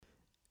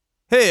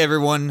Hey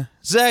everyone,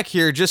 Zach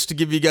here, just to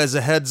give you guys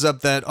a heads up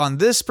that on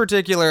this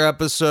particular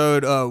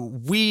episode,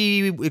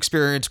 we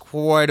experienced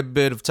quite a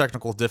bit of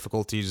technical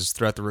difficulties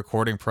throughout the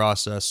recording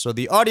process, so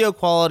the audio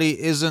quality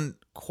isn't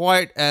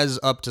quite as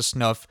up to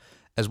snuff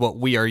as what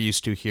we are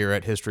used to here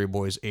at History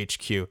Boys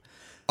HQ.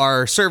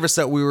 Our service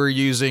that we were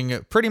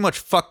using pretty much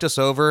fucked us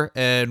over,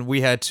 and we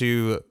had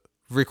to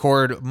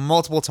record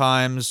multiple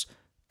times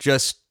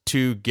just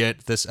to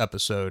get this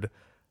episode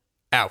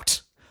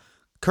out.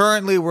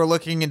 Currently, we're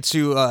looking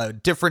into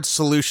different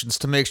solutions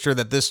to make sure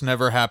that this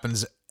never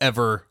happens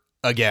ever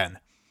again.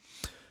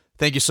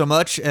 Thank you so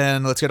much,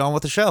 and let's get on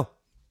with the show.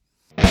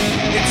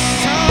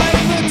 It's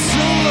time to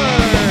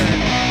learn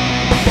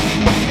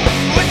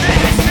with the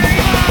History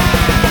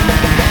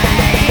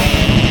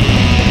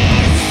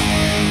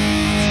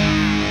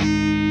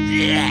Boys!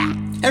 Yeah.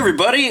 Hey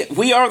everybody,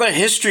 we are the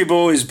History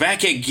Boys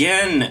back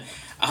again.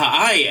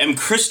 I am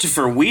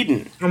Christopher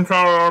Whedon. I'm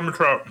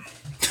Trout.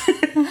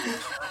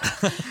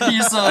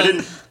 He's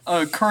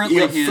currently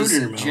You have he food is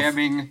in your mouth.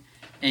 jamming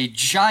a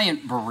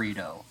giant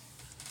burrito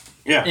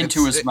Yeah,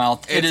 into his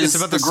mouth. It's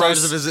about the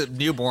size of his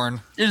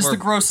newborn. It is the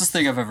grossest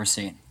thing I've ever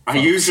seen. I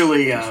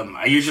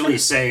usually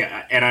say,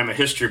 and I'm a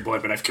history boy,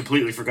 but I've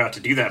completely forgot to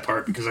do that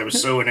part because I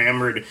was so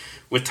enamored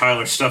with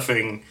Tyler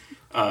stuffing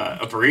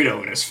a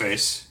burrito in his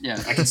face.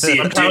 Yeah. I can see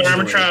it Tyler, I'm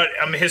a digitally. Trout.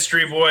 I'm a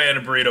history boy and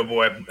a burrito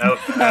boy.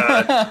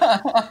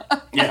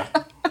 Yeah,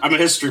 I'm a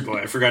history boy.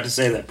 I forgot to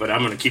say that, but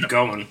I'm going to keep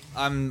going.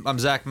 I'm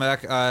Zach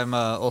Mack. I'm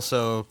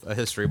also a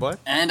history boy.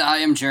 And I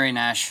am Jerry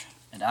Nash,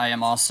 and I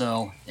am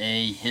also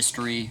a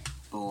history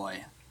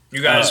boy.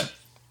 You guys,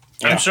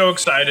 yeah. I'm so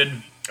excited.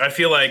 I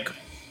feel like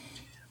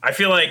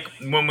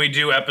when we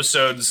do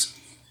episodes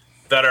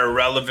that are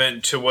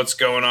relevant to what's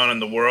going on in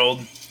the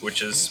world,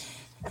 which is,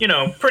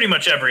 pretty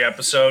much every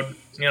episode,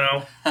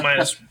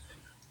 minus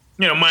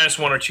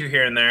one or two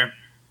here and there.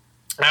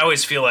 I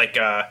always feel like,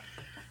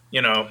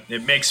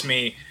 it makes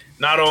me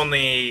not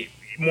only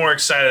more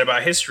excited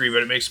about history,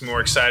 but it makes me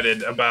more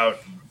excited about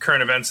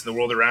current events in the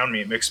world around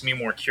me. It makes me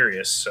more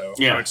curious. So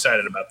Yeah. I'm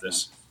excited about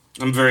this.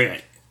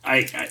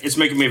 It's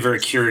making me a very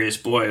curious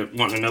boy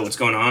wanting to know what's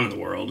going on in the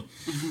world.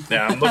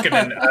 Yeah, I'm looking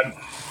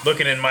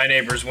in my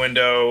neighbor's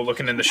window,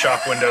 looking in the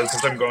shop windows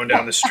as I'm going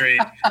down the street,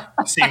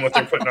 seeing what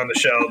they're putting on the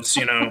shelves,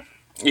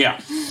 Yeah,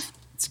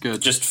 It's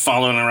good. just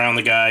following around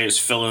the guy who's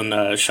filling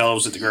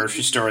shelves at the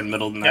grocery store in the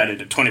middle of the night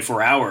at a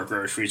 24-hour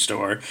grocery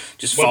store,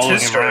 just What's following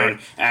his him story? around,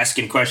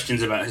 asking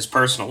questions about his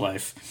personal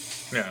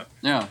life. Yeah.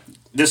 Yeah.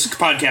 This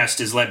podcast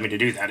has led me to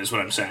do that, is what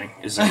I'm saying.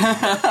 Is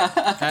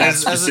that As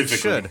it specifically.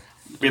 should.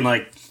 Being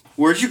like,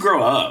 where'd you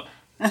grow up?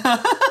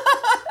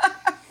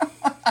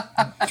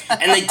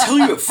 And they tell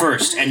you at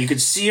first, and you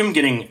could see them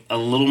getting a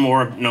little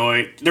more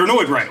annoyed. They're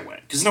annoyed right away,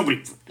 because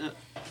nobody...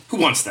 Who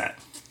wants that?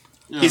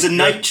 He's a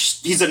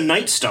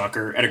night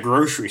stalker at a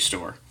grocery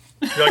store.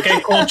 You're like,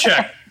 hey, cool,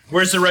 check.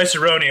 Where's the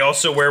rice-a-roni?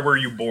 Also, where were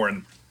you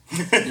born?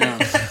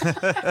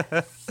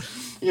 Yeah.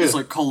 It's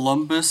like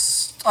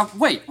Columbus.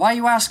 Wait, why are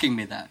you asking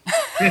me that?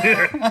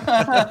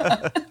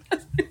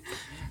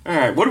 All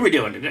right, what are we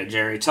doing today,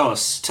 Jerry? Tell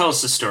us the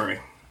story.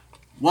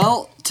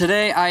 Well,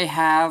 today I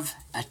have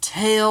a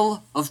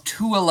tale of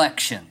two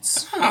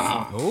elections.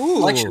 Ooh.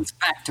 Elections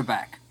back to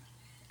back.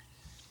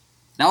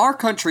 Now, our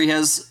country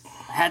has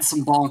had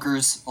some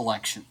bonkers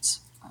elections.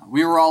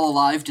 We were all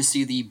alive to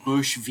see the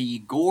Bush v.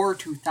 Gore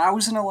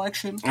 2000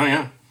 election. Oh,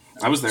 yeah.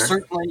 I was there.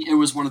 Certainly, it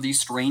was one of the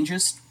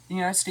strangest in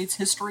United States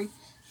history.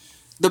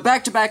 The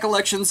back-to-back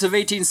elections of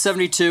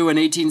 1872 and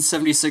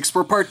 1876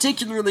 were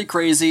particularly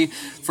crazy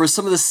for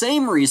some of the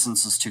same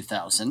reasons as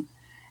 2000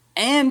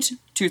 and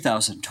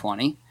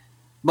 2020,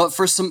 but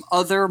for some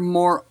other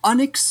more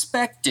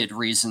unexpected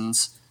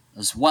reasons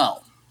as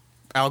well.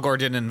 Al Gore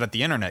didn't invent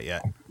the internet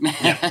yet.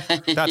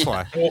 That's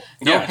why. No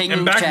Yeah, hanging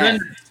And back chad. then,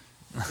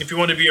 if you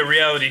wanted to be a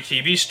reality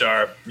TV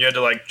star, you had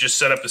to, just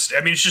set up a...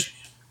 it's just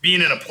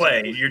being in a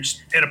play. You're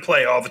just in a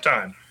play all the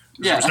time.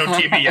 There was no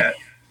TV yet.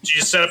 So you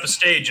just set up a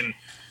stage, and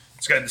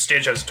the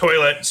stage has a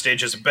toilet, the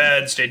stage has a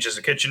bed, the stage has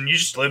a kitchen. You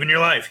just live in your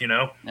life,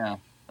 Yeah,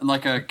 and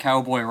like a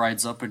cowboy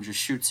rides up and just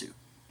shoots you.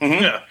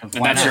 Yeah. And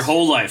that's your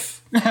whole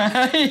life. Yeah.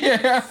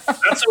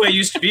 That's the way it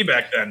used to be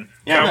back then.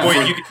 Yeah.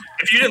 Cowboy,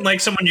 if you didn't like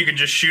someone, you could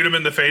just shoot him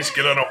in the face,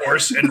 get on a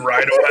horse, and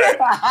ride away.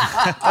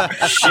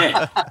 Shit.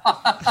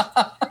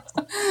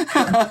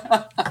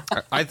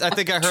 I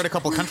think I heard a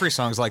couple country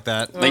songs like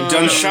that. They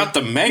done shot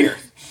the mayor.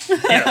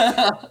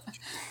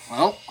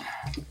 Well,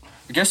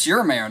 I guess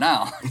you're mayor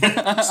now.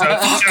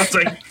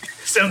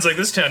 Sounds like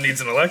this town needs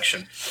an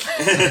election.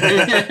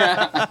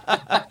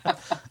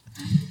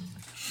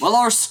 Well,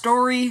 our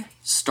story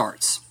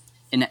starts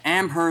in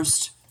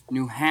Amherst,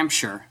 New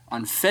Hampshire,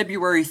 on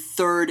February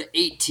 3rd,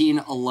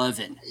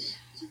 1811,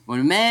 when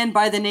a man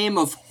by the name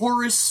of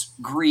Horace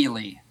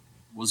Greeley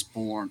was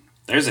born.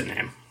 There's a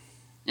name.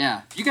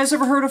 Yeah. You guys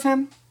ever heard of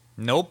him?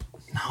 Nope.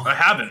 I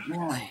haven't.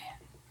 Really?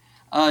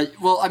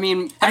 Well, I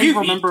mean, I you-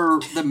 remember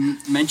them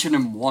mention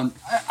him once.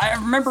 I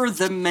remember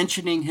them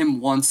mentioning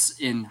him once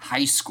in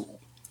high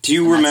school. Do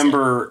you And that's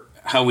remember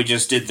how we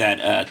just did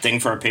that thing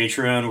for our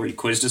Patreon where he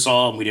quizzed us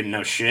all and we didn't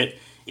know shit?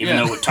 even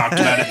though we talked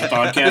about it in the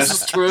podcast.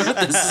 This is true.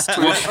 This is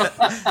true.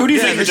 Who do you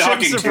think This you're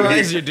shouldn't talking to?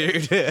 surprise here? you,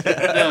 dude.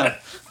 Yeah.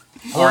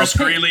 Horace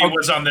Greeley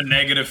was on the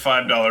negative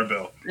 $5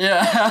 bill.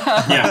 Yeah.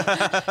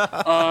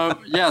 Yeah.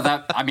 Yeah,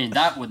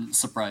 that wouldn't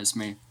surprise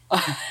me.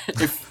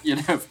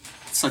 if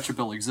such a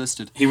bill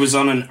existed. He was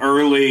on an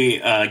early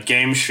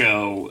game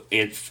show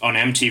on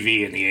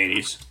MTV in the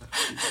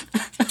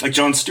 80s. Like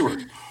Jon Stewart.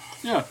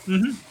 Yeah.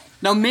 Mm-hmm.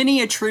 Now,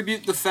 many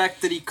attribute the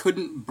fact that he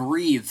couldn't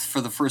breathe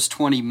for the first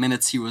 20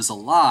 minutes he was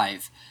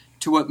alive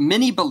to what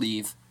many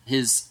believe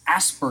his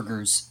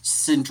Asperger's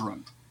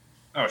syndrome.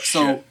 Oh, shit.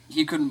 So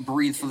he couldn't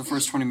breathe for the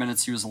first 20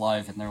 minutes he was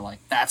alive, and they're like,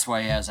 that's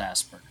why he has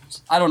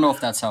Asperger's. I don't know if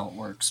that's how it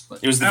works,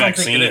 but It was the I don't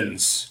think it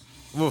vaccines.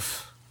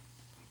 Oof.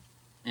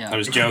 yeah. I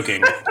was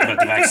joking about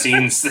the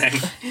vaccines thing.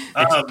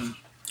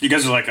 You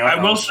guys are like, oh,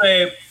 I will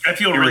say, I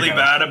feel Here we really go.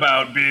 bad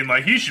about being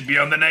like, he should be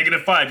on the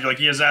negative 5. You're like,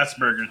 he has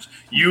Asperger's.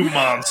 You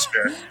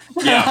monster.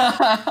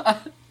 yeah.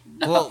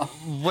 Well,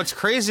 what's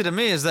crazy to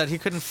me is that he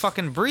couldn't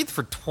fucking breathe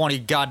for 20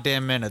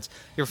 goddamn minutes.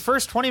 Your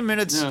first 20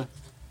 minutes, Yeah.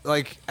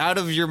 like, out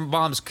of your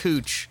mom's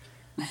cooch,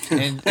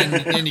 and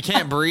you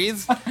can't breathe.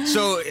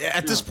 So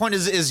at this point,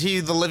 is he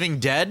the living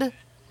dead?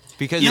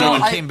 Because You know,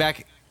 he I- came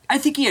back. I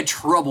think he had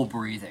trouble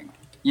breathing.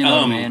 You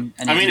know, man.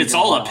 And I he mean, didn't it's get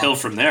all along. uphill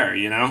from there,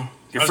 you know?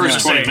 Your I was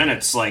first gonna 20 say-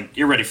 minutes, like,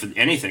 you're ready for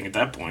anything at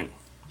that point.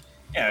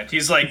 Yeah,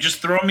 he's like, just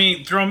throw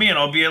me, and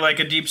I'll be like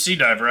a deep sea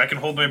diver. I can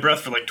hold my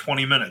breath for like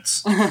 20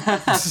 minutes.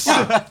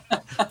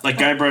 Like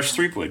Guybrush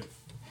Threepwood.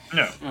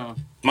 No.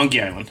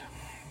 Monkey Island.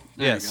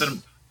 Yes. Is that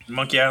a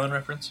Monkey Island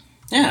reference?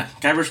 Yeah.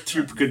 Guybrush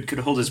Threepwood could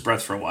hold his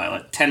breath for a while.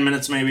 Like 10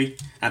 minutes, maybe?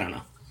 I don't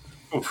know.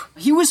 Oof.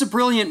 He was a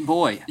brilliant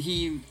boy.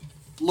 He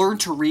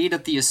learned to read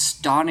at the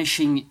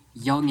astonishing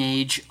young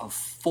age of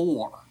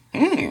 4.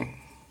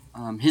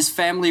 His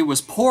family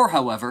was poor,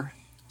 however,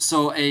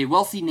 so a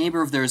wealthy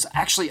neighbor of theirs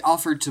actually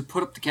offered to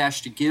put up the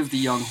cash to give the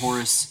young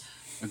Horace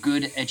a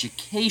good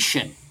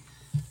education.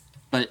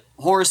 But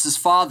Horace's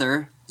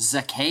father,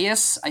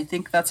 Zacchaeus, I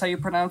think that's how you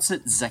pronounce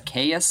it,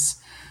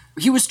 Zacchaeus,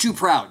 he was too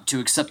proud to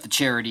accept the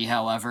charity,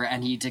 however,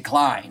 and he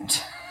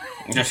declined,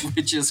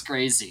 which is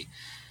crazy.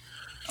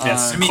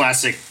 That's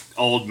classic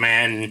old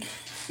man.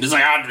 He's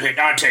like,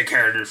 I'll take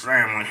care of this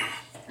family.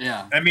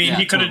 Yeah. I mean, yeah,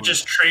 he could have totally.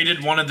 just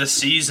traded one of the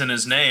C's in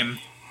his name.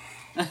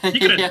 He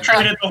could have Yeah.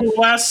 traded the whole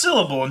last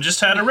syllable and just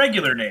had a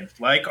regular name,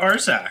 like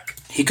Arzak.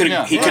 He could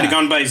have Yeah.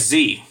 gone by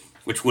Z,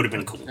 which would have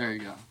been cool. There you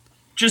go.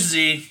 Just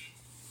Z.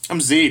 I'm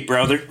Z,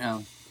 brother.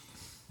 Yeah.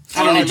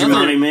 I don't need your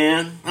another- money,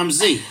 man. I'm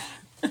Z.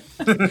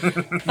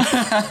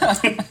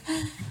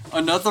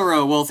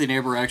 Another wealthy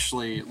neighbor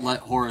actually let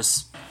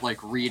Horace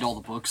read all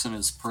the books in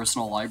his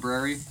personal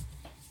library,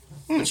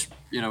 which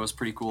was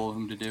pretty cool of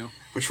him to do.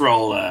 Which were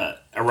all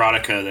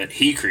erotica that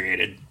he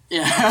created.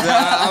 Yeah.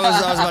 I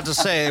was about to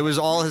say it was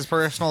all his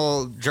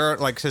personal,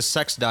 his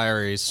sex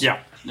diaries. Yeah.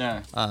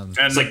 Yeah.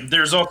 And like-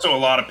 there's also a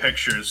lot of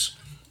pictures,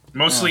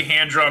 mostly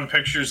hand-drawn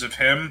pictures of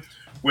him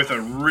with a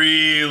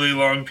really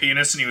long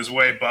penis, and he was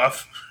way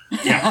buff.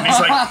 Yeah. And he's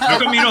like, how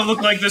come you don't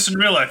look like this in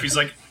real life? He's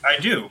like, I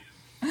do.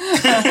 You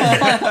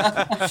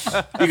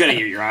gotta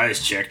get your eyes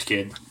checked,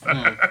 kid.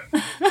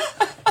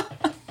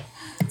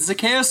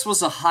 Zacchaeus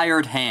was a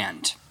hired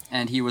hand,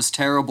 and he was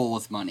terrible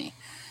with money.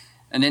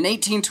 And in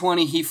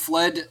 1820, he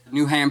fled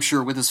New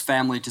Hampshire with his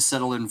family to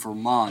settle in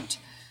Vermont,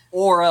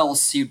 or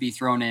else he'd be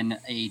thrown in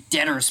a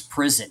debtor's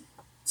prison.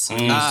 So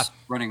he was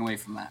running away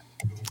from that.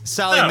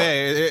 Sally No.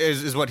 Mae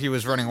is what he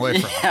was running away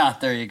from. Yeah,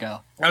 there you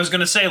go. I was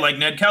going to say, like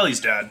Ned Kelly's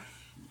dad.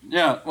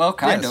 Yeah, well,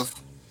 kind Yes. of.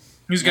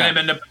 He's going to Yeah.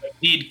 end up like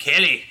Ned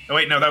Kelly. Oh,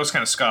 wait, no, that was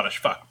kind of Scottish.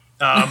 Fuck.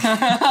 That's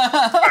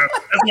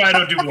why I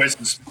don't do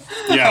voices.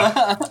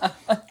 Yeah.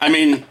 I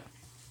mean,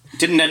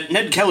 didn't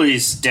Ned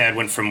Kelly's dad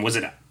went from, was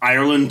it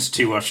Ireland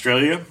to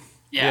Australia?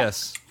 Yeah.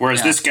 Yes. Whereas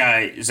Yeah. this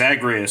guy,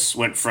 Zagreus,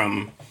 went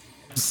from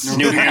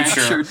New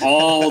Hampshire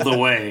all the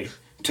way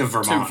to To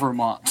Vermont.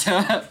 Vermont.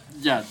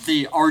 Yeah,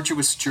 the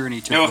arduous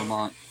journey to No.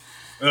 Vermont.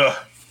 Ugh.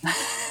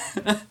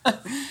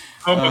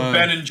 Home of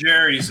Ben and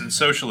Jerry's and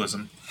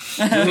socialism.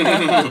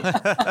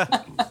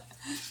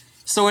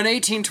 So in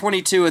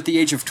 1822, at the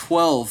age of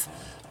 12,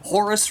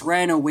 Horace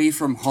ran away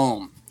from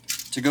home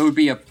to go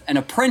be an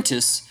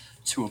apprentice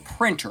to a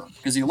printer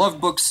because he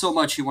loved books so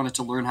much he wanted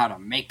to learn how to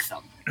make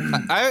them.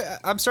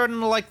 I'm starting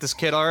to like this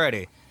kid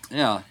already.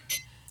 Yeah.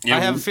 Yeah, I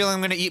have a feeling I'm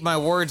going to eat my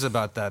words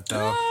about that,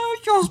 though.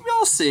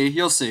 You'll see.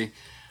 You'll see.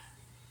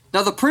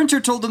 Now, the printer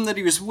told him that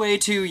he was way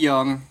too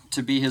young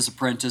to be his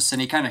apprentice,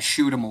 and he kind of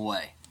shooed him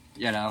away.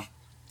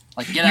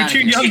 Like, get You're out of too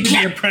here. young to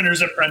be a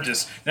printer's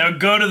apprentice. Now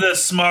go to the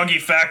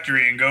smoggy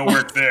factory and go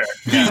work there.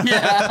 You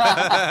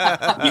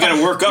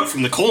gotta work up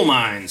from the coal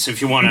mines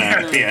if you want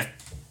to be a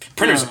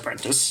printer's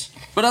apprentice.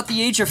 But at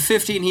the age of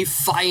 15, he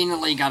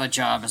finally got a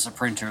job as a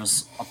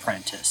printer's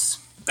apprentice.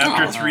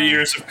 After 3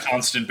 years of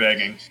constant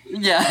begging.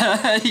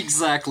 Yeah,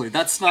 exactly.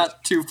 That's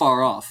not too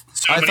far off.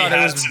 So I many thought it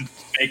hats was- and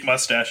fake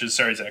mustaches.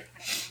 Sorry, Zach.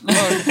 No,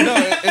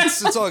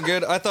 it's all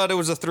good. I thought it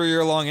was a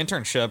 3-year-long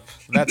internship.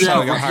 That's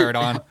how I got right. hired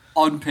on.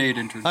 Unpaid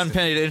internship.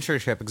 Unpaid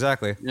internship,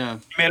 exactly. Yeah.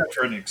 He made up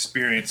for an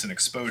experience and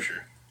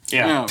exposure.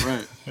 Yeah. Yeah,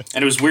 right.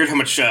 And it was weird how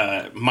much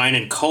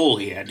mining coal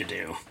he had to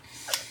do,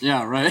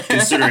 Yeah, right.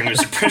 considering it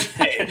was a print.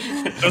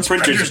 Those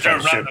printers printers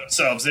don't ship. run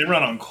themselves. They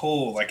run on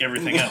coal like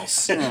everything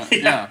else.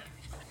 Yeah.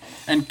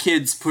 And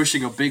kids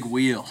pushing a big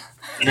wheel.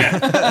 Yeah.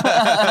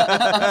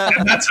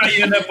 And that's how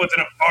you end up with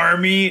an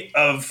army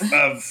of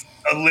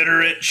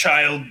illiterate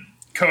child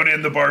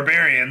Conan the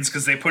Barbarians,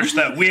 because they push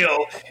that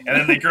wheel and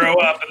then they grow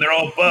up and they're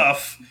all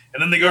buff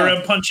and then they go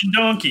around punching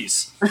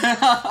donkeys.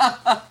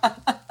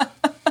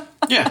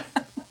 Yeah.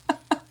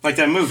 Like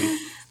that movie.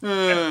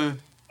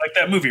 Like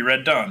that movie,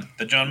 Red Dawn,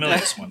 the John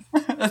Milius one.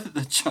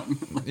 The John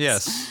Milius.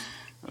 Yes.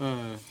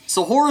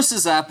 So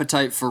Horace's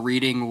appetite for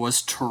reading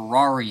was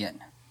Terrarian.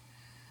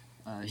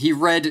 He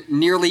read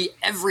nearly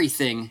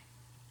everything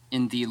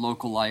in the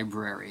local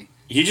library.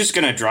 You just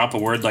gonna drop a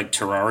word like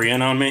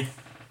Terrarian on me?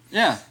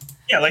 Yeah.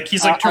 Yeah, like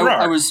he's like Terrar.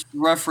 I was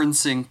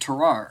referencing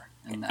Terrar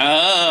in that.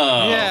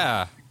 Oh.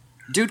 Yeah.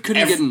 Dude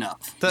couldn't get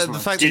enough. The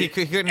fact that he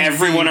Did couldn't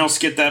everyone read- else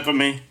get that but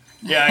me?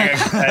 Yeah,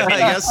 I I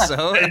guess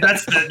so.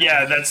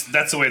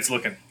 that's the way it's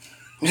looking.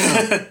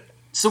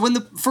 So when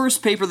the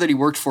first paper that he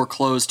worked for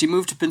closed, he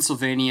moved to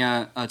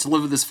Pennsylvania to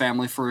live with his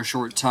family for a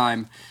short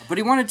time, but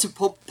he wanted to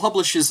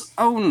publish his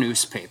own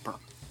newspaper.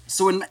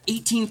 So in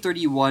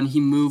 1831, he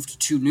moved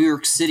to New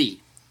York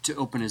City to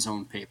open his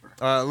own paper.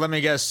 Let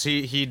me guess.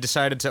 He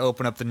decided to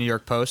open up the New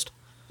York Post.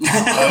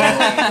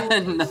 I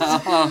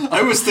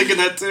was thinking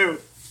that too.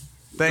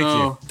 Thank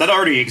you. That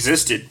already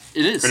existed.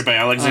 It is. Written by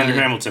Alexander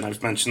Hamilton.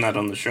 I've mentioned that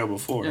on the show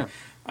before. Yeah.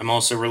 I'm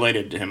also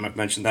related to him. I've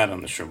mentioned that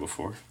on the show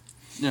before.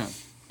 Yeah.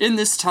 In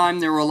this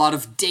time, there were a lot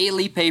of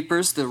daily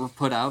papers that were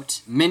put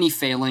out, many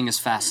failing as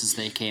fast as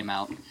they came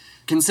out.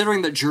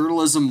 Considering that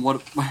journalism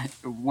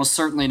was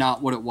certainly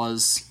not what it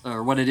was,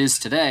 or what it is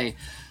today,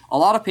 a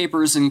lot of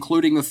papers,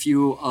 including a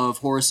few of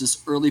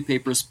Horace's early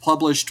papers,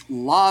 published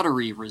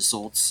lottery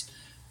results.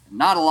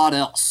 Not a lot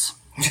else.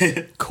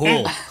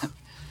 Cool.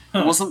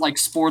 It wasn't like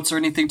sports or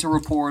anything to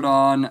report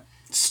on.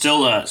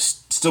 Still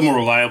more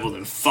reliable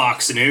than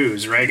Fox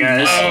News, right,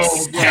 guys?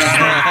 Oh,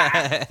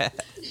 God.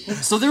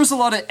 So there was a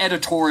lot of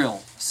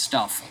editorial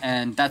stuff,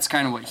 and that's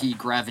kind of what he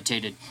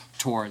gravitated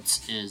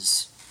towards,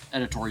 is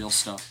editorial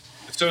stuff.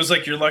 So it's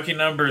like your lucky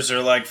numbers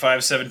are like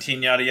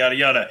 517, yada, yada,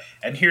 yada.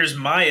 And here's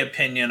my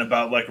opinion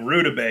about like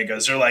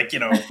rutabagas, or like,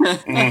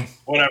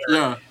 whatever.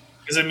 Yeah.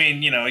 Because, I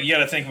mean, you got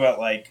to think about,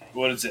 like,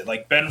 what is it?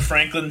 Like, Ben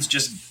Franklin's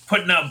just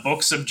putting out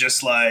books of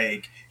just,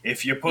 like,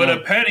 if you put a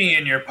penny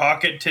in your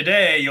pocket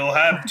today, you'll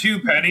have 2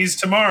 pennies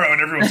tomorrow.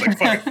 And everyone's like,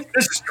 fuck,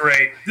 this is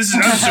great. I'm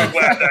so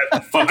glad that I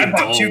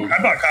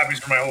bought copies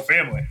for my whole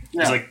family.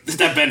 It's like,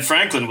 that Ben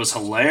Franklin was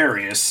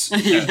hilarious.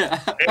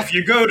 Yeah. If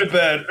you go to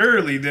bed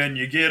early, then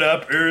you get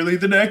up early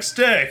the next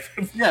day.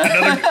 Yeah.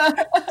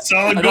 Another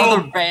solid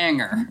Another gold.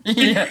 banger.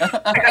 Yeah.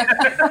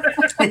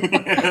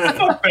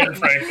 Fuck Ben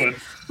Franklin.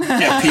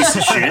 Yeah, piece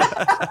of shit.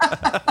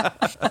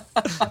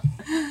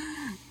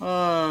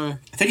 I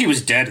think he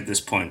was dead at this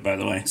point, by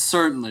the way.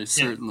 Certainly.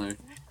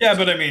 Yeah,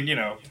 but I mean,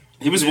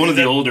 He was one of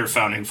the older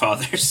founding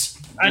fathers.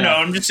 I know.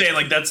 I'm just saying,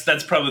 like,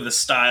 that's probably the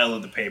style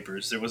of the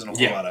papers. There wasn't a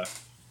whole lot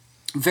of.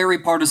 Very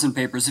partisan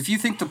papers. If you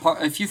think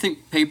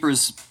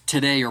papers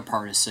today are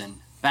partisan,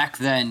 back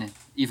then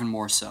even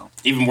more so.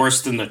 Even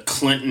worse than the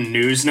Clinton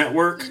News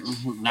Network.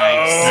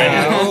 Nice.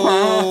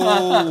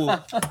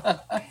 Oh.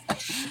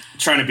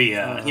 Trying to be,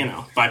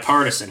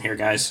 bipartisan here,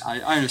 guys. I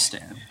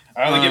understand.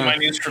 I only get my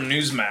news from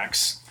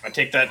Newsmax. I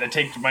take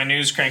my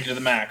news, crank it to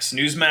the max.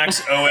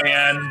 Newsmax,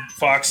 OAN,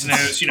 Fox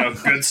News,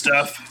 good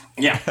stuff.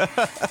 Yeah.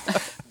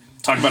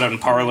 Talk about it in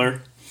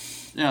Parlor.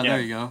 Yeah,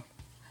 there you go.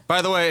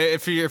 By the way,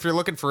 if you're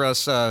looking for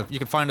us, you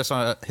can find us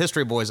on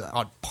History Boys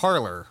on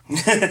Parlor.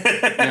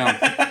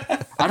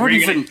 Yeah. I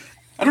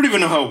don't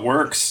even know how it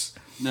works.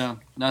 No,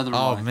 neither do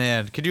Oh I.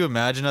 man, could you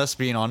imagine us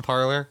being on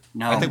Parlor?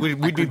 No, I think we'd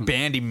be couldn't.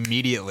 banned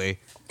immediately.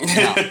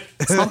 Yeah,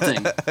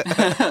 something.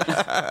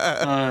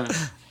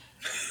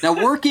 Now,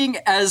 working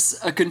as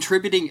a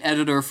contributing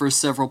editor for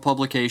several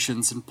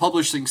publications and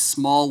publishing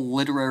small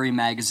literary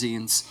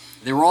magazines,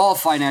 they were all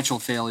financial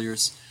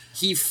failures.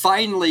 He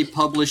finally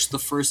published the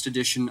first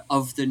edition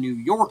of The New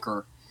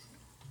Yorker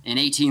in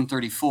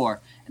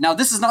 1834. Now,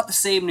 this is not the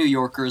same New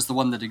Yorker as the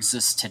one that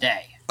exists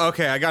today.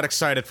 Okay, I got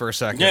excited for a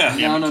second. Yeah.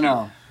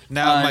 No.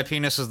 Now my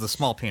penis is the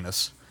small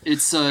penis.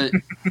 It's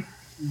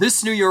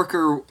this New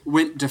Yorker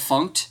went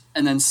defunct,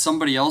 and then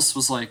somebody else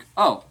was like,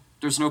 "Oh,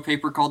 there's no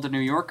paper called the New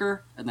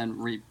Yorker," and then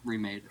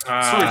remade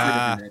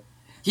it.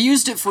 He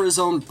used it for his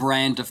own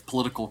brand of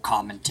political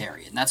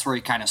commentary, and that's where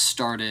he kind of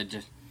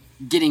started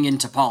getting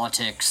into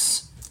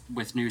politics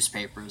with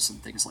newspapers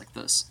and things like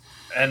this.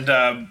 And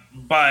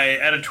by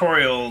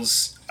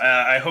editorials,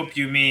 I hope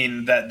you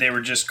mean that they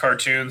were just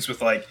cartoons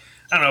with, like,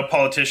 I don't know,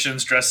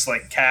 politicians dressed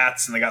like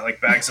cats, and they got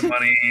like bags of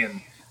money,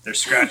 and they're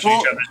scratching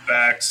each other's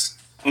backs.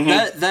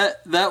 Mm-hmm.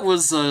 That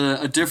was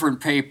a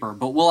different paper,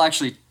 but we'll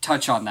actually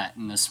touch on that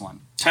in this one.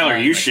 Tyler,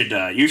 you should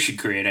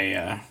create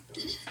a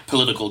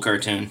political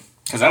cartoon,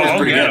 because that was I'll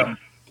pretty get good. them.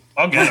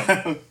 I'll get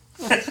them.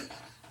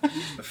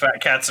 The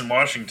fat cats in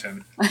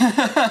Washington.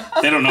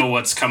 They don't know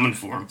what's coming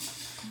for them.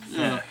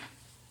 Yeah.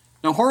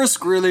 Now, Horace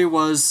Greeley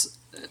was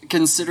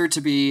considered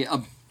to be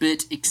a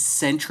bit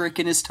eccentric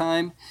in his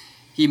time.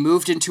 He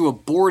moved into a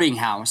boarding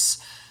house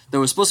that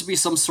was supposed to be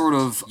some sort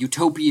of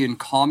utopian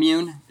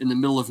commune in the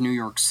middle of New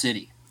York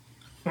City.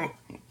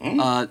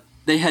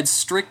 They had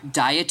strict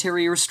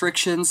dietary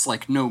restrictions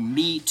like no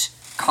meat,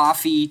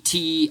 coffee,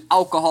 tea,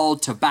 alcohol,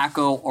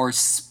 tobacco, or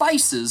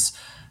spices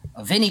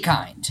of any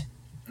kind.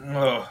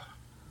 Ugh.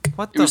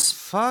 What the was-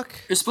 fuck?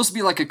 It's supposed to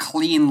be like a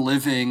clean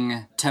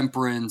living,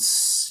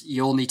 temperance,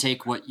 you only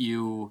take what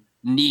you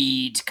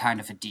need kind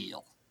of a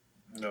deal.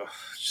 Ugh.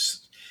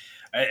 Just,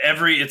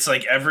 it's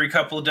like every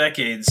couple of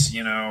decades,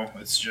 you know,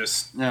 it's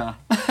just Yeah.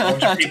 a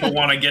bunch of people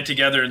want to get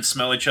together and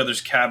smell each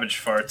other's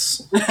cabbage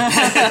farts.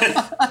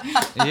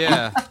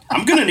 Yeah.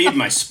 I'm gonna need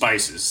my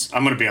spices.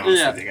 I'm gonna be honest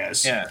Yeah. with you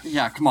guys. Yeah.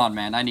 Yeah, come on,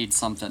 man. I need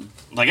something.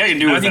 Like I can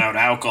do I think- without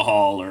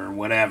alcohol or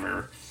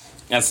whatever.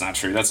 That's not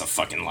true. That's a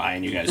fucking lie,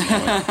 and you guys know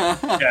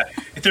it. Yeah.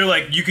 If they're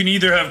like, you can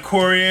either have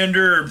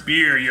coriander or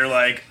beer, you're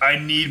like, I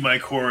need my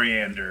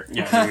coriander.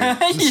 Yeah,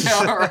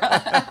 Yeah,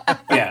 right.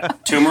 yeah.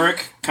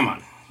 Turmeric. Come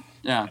on.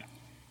 Yeah.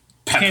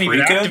 Can't even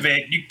Paprika.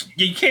 activate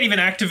you can't even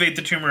activate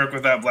the turmeric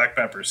without black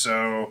pepper,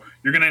 so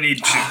you're gonna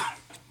need two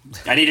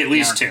I need at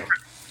least two.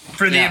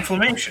 for the Yeah.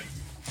 inflammation.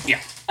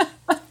 Yeah.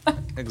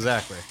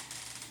 Exactly.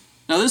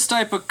 Now, this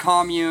type of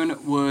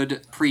commune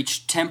would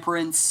preach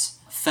temperance,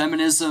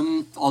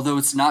 feminism, although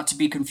it's not to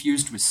be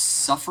confused with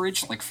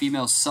suffrage, like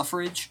female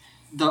suffrage.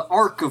 The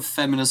arc of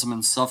feminism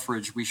and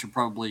suffrage we should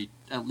probably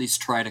at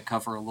least try to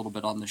cover a little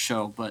bit on the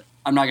show, but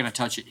I'm not going to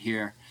touch it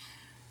here.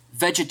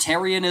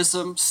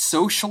 Vegetarianism,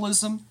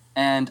 socialism,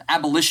 and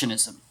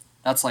abolitionism.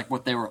 That's like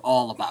what they were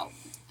all about.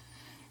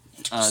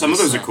 Some of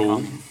those are cool.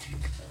 commune.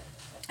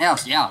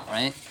 Yeah,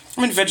 right?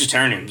 I mean,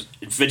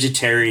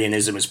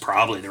 vegetarianism is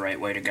probably the right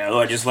way to go.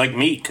 I just like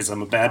meat because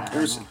I'm a bad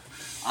person.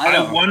 I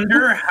don't-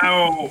 wonder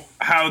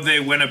how they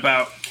went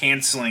about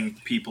canceling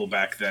people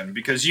back then,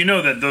 because you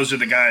know that those are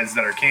the guys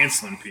that are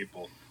canceling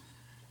people.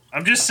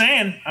 I'm just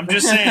saying.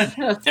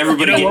 Everybody You know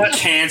getting what?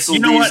 canceled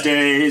You know these what?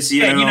 days.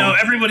 Yeah, you know,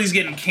 everybody's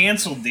getting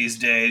canceled these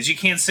days. You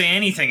can't say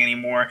anything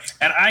anymore.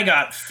 And I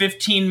got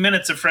 15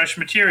 minutes of fresh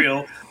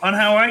material on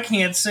how I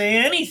can't say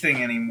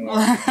anything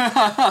anymore.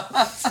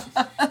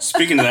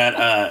 Speaking of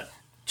that,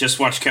 just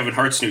watched Kevin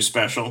Hart's new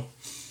special.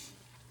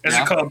 Is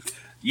Yeah. it called?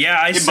 Yeah,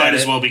 I It said might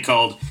it. as well be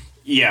called.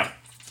 Yeah,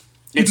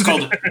 it's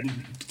called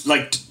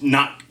like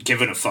not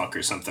giving a fuck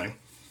or something.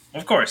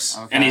 Of course.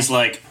 Okay. And he's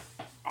like,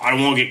 I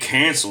don't want to get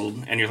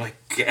canceled. And you're like,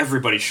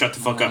 everybody shut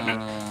the fuck up.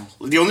 Now.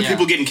 The only yeah.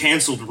 people getting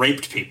canceled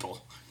raped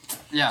people.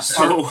 Yeah,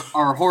 So-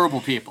 are horrible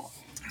people.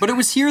 But it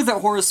was here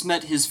that Horace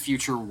met his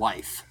future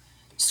wife,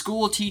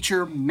 school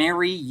teacher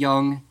Mary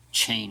Young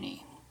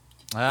Cheney.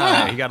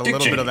 Ah, he got a Dick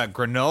little bit Cheney. of that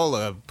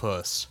granola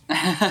puss.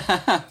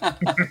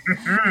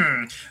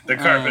 The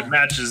carpet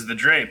matches the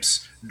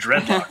drapes.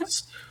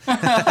 Dreadlocks.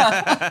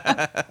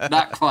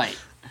 Not quite.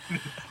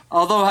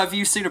 Although, have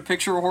you seen a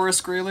picture of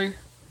Horace Greeley?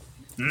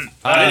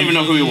 I didn't even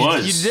know who he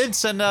was. You did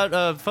send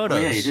out photos.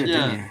 Oh, yeah, you did,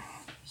 didn't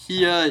you?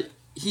 Yeah.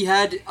 He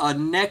had a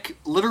neck,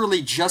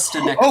 literally just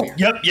a neck Oh, beard.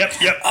 yep.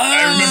 I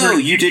Oh,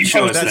 remember you did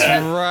show us That's that.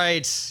 right.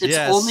 It's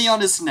yes. only on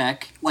his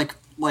neck, like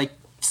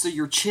so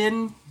your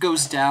chin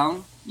goes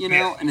down, you know,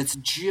 Yeah. and it's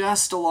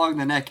just along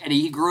the neck, and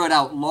he grew it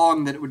out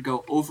long that it would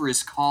go over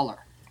his collar.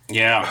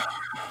 Yeah.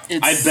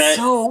 It's I bet-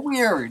 so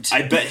weird.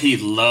 I bet he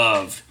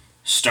loved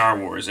Star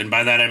Wars. And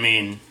by that I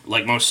mean,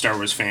 like most Star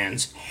Wars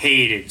fans,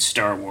 hated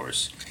Star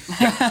Wars.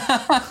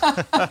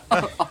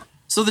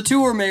 So the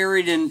two were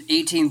married in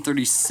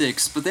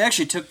 1836, but they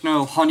actually took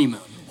no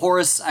honeymoon.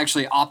 Horace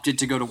actually opted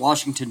to go to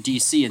Washington,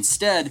 D.C.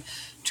 instead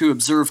to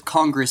observe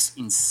Congress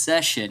in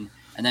session,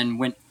 and then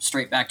went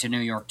straight back to New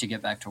York to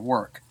get back to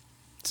work.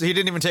 So he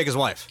didn't even take his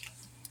wife.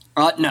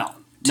 No.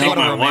 Take What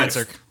a my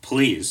romantic. wife,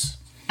 please.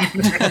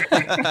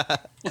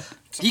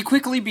 He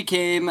quickly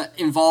became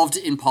involved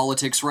in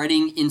politics,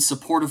 writing in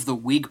support of the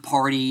Whig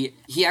Party.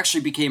 He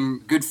actually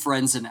became good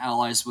friends and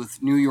allies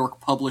with New York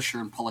publisher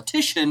and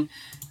politician,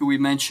 who we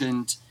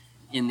mentioned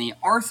in the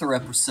Arthur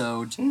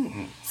episode,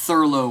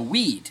 Thurlow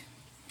Weed.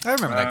 I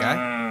remember that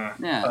guy.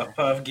 Yeah.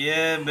 Puff,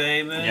 yeah,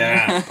 baby.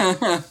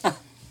 Yeah.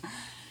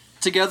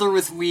 Together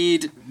with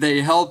Weed,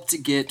 they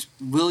helped get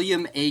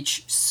William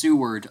H.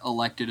 Seward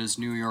elected as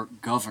New York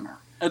governor.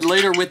 And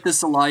later, with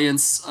this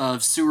alliance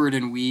of Seward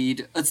and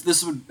Weed,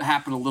 this would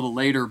happen a little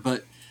later,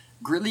 but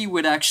Greeley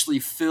would actually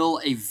fill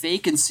a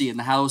vacancy in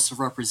the House of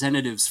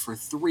Representatives for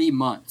 3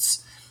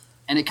 months.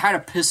 And it kind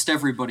of pissed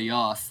everybody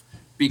off,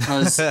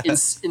 because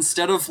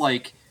instead of,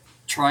 like,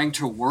 trying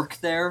to work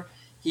there,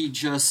 he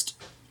just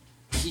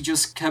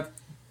kept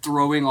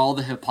throwing all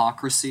the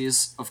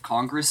hypocrisies of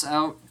Congress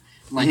out.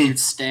 Like, he'd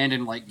stand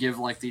and, like, give,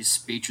 like, these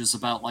speeches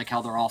about, like,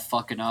 how they're all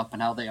fucking up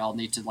and how they all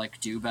need to, like,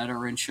 do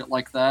better and shit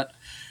like that.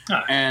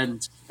 Huh.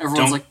 And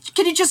everyone's Don't- like,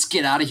 can you just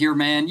get out of here,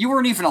 man? You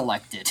weren't even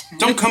elected.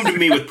 Don't come to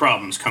me with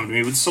problems. Come to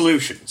me with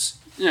solutions.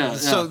 Yeah.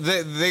 So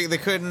they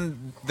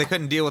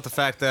couldn't deal with the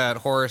fact that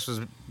Horace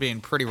was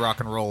being pretty rock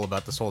and roll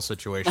about this whole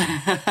situation.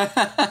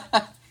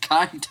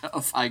 kind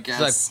of, I He's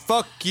guess. like,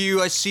 fuck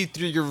you, I see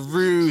through your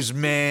ruse,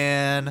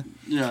 man.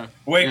 Yeah.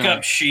 Wake Yeah.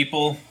 up,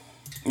 sheeple.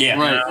 Yeah.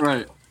 Right,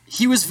 right.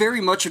 He was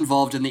very much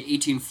involved in the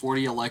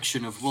 1840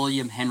 election of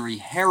William Henry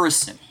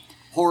Harrison.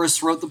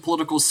 Horace wrote the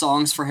political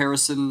songs for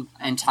Harrison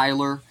and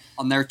Tyler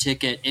on their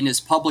ticket in his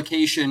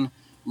publication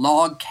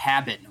Log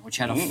Cabin, which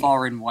had a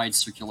far and wide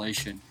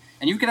circulation.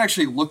 And you can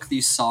actually look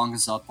these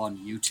songs up on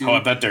YouTube. Oh, I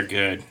bet they're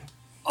good.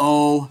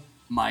 Oh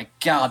my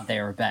god, they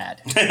are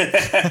bad.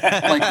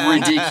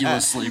 Like,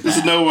 ridiculously There's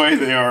bad. no way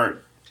they are.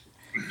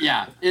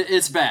 Yeah,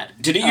 it's bad.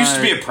 Did it used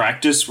to be a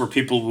practice where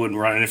people would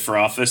run in for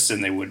office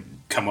and they would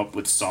come up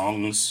with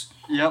songs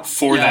Yep.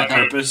 for yeah, that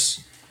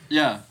purpose?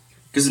 Yeah.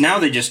 Because now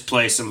they just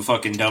play some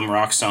fucking dumb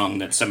rock song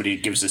that somebody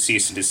gives a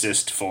cease and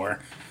desist for.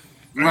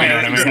 Right. know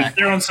what I mean?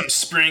 Exactly. They're on some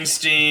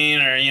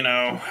Springsteen or,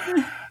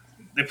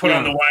 they put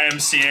on the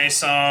YMCA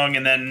song,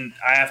 and then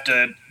I have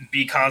to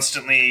be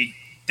constantly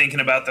thinking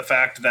about the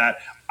fact that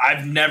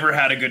I've never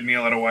had a good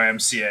meal at a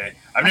YMCA.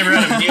 I've never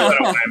had a meal at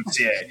a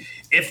YMCA.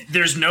 If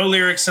there's no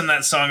lyrics in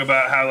that song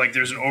about how, like,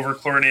 there's an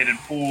over-chlorinated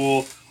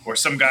pool or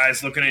some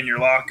guy's looking in your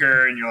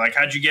locker and you're like,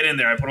 how'd you get in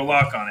there? I put a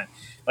lock on it.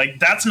 Like,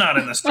 that's not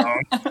in the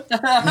song.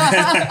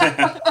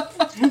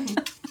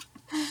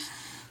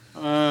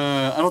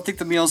 I don't think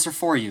the meals are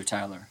for you,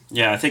 Tyler.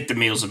 Yeah, I think the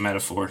meal's a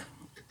metaphor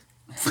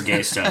for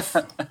gay stuff.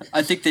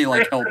 I think they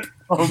like help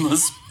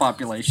homeless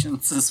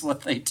populations is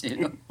what they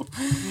do.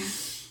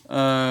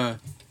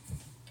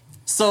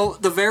 So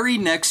the very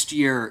next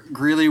year,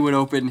 Greeley would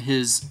open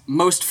his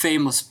most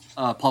famous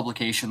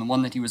publication, the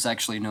one that he was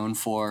actually known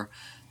for,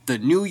 the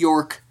New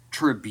York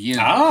Tribune.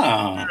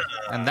 Ah.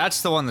 And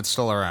that's the one that's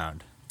still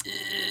around.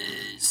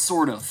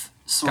 Sort of.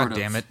 God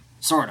damn it.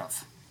 Sort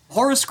of.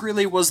 Horace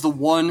Greeley was the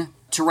one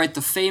to write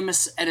the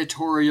famous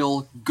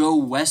editorial Go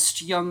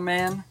West, Young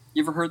Man.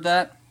 You ever heard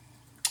that?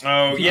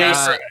 Oh, yeah.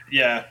 Uh,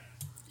 Yeah.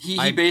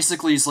 He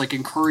basically is like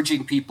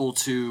encouraging people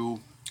to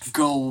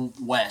go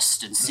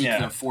west and seek Yeah.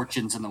 their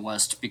fortunes in the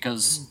west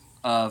because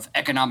of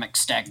economic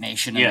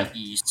stagnation in Yeah. the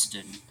east.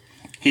 And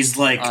He's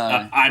like,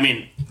 I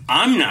mean,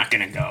 I'm not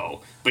going to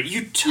go, but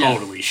you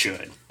totally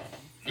should.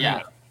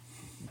 yeah,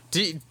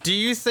 Do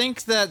you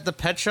think that the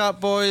Pet Shop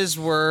Boys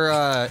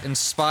were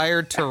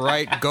inspired to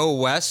write Go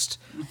West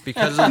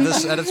because of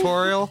this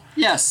editorial?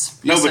 yes,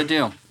 No, yes, but- I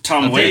do.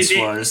 Tom Waits they-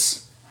 was.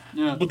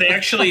 Yeah. But they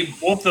actually,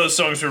 both those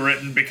songs were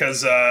written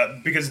because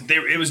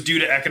it was due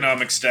to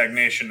economic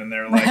stagnation, and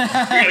they're like, we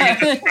gotta get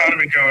this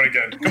economy going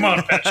again. Come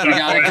on, Pet Shop We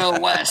gotta Boys. go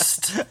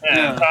west.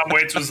 And Tom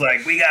Waits was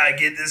like, we gotta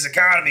get this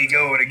economy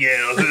going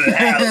again.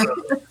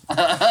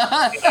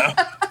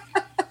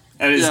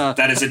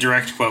 That is a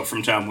direct quote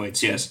from Tom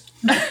Waits, yes.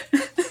 They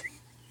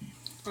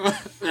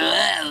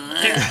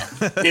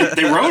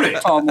wrote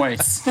it. Tom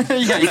Waits.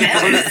 Yeah, you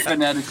can wrote it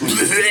phonetically.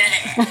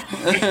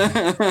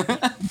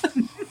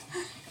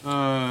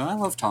 I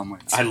love Tom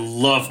Waits. I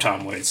love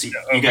Tom Waits. You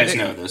guys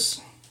know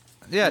this.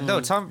 Yeah,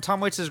 no, Tom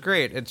Waits is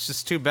great. It's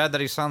just too bad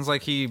that he sounds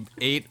like he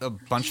ate a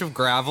bunch of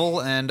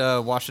gravel and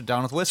washed it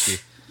down with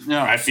whiskey.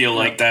 Yeah. I feel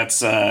like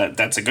that's a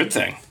good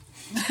thing.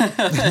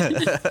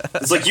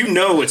 It's like,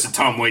 it's a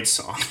Tom Waits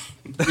song.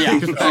 Yeah.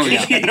 Oh,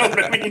 yeah. You know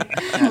what I mean?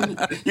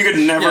 You could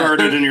never Yeah.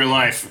 heard it in your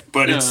life,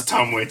 but it's a Yeah.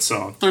 Tom Waits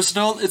song. It's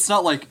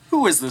not like,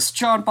 who is this,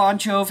 John Bon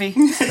Jovi?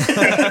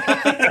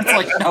 It's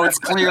like, no, it's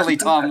clearly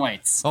Tom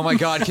Waits. Oh my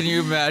god, can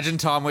you imagine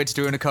Tom Waits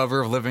doing a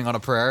cover of Living on a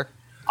Prayer?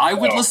 I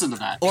would listen to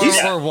that.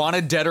 Or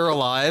Wanted Dead or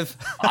Alive?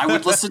 I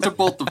would listen to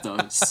both of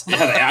those.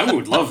 Yeah, I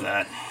would love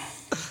that.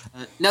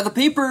 Now, the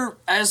paper,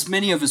 as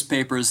many of his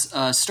papers,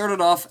 started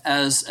off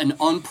as an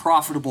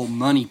unprofitable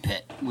money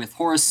pit, with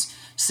Horace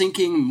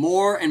sinking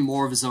more and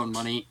more of his own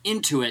money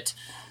into it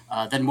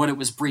than what it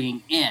was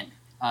bringing in.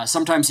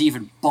 Sometimes he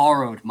even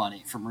borrowed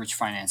money from rich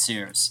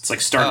financiers. It's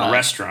like starting a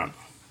restaurant.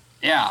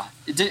 Yeah,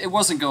 it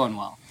wasn't going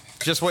well.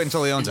 Just wait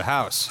until he owns a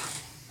house.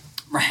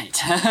 Right.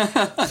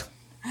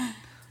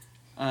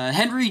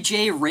 Henry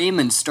J.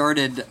 Raymond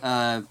started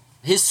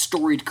his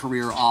storied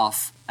career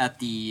off at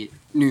the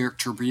New York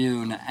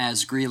Tribune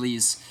as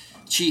Greeley's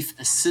chief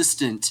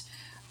assistant.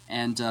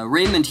 And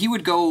Raymond, he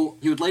would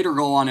later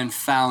go on and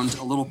found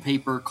a little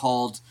paper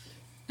called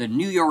the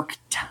New York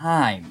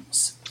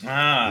Times.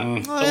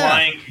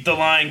 The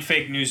lying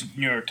fake news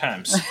New York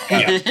Times.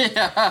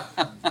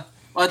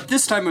 But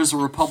this time it was a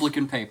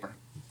Republican paper.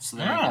 So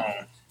there you go.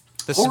 Oh.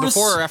 This Horace- is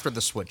before or after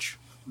the switch?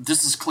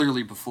 This is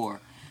clearly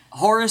before.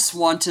 Horace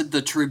wanted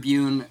the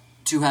Tribune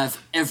to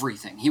have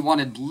everything. He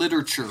wanted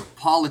literature,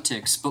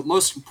 politics, but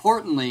most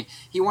importantly,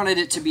 he wanted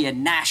it to be a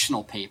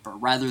national paper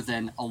rather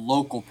than a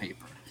local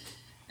paper.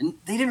 And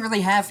they didn't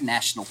really have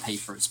national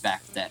papers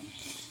back then.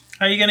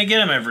 How are you going to get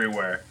them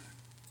everywhere?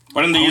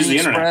 Why didn't they use the Pony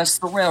internet? Express,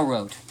 the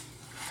railroad.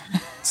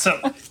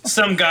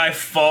 Some guy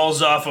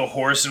falls off a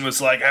horse and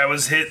was like, I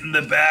was hit in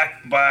the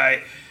back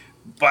by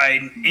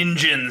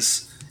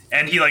engines.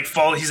 And he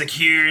he's like,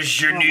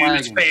 here's your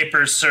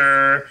newspaper,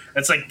 sir.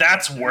 It's like,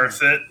 that's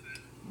worth it,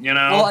 you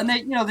know? Well, and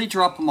they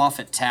drop them off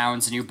at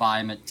towns, and you buy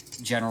them at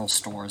general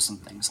stores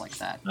and things like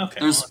that. Okay,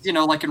 There's,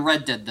 like in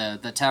Red Dead,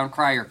 the town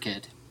crier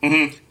kid.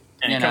 Mm-hmm.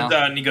 And he you comes know.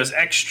 out and he goes,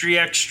 extra,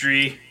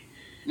 extra.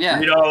 Yeah,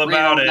 Read all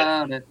about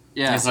it.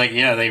 Yeah, It's like,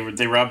 yeah, they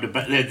robbed a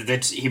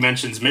bank. He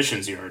mentions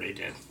missions he already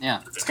did.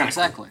 yeah, It's kinda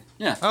exactly.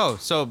 Yeah, Oh,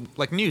 so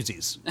like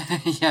Newsies.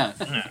 yeah.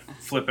 Yeah,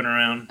 flipping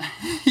around.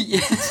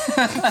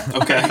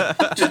 Okay.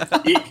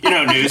 you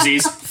know,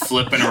 Newsies,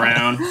 flipping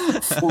around.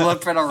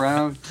 Flipping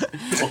around.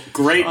 Well,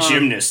 great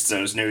gymnasts,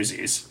 those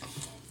Newsies.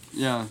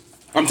 Yeah,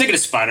 I'm thinking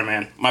of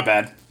Spider-Man. My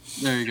bad.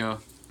 there you go.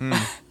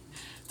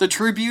 The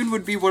Tribune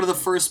would be one of the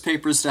first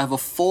papers to have a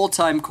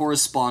full-time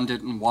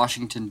correspondent in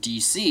Washington,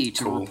 D.C.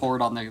 to Cool.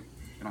 report on the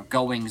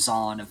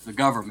goings-on of the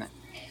government.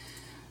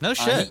 No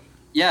shit.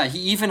 He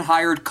even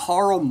hired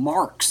Karl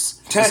Marx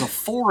as a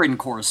foreign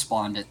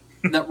correspondent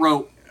that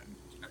wrote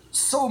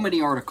so many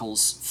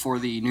articles for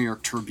the New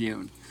York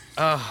Tribune.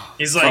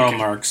 He's Karl like,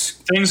 Marx.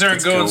 things aren't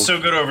That's going cool. so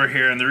good over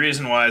here, and the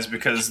reason why is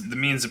because the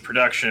means of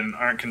production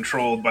aren't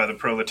controlled by the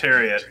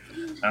proletariat.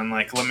 And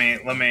like, let me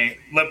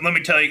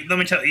tell you,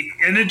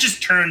 and it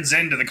just turns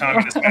into the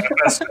Communist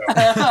Manifesto.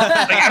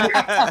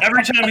 Like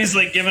every time he's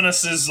like giving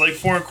us his like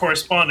foreign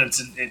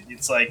correspondence,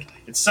 it's like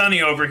it's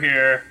sunny over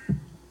here,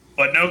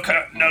 but no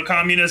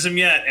communism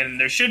yet, and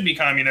there should be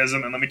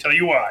communism, and let me tell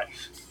you why.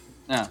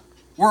 Yeah,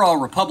 we're all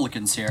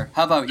Republicans here.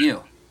 How about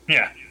you?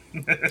 Yeah.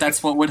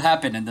 That's what would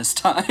happen in this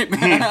time. Oh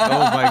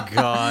my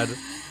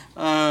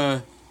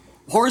god.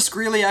 Horace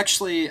Greeley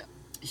actually,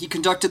 he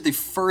conducted the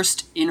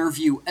first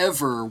interview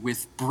ever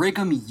with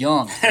Brigham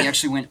Young. He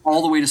actually went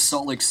all the way to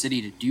Salt Lake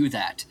City to do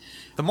that.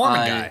 The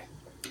Mormon guy.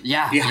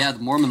 Yeah, the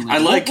Mormon leader. I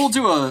like- We'll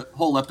do a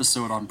whole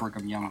episode on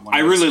Brigham Young. I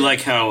really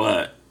like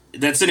how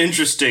that's an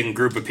interesting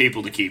group of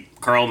people to keep.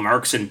 Karl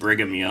Marx and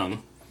Brigham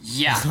Young.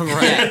 Yeah,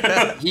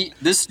 right.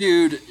 This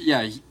dude,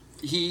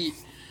 he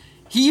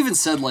even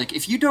said, like,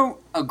 if you don't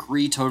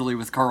agree totally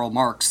with Karl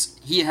Marx,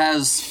 he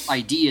has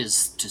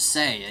ideas to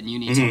say, and you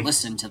need to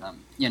listen to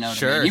them. You know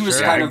what I mean? He was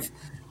Sure. kind of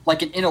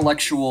like an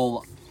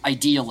intellectual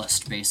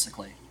idealist,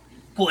 basically.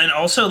 Well, and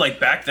also, like,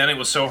 back then it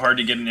was so hard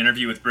to get an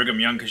interview with Brigham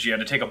Young because you had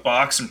to take a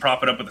box and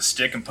prop it up with a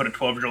stick and put a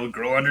 12-year-old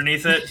girl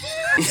underneath it.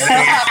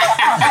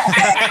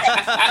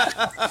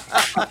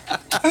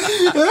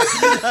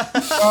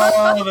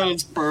 Oh, that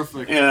is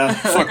perfect. Yeah,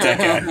 fuck that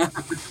guy.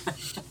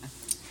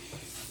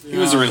 He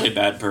was a really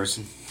bad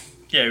person.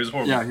 Yeah, he was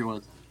horrible. Yeah, he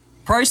was.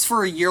 Price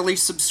for a yearly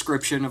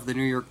subscription of the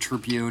New York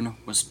Tribune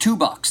was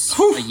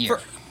 $2 a year.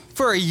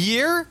 For a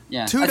year?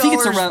 Yeah, $2? I think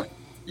it's around.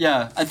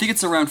 Yeah, I think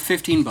it's around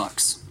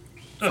 $15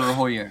 for a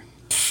whole year.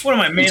 What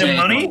am I, made of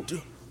money?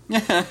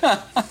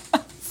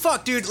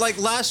 Fuck, dude. Like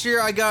last year,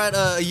 I got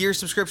a year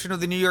subscription of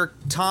the New York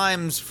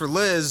Times for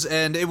Liz,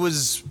 and it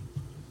was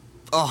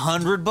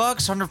 $100,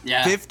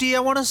 $150. I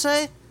want to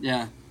say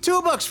Yeah,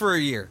 $2 for a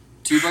year.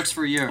 $2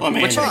 for a year. Well, I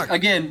mean, Which fuck.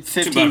 again,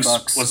 $15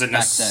 $2 wasn't back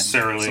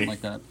necessarily then, something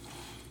like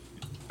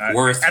that.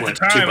 worth At the what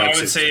time, I $2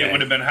 would is say today. it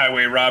would have been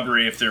highway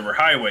robbery if there were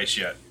highways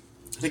yet.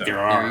 I think there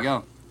There are. you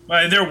go.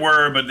 Well, there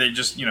were, but they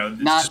just, it's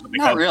just what they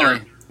Not call really.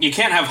 dirt. You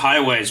can't have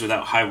highways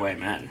without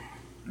highwaymen.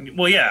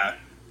 Well, yeah.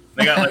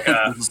 They got like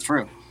a This is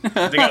true. they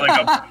got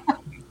like a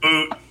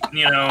boot,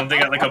 they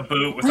got like a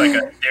boot with like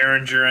a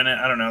derringer in it.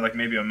 I don't know, like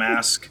maybe a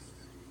mask.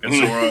 Good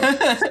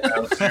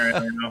Zorro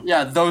scenario,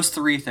 Yeah, those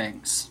three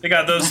things. They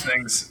got those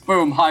things.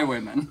 Boom,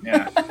 highwaymen.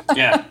 Yeah.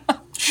 Yeah,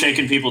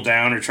 shaking people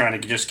down or trying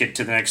to just get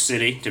to the next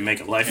city to make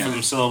a life for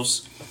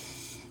themselves.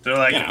 They're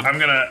like, Yeah. I'm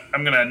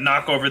gonna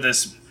knock over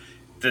this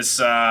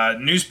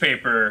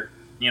newspaper,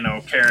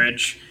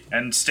 carriage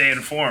and stay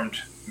informed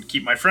and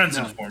keep my friends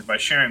informed by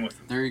sharing with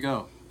them. There you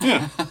go.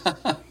 Yeah,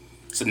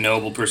 it's a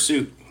noble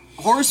pursuit.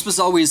 Horace was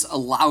always a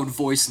loud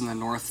voice in the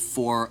North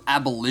for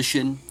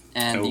abolition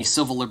and the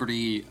civil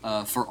liberty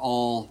for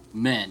all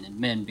men, and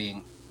men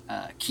being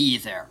key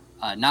there.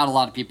 Not a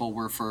lot of people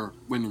were for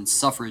women's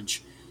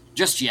suffrage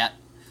just yet.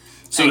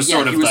 So And, it's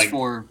sort he of was like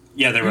for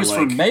they he were was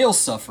for like male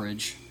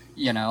suffrage,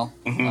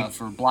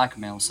 for black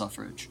male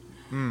suffrage.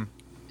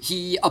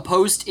 He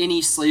opposed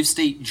any slave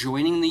state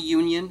joining the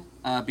Union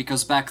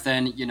because back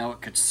then,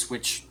 it could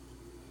switch,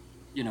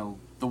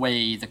 the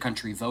way the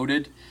country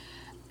voted,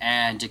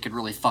 and it could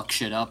really fuck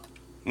shit up.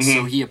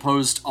 So he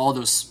opposed all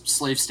those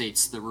slave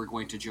states that were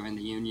going to join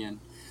the Union.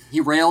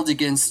 He railed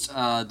against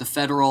the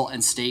federal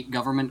and state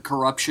government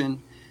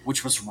corruption,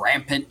 which was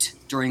rampant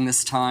during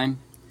this time.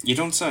 you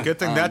don't say. Good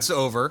thing that's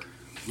over.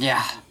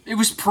 Yeah, it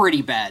was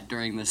pretty bad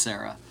during this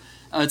era.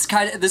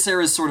 This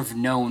era is sort of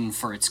known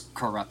for its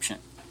corruption.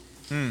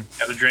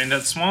 Gotta drain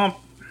that swamp.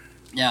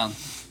 Yeah.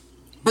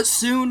 But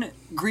soon,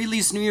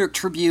 Greeley's New York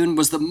Tribune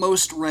was the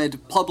most read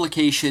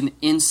publication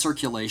in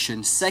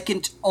circulation,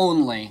 second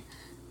only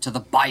to the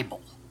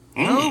Bible.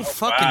 No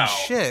fucking Wow.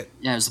 shit.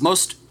 Yeah,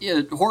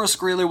 Horace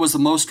Greeley was the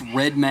most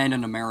read man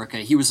in America.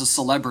 He was a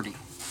celebrity.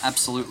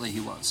 Absolutely, he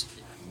was.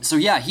 So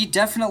yeah, he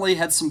definitely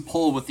had some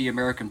pull with the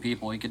American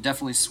people. He could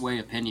definitely sway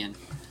opinion.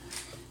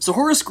 So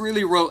Horace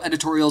Greeley wrote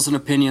editorials and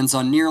opinions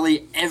on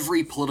nearly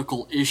every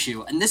political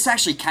issue, and this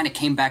actually kind of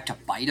came back to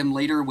bite him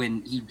later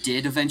when he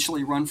did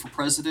eventually run for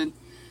president,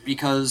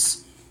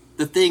 because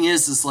the thing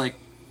is like,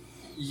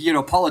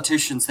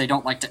 politicians, they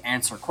don't like to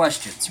answer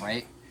questions,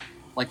 right?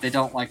 Like, they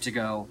don't like to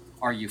go,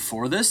 are you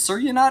for this or are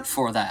you not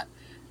for that?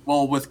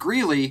 Well, with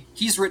Greeley,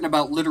 he's written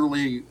about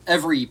literally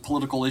every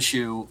political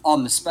issue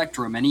on the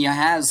spectrum, and he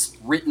has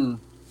written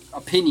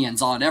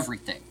opinions on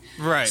everything.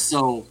 Right.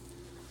 So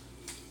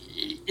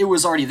it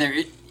was already there.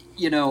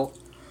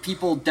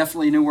 People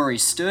definitely knew where he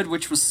stood,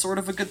 which was sort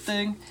of a good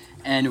thing,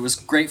 and it was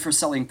great for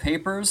selling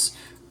papers,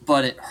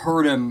 but it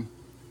hurt him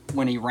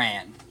when he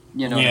ran.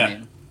 You know what I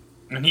mean?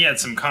 And he had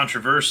some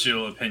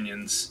controversial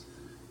opinions.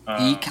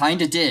 He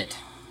kind of did,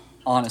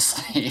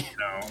 honestly.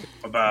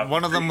 About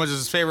One of them was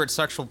his favorite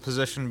sexual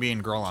position being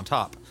girl on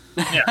top.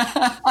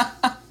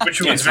 which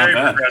was it's not very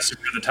bad. progressive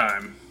for the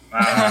time.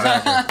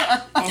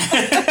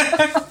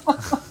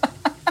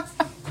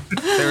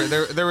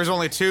 There was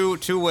only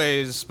two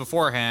ways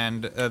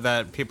beforehand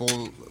that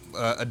people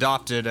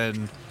adopted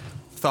and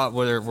thought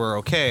were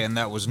okay, and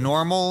that was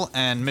normal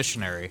and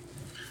missionary.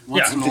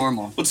 What's Yeah.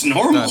 normal? What's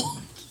normal?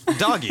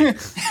 Doggy. I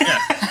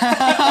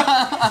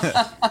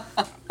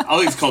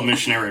think it's called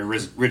Missionary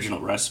Original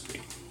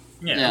Recipe.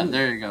 Yeah,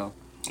 there you go.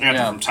 I got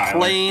that from Tyler.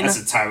 Plain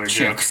That's a Tyler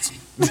chicks.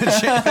 joke.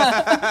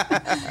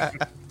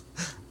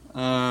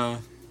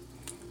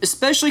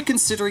 Especially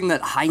considering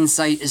that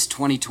hindsight is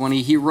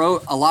 2020, he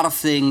wrote a lot of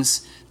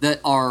things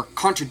that are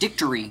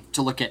contradictory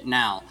to look at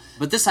now.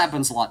 But this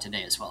happens a lot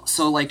today as well.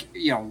 So,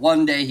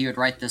 one day he would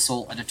write this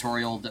whole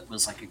editorial that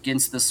was,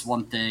 against this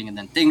one thing, and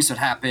then things would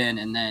happen,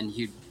 and then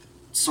he'd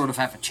sort of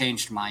have a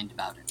changed mind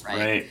about it, right?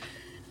 Right.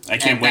 I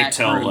can't And wait that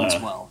till ruins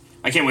well.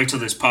 I can't wait till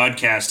this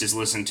podcast is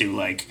listened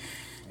to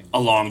a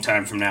long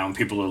time from now, and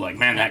people are like,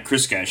 "Man, that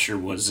Chris guy sure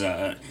was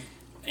an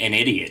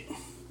idiot."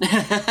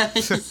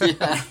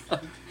 Yeah.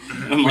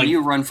 I'm When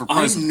you run for I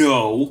president.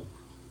 know.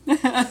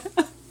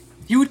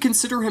 He would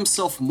consider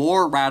himself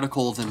more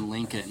radical than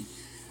Lincoln,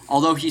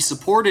 although he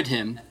supported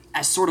him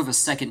as sort of a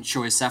second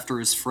choice after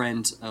his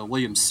friend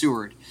William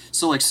Seward.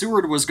 So,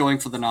 Seward was going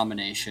for the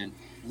nomination.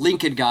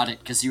 Lincoln got it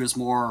because he was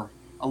a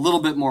little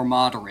bit more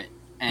moderate,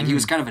 and he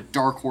was kind of a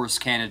dark horse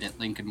candidate,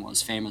 Lincoln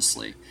was,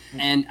 famously.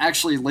 And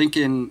actually,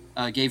 Lincoln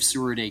gave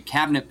Seward a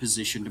cabinet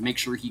position to make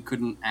sure he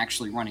couldn't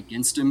actually run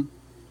against him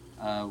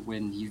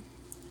when he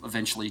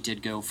eventually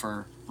did go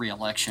for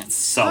re-election.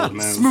 Solid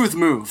move. Smooth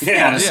move.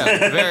 Yeah. honestly.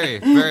 Yeah, very,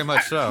 very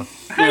much so.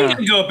 How you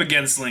gonna go up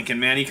against Lincoln,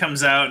 man? He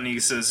comes out and he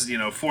says,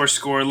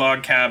 4-score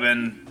log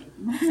cabin.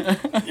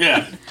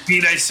 Yeah.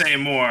 Need I say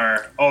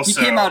more? He Also,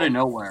 came out of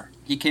nowhere.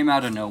 I mean,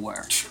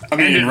 I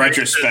mean, in ended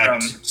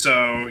retrospect, racism,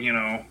 so He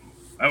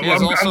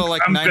was also, 9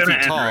 gonna feet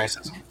end tall.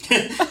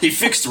 racism. he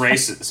fixed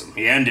racism.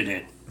 He ended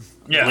it.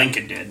 Yeah.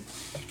 Lincoln did,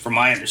 from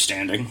my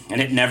understanding,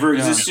 and it never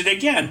existed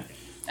again.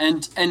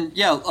 And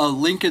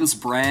Lincoln's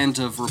brand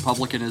of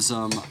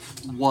republicanism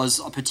was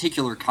a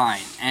particular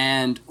kind,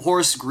 and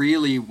Horace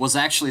Greeley was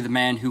actually the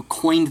man who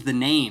coined the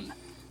name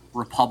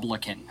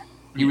Republican.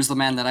 He was the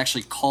man that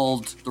actually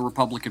called the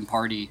Republican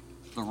Party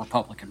the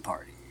Republican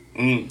Party.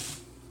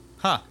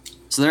 Huh.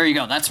 So there you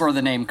go. That's where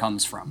the name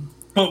comes from.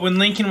 But when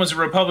Lincoln was a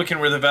Republican,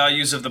 were the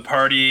values of the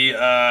party,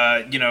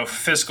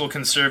 fiscal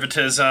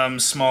conservatism,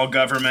 small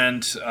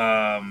government?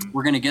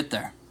 We're going to get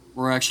there.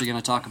 We're actually going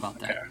to talk about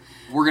that. Okay.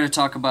 We're going to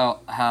talk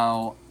about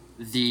how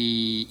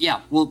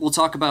we'll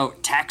talk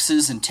about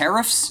taxes and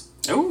tariffs,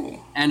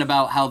 Oh, and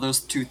about how those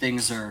two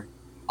things are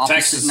opposite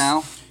Taxes.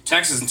 now.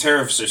 taxes and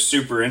tariffs are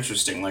super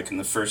interesting, like in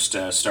the first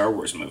Star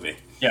Wars movie,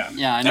 Yeah.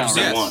 Yeah, I know.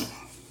 episode Right? one.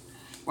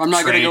 I'm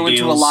not going to Trade go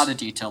into a deals. lot of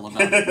detail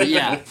about it, but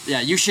yeah,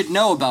 you should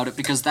know about it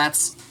because that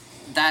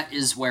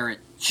is where it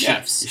Yeah,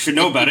 shifts. you should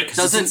know about it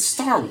because it's in doesn't.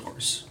 Star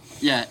Wars.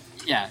 Yeah,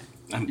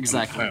 I'm-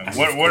 exactly. I'm-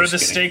 What of are course the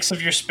kidding. stakes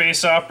of your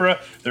space opera?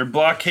 They're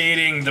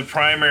blockading the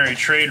primary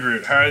trade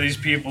route. How are these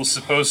people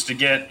supposed to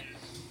get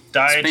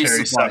dietary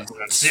Space supply.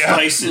 supplements? Yeah,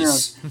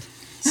 Spices.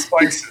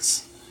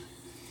 spices.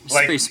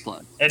 Like- Space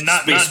blood. And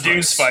not Space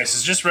dune spice.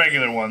 spices, just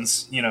regular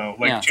ones,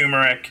 like Yeah.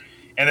 turmeric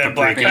and then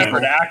black Paprika. pepper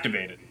to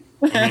activate it.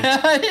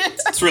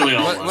 That's really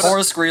all. it was.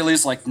 Horace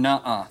Greeley's like,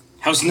 nuh-uh.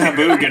 How's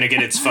Naboo gonna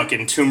get its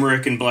fucking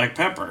turmeric and black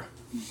pepper?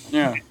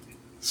 Yeah.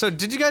 So,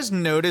 did you guys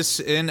notice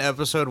in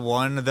episode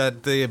 1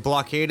 that the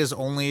blockade is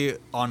only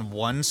on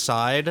one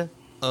side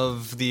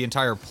of the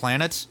entire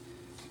planet?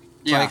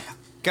 Yeah. Like,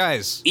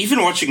 guys,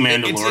 Even watching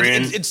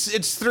Mandalorian,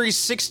 it's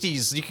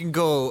 360s. You can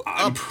go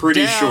I'm up,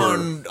 pretty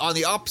down, on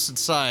the opposite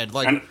side.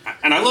 Like,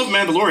 and I love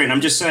Mandalorian.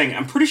 I'm just saying,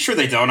 I'm pretty sure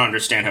they don't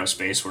understand how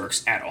space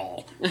works at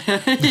all.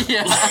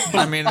 yeah.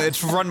 I mean,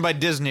 it's run by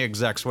Disney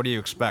execs. What do you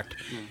expect?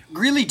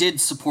 Greeley did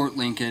support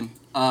Lincoln,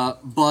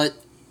 but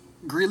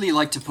Greeley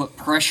liked to put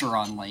pressure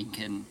on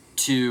Lincoln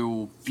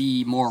to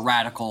be more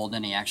radical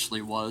than he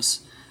actually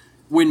was.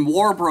 When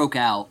war broke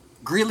out,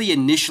 Greeley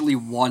initially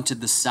wanted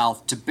the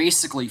South to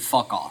basically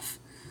fuck off.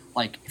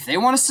 Like, if they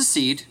want to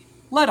secede,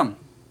 let them.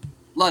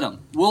 Let them.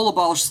 We'll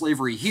abolish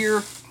slavery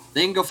here.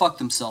 They can go fuck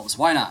themselves.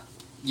 Why not?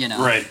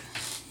 Right.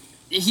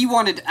 He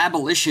wanted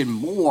abolition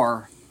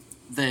more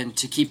than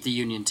to keep the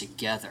Union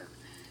together.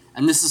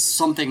 And this is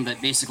something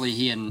that basically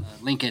he and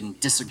Lincoln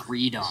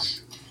disagreed on.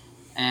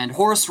 And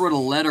Horace wrote a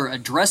letter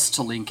addressed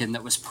to Lincoln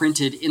that was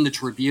printed in the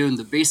Tribune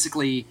that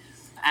basically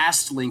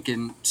asked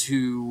Lincoln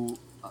to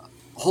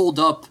hold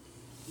up,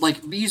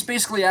 he's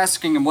basically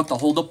asking him what the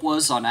holdup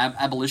was on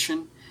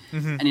abolition.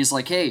 And he's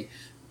like, hey,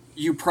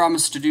 you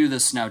promised to do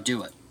this, now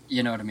do it.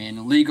 You know what I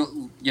mean?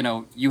 Legal,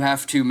 you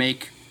have to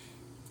make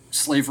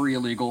slavery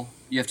illegal.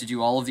 You have to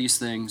do all of these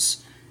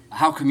things.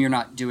 How come you're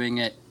not doing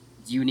it?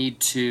 You need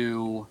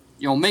to,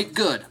 make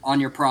good on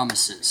your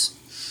promises.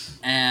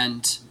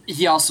 And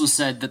he also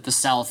said that the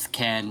South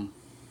can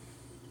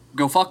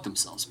go fuck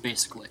themselves,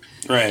 basically.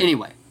 Right.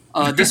 Anyway,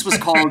 this was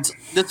called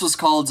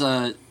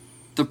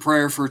the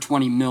Prayer for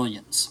 20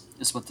 Millions,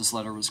 is what this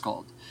letter was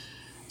called.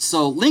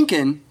 So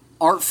Lincoln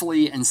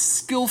artfully and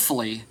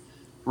skillfully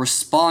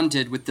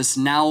responded with this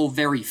now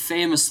very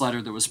famous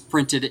letter that was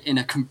printed in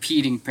a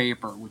competing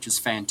paper, which is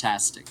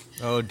fantastic.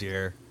 Oh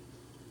dear.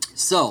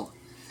 So,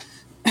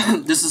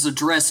 this is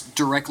addressed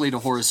directly to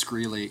Horace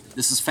Greeley.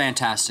 This is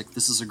fantastic.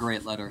 This is a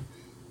great letter.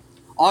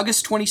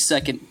 August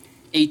 22nd,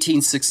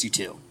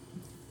 1862.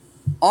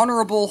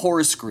 Honorable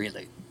Horace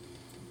Greeley.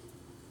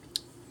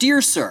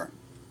 Dear Sir,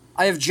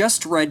 I have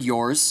just read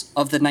yours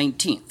of the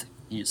 19th.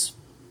 He's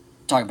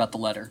talking about the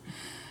letter.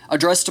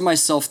 Addressed to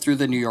myself through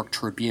the New York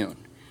Tribune.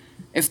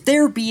 If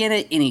there be in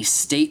it any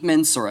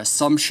statements or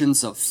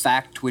assumptions of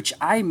fact which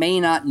I may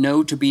not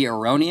know to be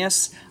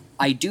erroneous,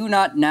 I do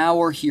not now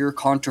or here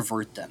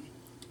controvert them.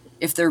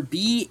 If there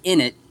be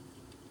in it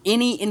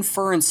any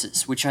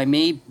inferences which I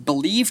may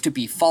believe to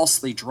be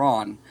falsely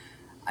drawn,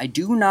 I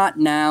do not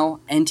now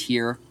and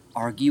here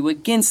argue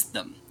against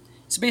them.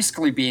 It's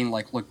basically being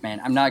like, look, man,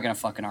 I'm not going to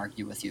fucking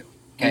argue with you,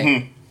 okay?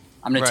 Mm-hmm.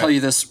 I'm going to tell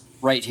you this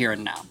right here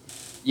and now,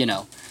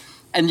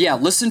 And yeah,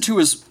 listen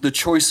to the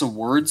choice of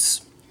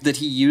words that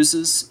he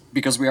uses,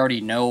 because we already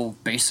know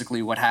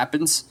basically what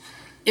happens.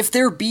 If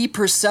there be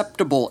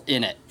perceptible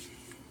in it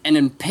an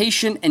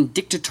impatient and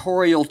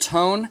dictatorial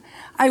tone,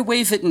 I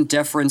waive it in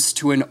deference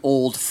to an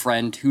old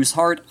friend whose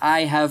heart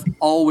I have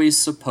always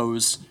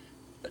supposed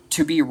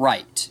to be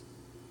right.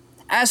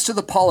 As to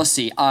the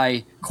policy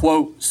I,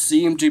 quote,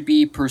 seem to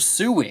be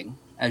pursuing,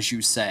 as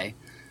you say,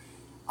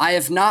 I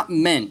have not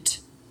meant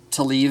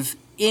to leave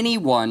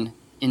anyone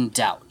in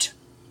doubt.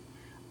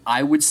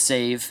 I would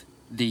save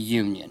the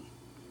Union.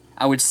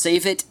 I would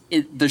save it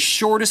in the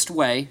shortest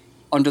way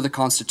under the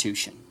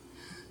Constitution.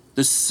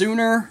 The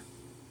sooner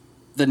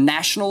the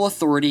national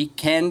authority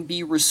can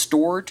be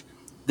restored,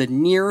 the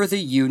nearer the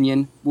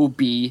Union will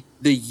be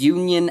the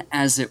Union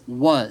as it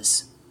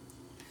was.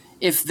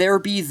 If there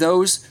be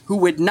those who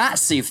would not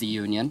save the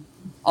Union,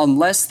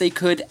 unless they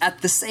could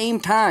at the same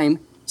time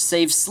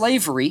save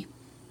slavery,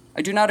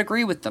 I do not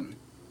agree with them.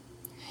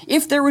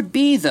 If there would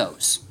be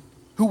those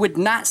who would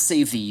not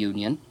save the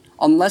Union,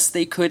 unless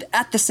they could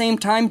at the same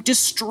time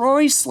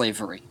destroy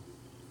slavery,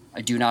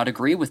 I do not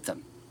agree with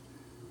them.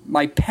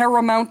 My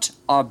paramount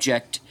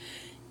object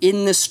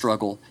in this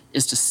struggle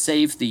is to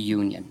save the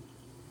Union,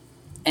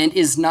 and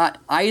is not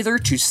either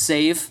to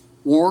save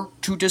or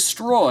to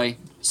destroy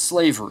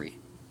slavery.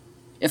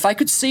 If I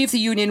could save the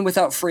Union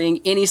without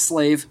freeing any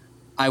slave,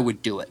 I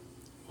would do it.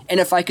 And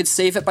if I could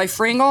save it by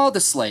freeing all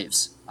the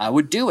slaves, I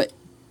would do it.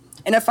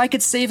 And if I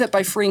could save it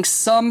by freeing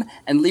some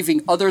and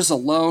leaving others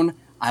alone,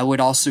 I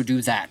would also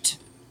do that.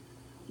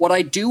 What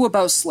I do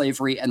about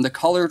slavery and the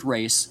colored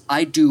race,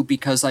 I do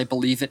because I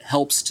believe it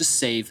helps to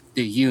save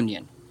the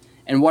Union.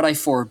 And what I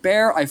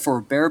forbear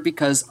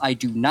because I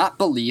do not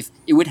believe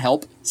it would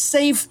help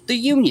save the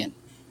Union.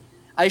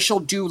 I shall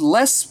do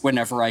less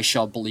whenever I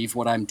shall believe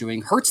what I'm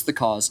doing hurts the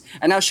cause,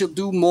 and I shall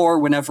do more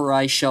whenever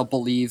I shall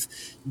believe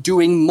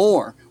doing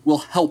more will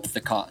help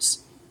the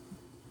cause.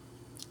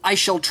 I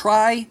shall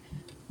try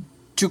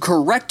to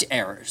correct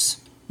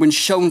errors when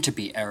shown to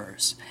be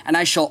errors, and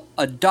I shall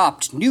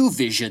adopt new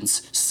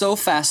visions so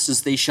fast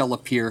as they shall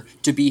appear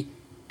to be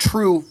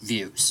true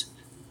views.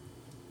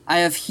 I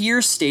have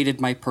here stated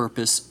my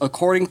purpose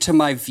according to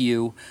my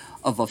view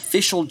of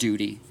official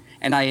duty,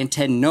 and I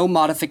intend no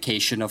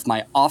modification of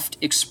my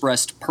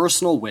oft-expressed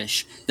personal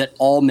wish that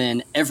all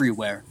men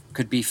everywhere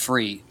could be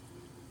free.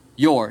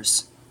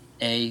 Yours,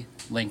 A.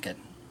 Lincoln.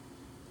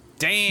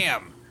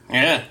 Damn.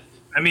 Yeah.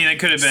 I mean, it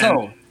could have been.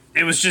 So-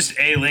 It was just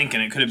A.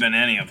 Lincoln. It could have been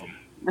any of them.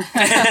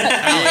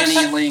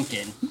 Annie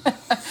Lincoln.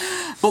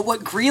 But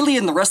what Greeley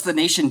and the rest of the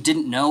nation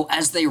didn't know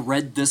as they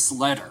read this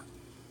letter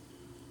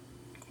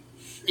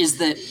is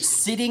that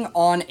sitting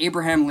on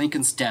Abraham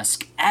Lincoln's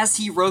desk as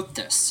he wrote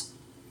this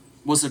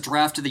was a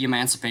draft of the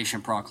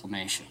Emancipation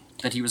Proclamation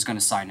that he was going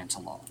to sign into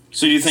law.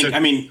 So you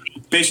think,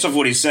 based off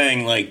what he's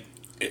saying,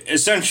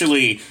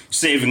 essentially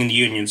saving the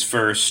Unions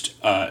first,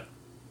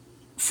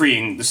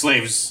 freeing the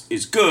slaves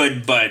is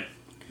good, but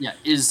Yeah,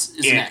 is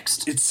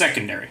next. It's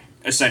secondary,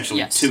 essentially,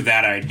 Yes. to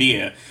that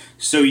idea.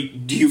 So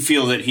do you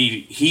feel that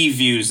he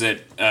views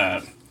that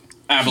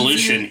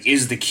abolition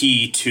is the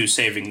key to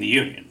saving the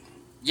Union?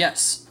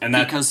 Yes, And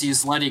that- because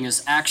he's letting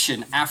his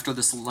action after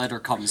this letter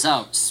comes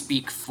out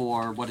speak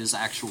for what his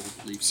actual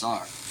beliefs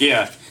are.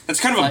 Yeah, that's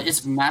kind of a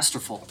It's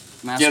masterful.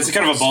 yeah, it's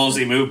kind of a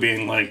ballsy move,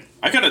 being like,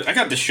 I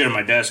got this shit on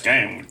my desk. I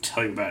ain't gonna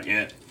tell you about it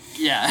yet.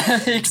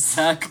 Yeah,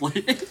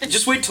 exactly.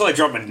 Just wait till I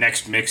drop my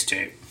next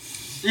mixtape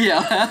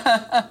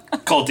Yeah.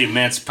 called the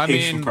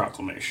Emancipation I mean-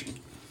 Proclamation.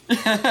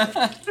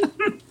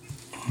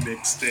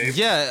 Mixtape.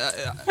 Yeah,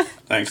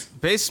 Thanks.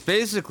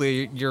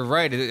 Basically, you're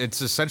right.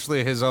 It's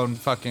essentially his own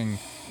fucking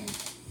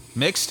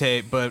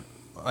mixtape, but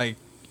like,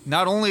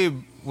 not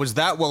only was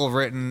that well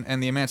written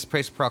and the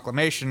Emancipation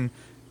Proclamation,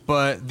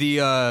 but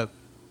the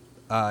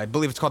I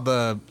believe it's called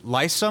the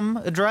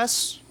Lysum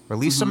Address or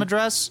Lysum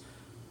Address.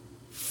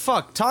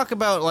 Fuck, talk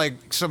about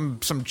like some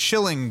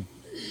chilling,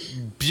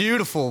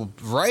 beautiful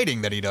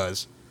writing that he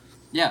does.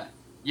 Yeah,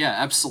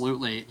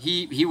 absolutely.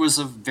 He was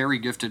a very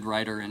gifted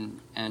writer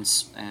and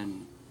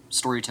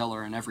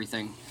storyteller and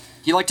everything.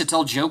 He liked to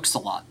tell jokes a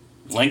lot.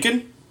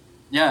 Lincoln?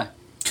 Yeah.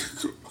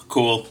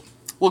 Cool.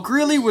 Well,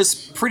 Greeley was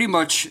pretty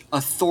much a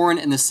thorn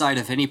in the side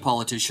of any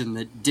politician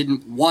that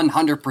didn't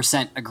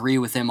 100% agree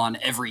with him on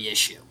every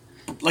issue.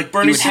 Like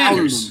Bernie He would hound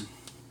Sanders.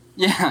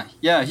 them.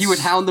 Yeah, he would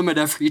hound them at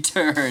every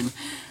turn,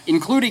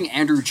 including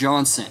Andrew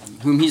Johnson,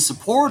 whom he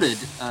supported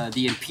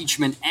the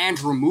impeachment and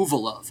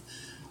removal of,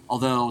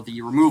 although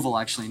the removal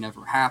actually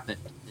never happened.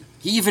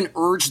 He even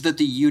urged that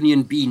the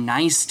Union be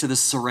nice to the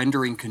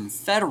surrendering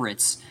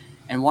Confederates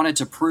and wanted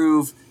to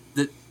prove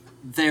that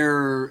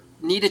there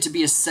needed to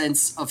be a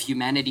sense of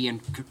humanity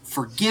and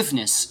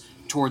forgiveness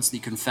towards the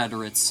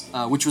Confederates,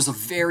 which was a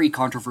very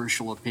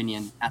controversial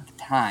opinion at the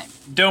time.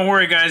 Don't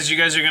worry, guys. You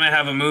guys are going to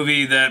have a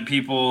movie that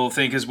people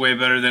think is way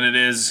better than it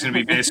is. It's going to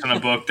be based on a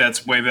book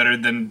that's way better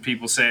than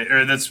people say,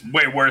 or that's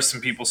way worse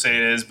than people say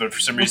it is, but for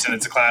some reason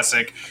it's a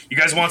classic. You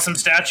guys want some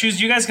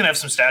statues? You guys can have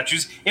some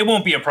statues. It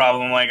won't be a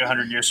problem like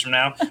 100 years from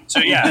now. So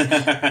yeah,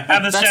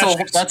 have the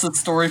statues. That's a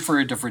story for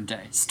a different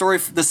day.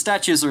 The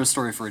statues are a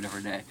story for a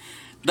different day.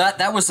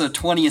 That was a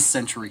 20th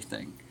century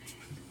thing.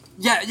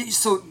 Yeah,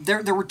 so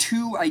there were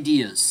two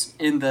ideas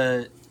in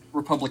the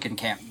Republican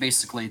camp,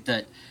 basically,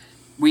 that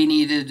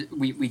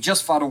we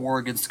just fought a war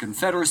against the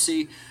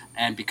Confederacy,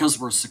 and because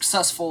we're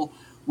successful,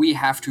 we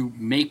have to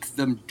make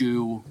them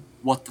do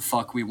what the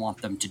fuck we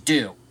want them to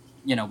do.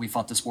 You know, we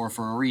fought this war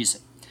for a reason.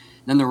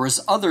 Then there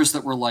was others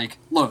that were like,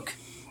 look,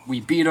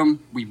 we beat them,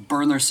 we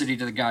burn their city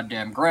to the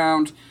goddamn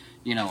ground,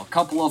 you know, a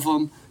couple of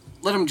them,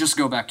 let them just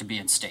go back to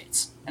being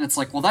states. And it's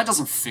like, well, that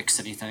doesn't fix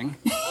anything.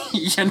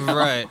 You know?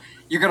 Right.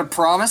 You're going to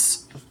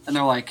promise? And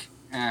they're like,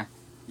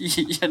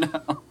 you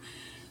know.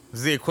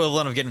 It's the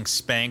equivalent of getting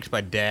spanked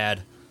by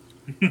dad.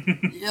 Yeah,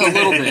 a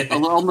little bit.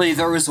 Only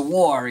there was a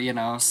war, you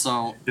know,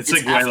 so It's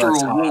it's like way after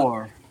less a hot.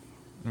 war.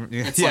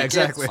 Yeah, It's like,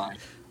 exactly. it's fine.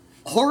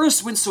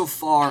 Horace went so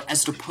far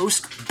as to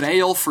post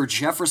bail for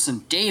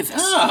Jefferson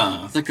Davis,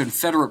 the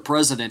Confederate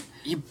president.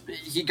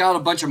 He got a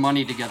bunch of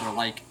money together,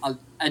 like,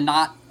 and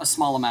not a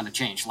small amount of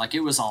change. Like,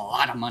 it was a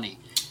lot of money.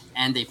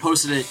 And they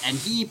posted it, and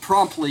he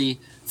promptly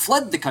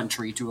fled the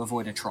country to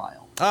avoid a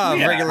trial. Oh,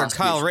 Yeah. regular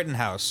Kyle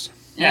Rittenhouse.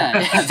 Yeah,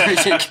 there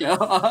you go.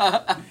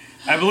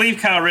 I believe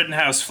Kyle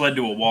Rittenhouse fled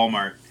to a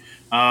Walmart.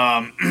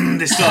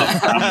 They still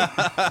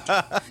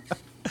have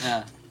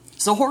Yeah.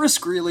 So Horace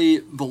Greeley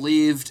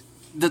believed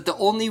that the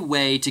only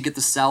way to get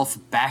the South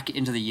back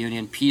into the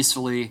Union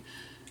peacefully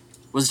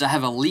was to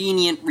have a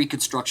lenient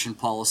Reconstruction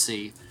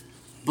policy,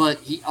 but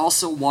he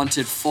also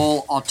wanted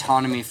full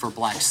autonomy for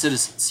black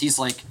citizens. He's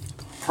like,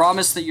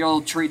 promise that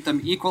you'll treat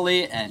them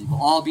equally and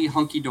we'll all be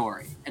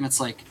hunky-dory. And it's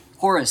like,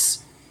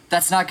 Horace,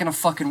 that's not gonna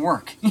fucking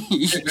work.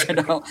 You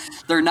know?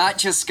 They're not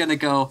just gonna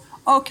go,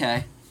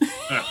 okay.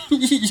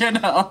 You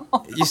know?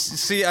 You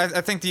see,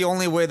 I think the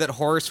only way that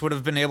Horace would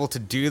have been able to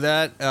do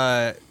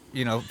that,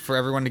 you know, for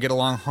everyone to get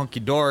along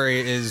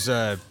hunky-dory is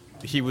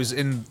he was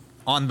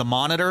on the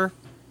Monitor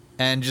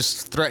and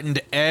just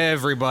threatened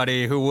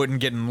everybody who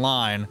wouldn't get in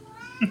line.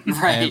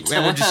 Right.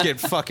 And would just get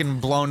fucking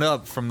blown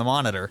up from the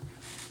Monitor.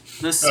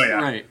 This, Oh,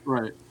 yeah.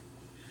 Right.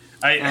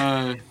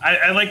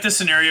 I like the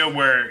scenario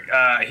where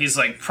he's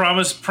like,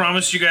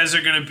 promise you guys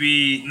are gonna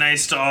be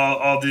nice to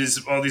all these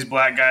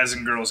black guys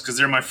and girls because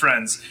they're my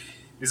friends.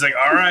 He's like,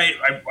 all right,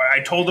 I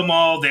told them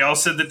all. They all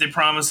said that they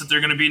promised that they're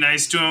gonna be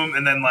nice to him,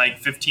 and then like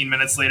 15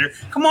 minutes later,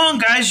 come on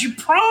guys, you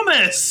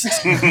promised.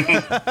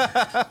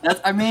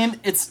 I mean,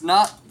 it's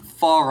not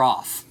far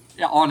off,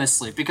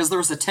 honestly, because there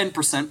was a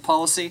 10%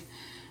 policy,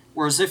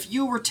 whereas if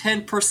you were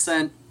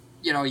 10%,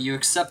 you know, you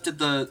accepted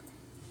the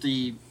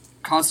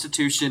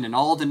Constitution and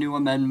all the new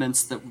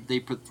amendments that they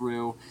put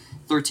through,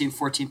 13th,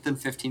 14th, and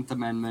 15th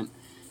Amendment,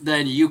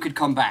 then you could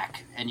come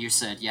back and you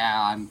said,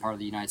 yeah, I'm part of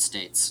the United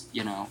States,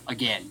 you know,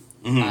 again.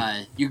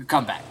 You could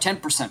come back.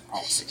 10%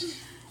 policy.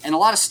 And a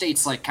lot of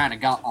states, like, kind of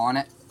got on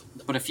it,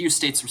 but a few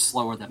states were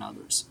slower than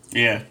others.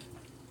 Yeah.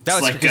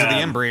 That was It's like, because of the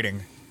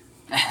inbreeding.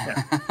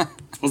 Well,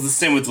 it's the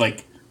same with,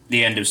 like,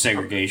 the end of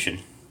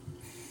segregation.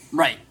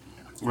 Right.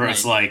 Where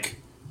it's Right.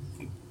 like,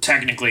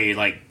 technically,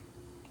 like,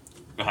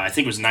 I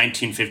think it was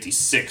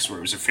 1956 where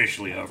it was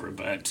officially over,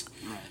 but,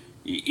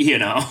 you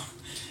know,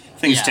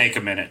 things Yeah. take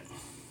a minute.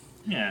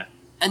 Yeah.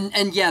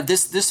 And yeah,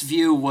 this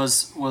view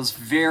was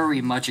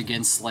very much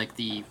against like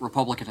the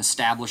Republican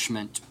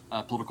establishment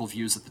political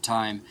views at the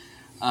time.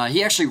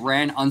 He actually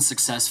ran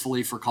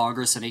unsuccessfully for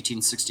Congress in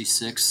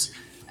 1866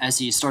 as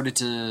he started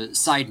to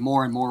side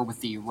more and more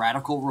with the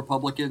radical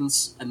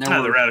Republicans. And there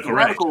were the radical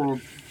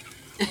right.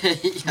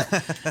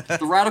 The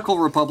radical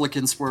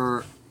Republicans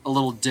were a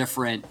little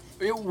different.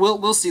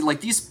 We'll see.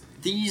 Like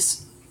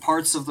these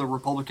parts of the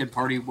Republican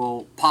Party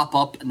will pop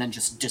up and then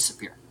just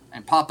disappear,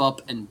 and pop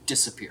up and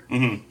disappear.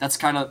 That's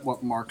kind of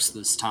what marks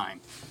this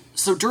time.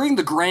 So during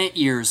the Grant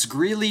years,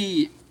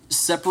 Greeley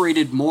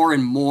separated more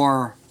and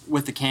more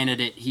with the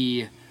candidate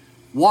he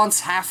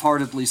once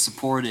half-heartedly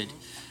supported.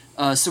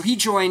 So he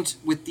joined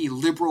with the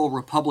Liberal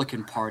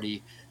Republican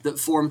Party that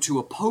formed to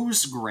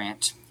oppose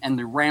Grant and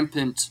the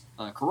rampant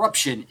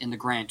corruption in the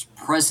Grant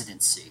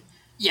presidency.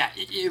 Yeah,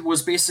 it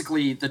was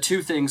basically, the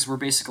two things were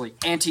basically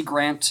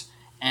anti-Grant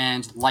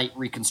and light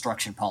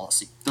Reconstruction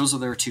policy. Those are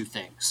their two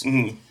things.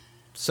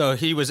 So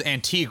he was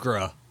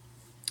Antigra.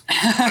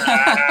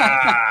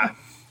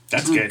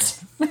 That's good.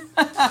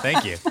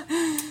 Thank you.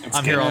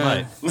 I'm here all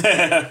night.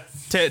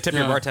 Tip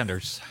your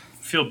bartenders.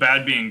 Feel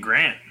bad being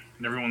Grant.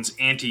 Everyone's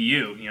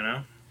anti-you, you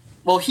know?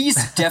 Well,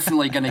 he's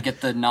definitely going to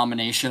get the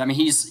nomination. I mean,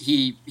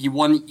 he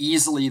won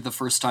easily the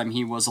first time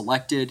he was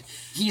elected.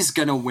 He's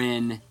going to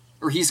win,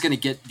 or he's going to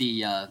get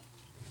the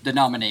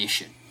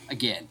nomination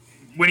again.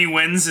 When he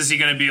wins, is he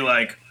going to be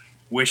like,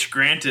 wish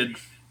granted?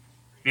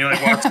 And he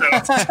like walks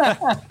out.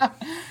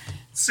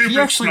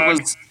 Super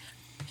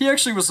He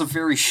actually was a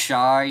very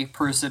shy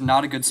person,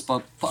 not a good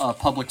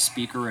public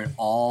speaker at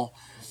all.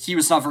 He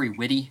was not very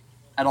witty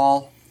at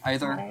all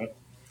either.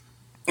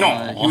 He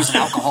was an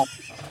alcoholic.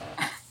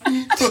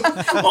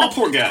 Oh,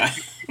 poor guy.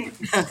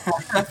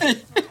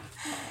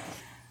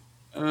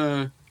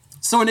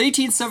 So in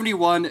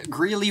 1871,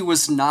 Greeley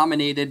was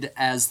nominated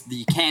as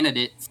the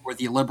candidate for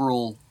the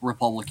Liberal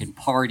Republican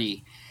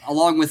Party,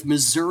 along with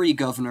Missouri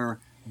Governor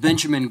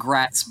Benjamin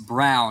Gratz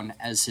Brown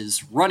as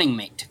his running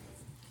mate.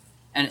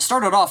 And it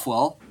started off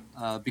well,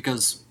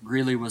 because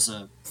Greeley was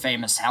a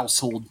famous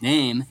household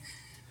name.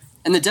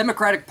 And the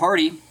Democratic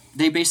Party,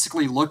 they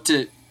basically looked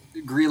at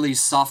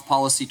Greeley's soft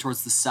policy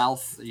towards the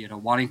South,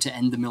 wanting to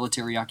end the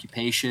military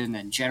occupation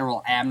and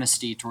general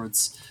amnesty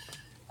towards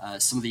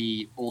some of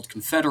the old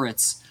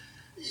Confederates.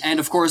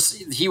 And of course,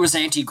 he was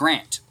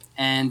anti-Grant,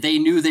 and they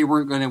knew they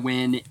weren't going to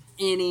win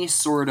any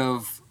sort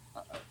of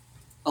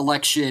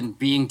election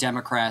being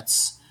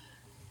Democrats.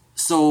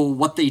 So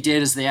what they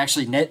did is they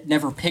actually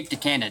never picked a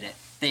candidate.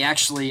 They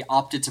actually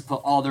opted to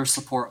put all their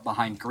support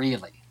behind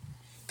Greeley.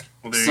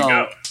 Well, there you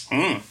go.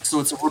 So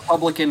it's a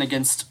Republican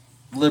against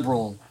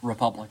Liberal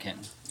Republican.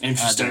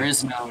 Interesting. There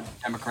is no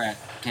Democrat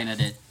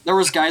candidate. There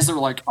was guys that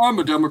were like, I'm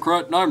a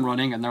Democrat and I'm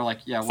running, and they're like,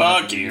 yeah,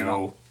 whatever. Fuck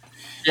you.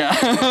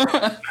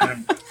 Yeah.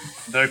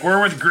 They're like,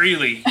 we're with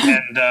Greeley,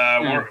 and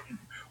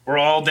we're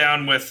all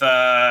down with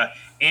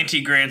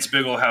anti-Grant's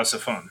Big Ol' House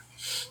of Fun.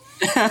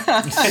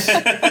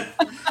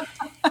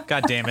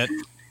 God damn it.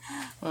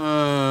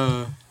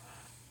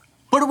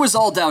 But it was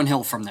all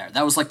downhill from there.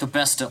 That was like the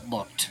best it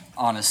looked,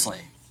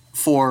 honestly,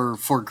 for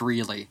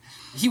Greeley.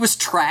 He was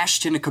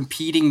trashed in a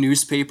competing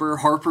newspaper,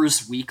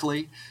 Harper's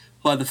Weekly,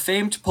 by the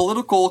famed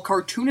political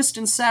cartoonist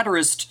and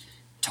satirist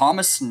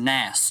Thomas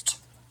Nast.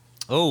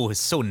 Oh, it's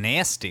so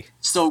nasty.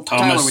 So,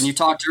 Tyler, when you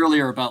talked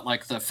earlier about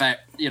like the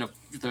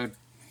the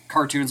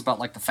cartoons about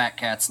like the fat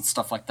cats and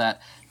stuff like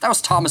that, that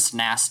was Thomas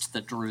Nast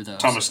that drew those.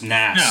 Thomas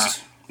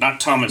Nast. Not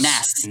Thomas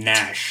Nast.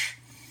 Nash.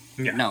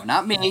 Yeah. No,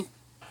 not me.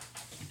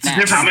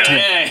 Different guy.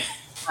 Hey.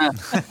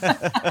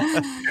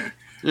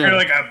 You're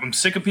like, I'm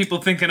sick of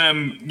people thinking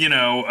I'm,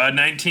 a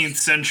 19th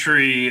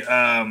century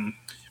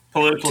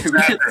political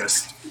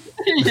satirist.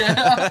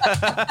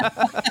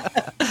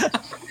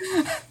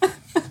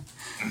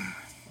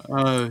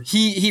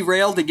 He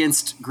railed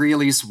against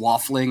Greeley's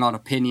waffling on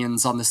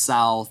opinions on the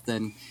South,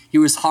 and he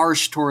was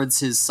harsh towards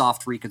his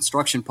soft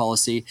Reconstruction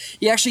policy.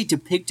 He actually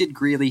depicted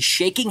Greeley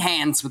shaking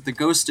hands with the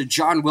ghost of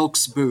John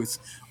Wilkes Booth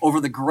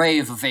over the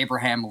grave of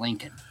Abraham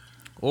Lincoln.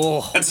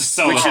 Oh, That's a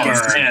solid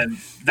burn. Man,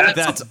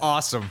 that's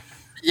awesome.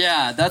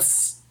 Yeah,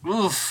 that's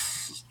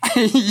oof.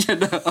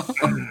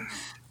 That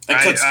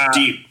cuts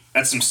deep.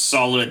 That's some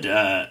solid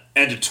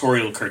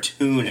editorial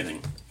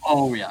cartooning.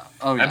 Oh yeah.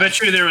 I bet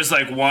you there was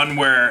like one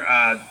where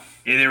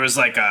there was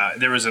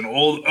an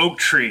old oak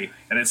tree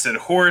and it said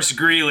Horace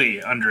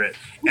Greeley under it,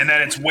 and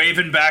then it's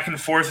waving back and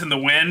forth in the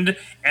wind,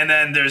 and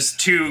then there's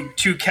two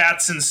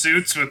cats in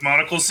suits with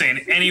monocles saying,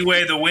 "Any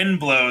way the wind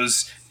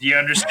blows, do you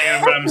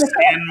understand what I'm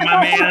saying,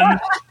 my man?"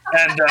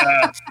 And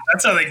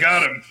that's how they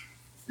got him.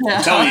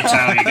 I'm telling you,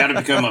 Tyler, you got to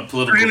become a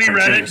political Greeley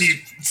read it, and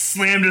cartoonist. he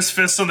slammed his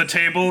fist on the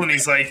table, and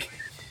he's like,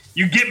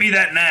 "You get me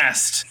that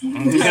Nast."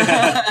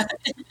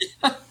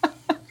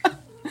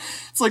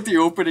 It's like the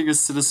opening of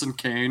Citizen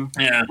Kane.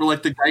 Yeah. Where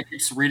like the guy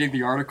keeps reading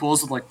the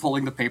articles and like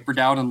pulling the paper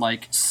down and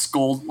like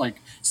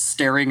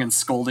staring and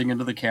scolding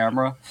into the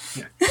camera.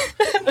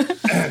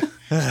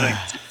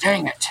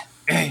 Dang it.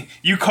 Hey,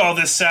 you call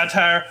this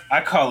satire?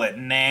 I call it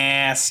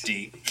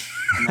nasty.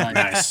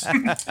 Nice.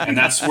 And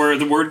that's where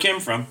the word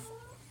came from.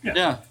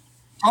 Yeah.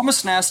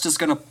 Thomas Nast is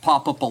going to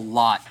pop up a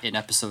lot in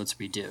episodes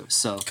we do.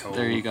 So Cool.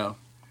 There you go.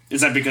 Is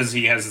that because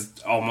he has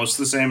almost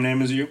the same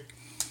name as you?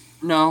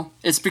 No,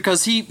 it's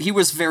because he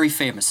was very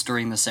famous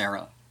during this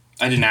era.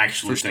 I didn't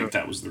actually think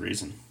that was the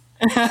reason.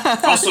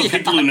 Also,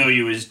 people who know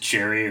you as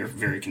Jerry are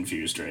very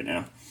confused right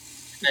now.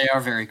 They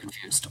are very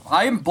confused.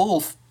 I am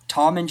both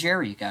Tom and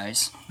Jerry,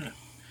 guys.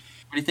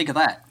 What do you think of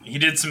that? He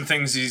did some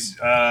things he's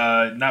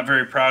not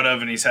very proud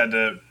of, and he's had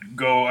to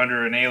go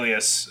under an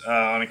alias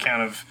on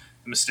account of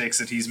the mistakes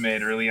that he's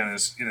made early on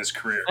in his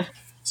career.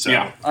 So,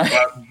 Yeah.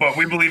 but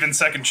we believe in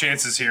second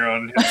chances here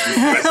on his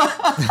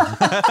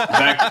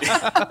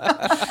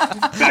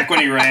back when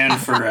he ran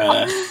for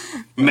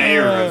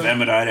mayor of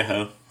Emmett,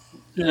 Idaho.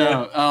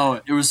 Yeah. Oh,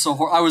 it was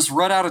so I was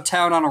run out of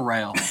town on a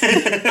rail.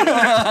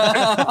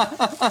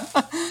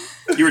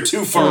 You were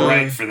too far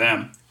right for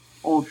them.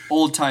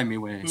 Old timey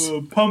ways.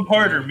 Pump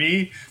harder,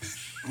 me.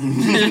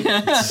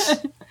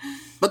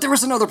 But there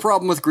was another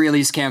problem with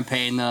Greeley's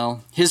campaign,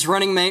 though. His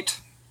running mate,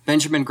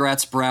 Benjamin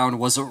Gratz Brown,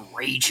 was a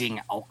raging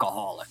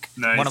alcoholic.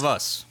 Nice. One of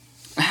us.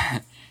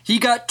 He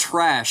got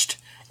trashed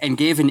and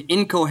gave an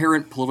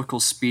incoherent political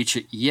speech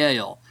at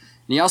Yale.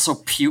 And he also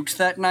puked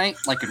that night,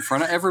 like in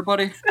front of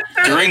everybody.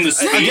 During the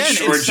speech,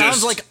 Again, or it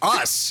sounds just like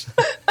us.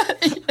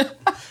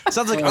 It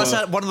sounds like us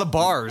at one of the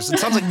bars. It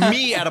sounds like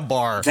me at a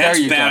bar. that's There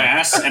you go.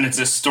 badass, and it's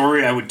a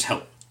story I would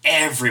tell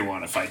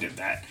everyone if I did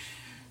that.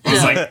 It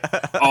was like,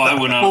 I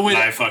went up and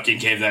I fucking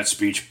gave that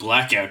speech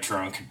blackout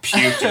drunk and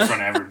puked in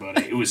front of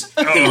everybody. It was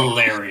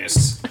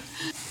hilarious.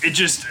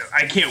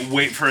 I can't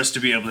wait for us to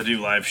be able to do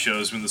live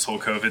shows when this whole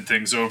COVID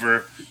thing's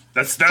over.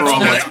 That's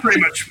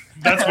pretty much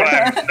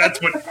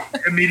that's what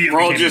immediately.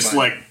 We're all came to just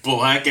mind. like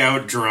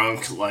blackout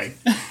drunk, like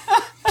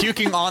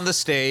Puking on the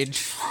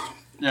stage.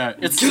 Yeah,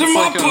 it's Get him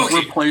like up, a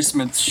Boogie.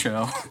 replacements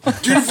show.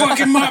 get a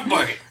fucking mop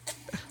bucket.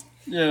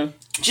 Yeah.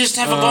 Just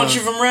have a bunch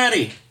of them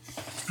ready.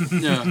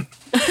 Yeah.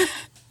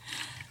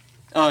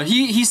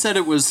 He said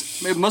it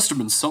must have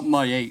been something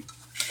I ate,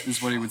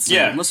 is what he would say.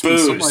 Yeah, It must have been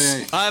something booze. I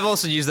ate. I've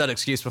also used that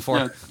excuse before.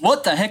 Yeah.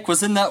 What the heck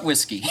was in that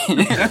whiskey?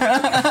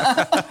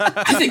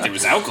 I think there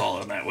was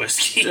alcohol in that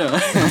whiskey.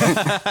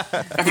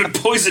 I've been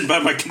poisoned by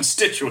my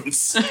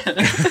constituents.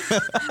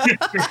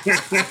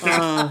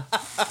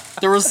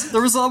 There was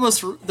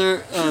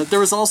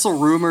also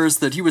rumors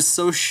that he was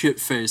so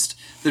shit-faced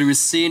that he was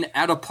seen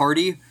at a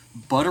party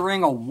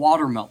buttering a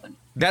watermelon.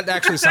 That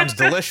actually sounds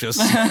delicious.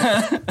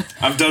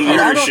 I've done And I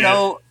weirder don't shit.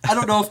 know. I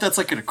don't know if that's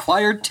like an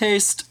acquired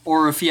taste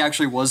or if he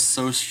actually was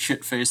so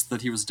shit-faced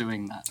that he was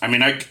doing that. I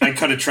mean, I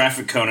cut a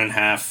traffic cone in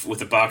half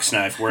with a box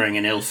knife wearing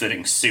an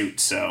ill-fitting suit,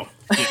 so...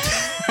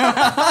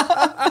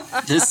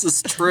 This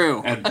is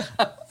true. And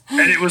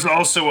And it was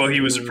also while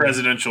he was a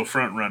presidential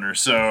frontrunner.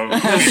 So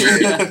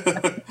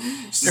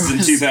this is in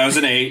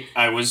 2008.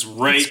 I was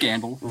right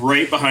Scandal.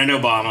 behind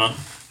Obama.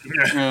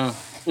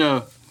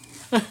 Yeah.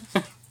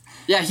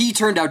 Yeah, he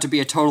turned out to be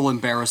a total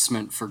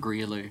embarrassment for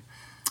Greeley.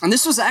 And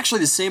this was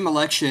actually the same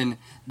election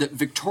that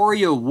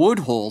Victoria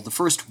Woodhull, the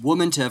first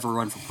woman to ever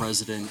run for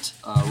president,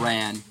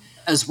 ran,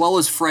 as well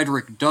as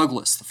Frederick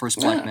Douglass, the first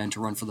black man to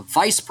run for the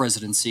vice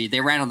presidency.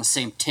 They ran on the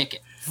same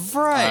ticket.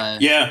 Right.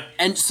 Yeah,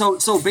 And so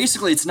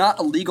basically, it's not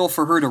illegal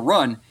for her to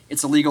run;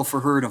 it's illegal for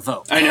her to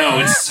vote. I know,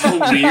 it's so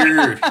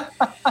weird.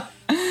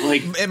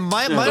 Like, And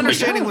my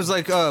understanding was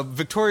like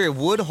Victoria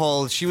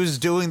Woodhull, she was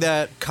doing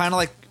that kind of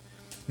like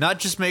not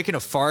just making a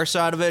farce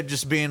out of it,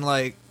 just being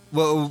like,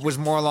 well, it was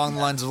more along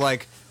the lines of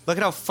like, look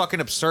at how fucking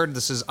absurd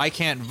this is. I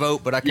can't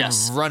vote, but I can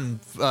Yes. run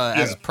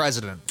as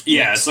president.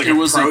 yeah, it's like It a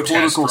was a protest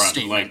political run.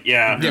 statement. Like,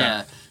 yeah.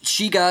 Yeah.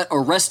 She got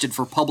arrested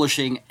for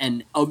publishing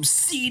an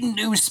obscene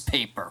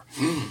newspaper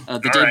the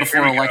day right,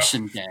 before here we go.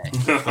 Election Day.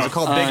 Was it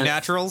called Big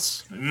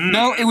Naturals?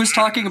 No, it was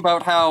talking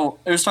about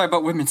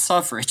women's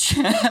suffrage.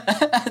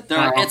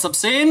 It's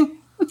obscene.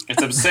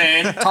 It's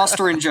obscene. Tossed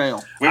her in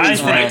jail. I Women's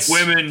think rights.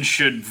 women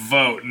should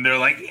vote, and they're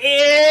like,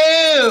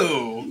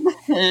 ew.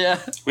 Yeah.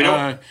 We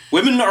don't.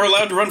 Women are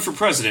allowed to run for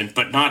president,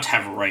 but not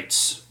have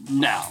rights.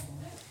 No.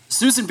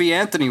 Susan B.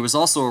 Anthony was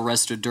also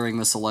arrested during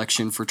this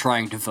election for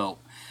trying to vote.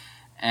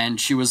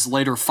 And she was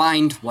later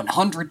fined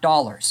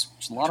 $100,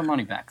 which is a lot of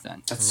money back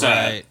then. That's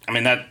Right. I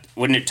mean, that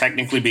wouldn't it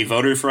technically be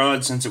voter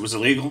fraud since it was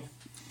illegal?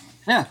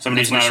 Yeah.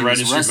 Somebody's that's why not a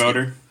she was registered arrested.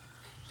 voter.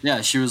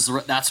 Yeah,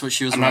 that's what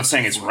she was I'm not arrested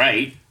saying it's for.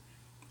 right.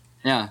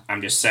 Yeah.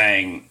 I'm just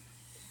saying.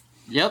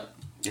 Yep.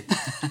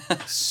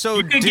 So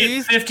You could do get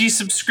you 50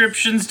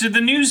 subscriptions to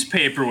the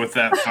newspaper with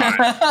that fine.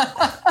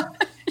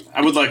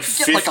 I would like Get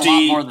 50. like a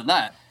lot more than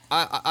that.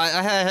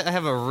 I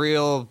have a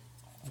real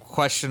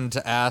question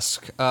to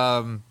ask,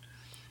 and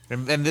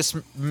this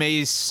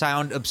may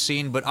sound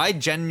obscene, but I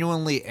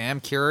genuinely am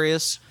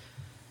curious.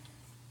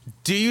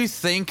 Do you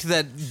think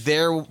that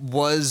there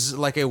was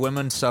like a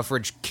women's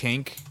suffrage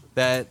kink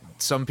that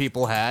some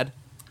people had?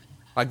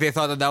 Like they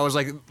thought that was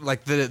like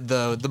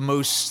the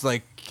most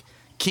like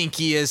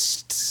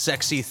kinkiest,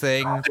 sexy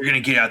thing. They're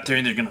gonna get out there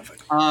and they're gonna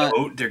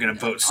vote. They're gonna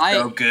vote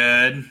so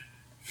good.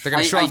 They're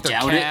gonna show I off their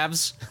doubt it.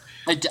 calves.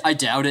 I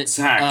doubt it.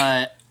 Zach, I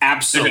doubt it.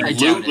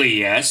 absolutely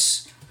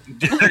yes.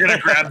 They're gonna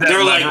grab that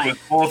They're lever like-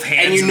 with both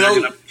hands and you they're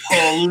know- gonna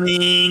pull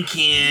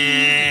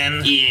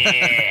Lincoln.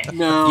 Yeah.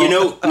 No. You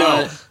know,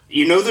 no.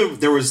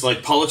 there was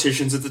like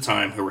politicians at the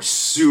time who were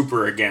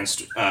super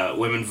against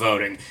women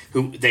voting.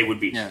 Who they would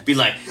be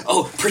like,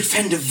 "Oh,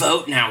 pretend to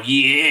vote now,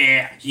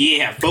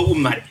 yeah, vote with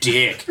my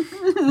dick."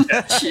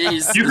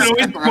 Jesus You can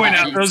always point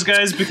out Christ. those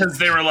guys because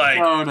they were like,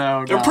 Oh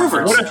no, They're no,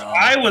 perverts. what if no.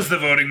 I was the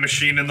voting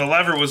machine and the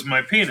lever was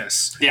my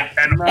penis? Yeah.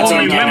 And That's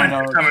only what I'm women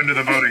getting could come into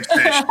the voting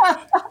station.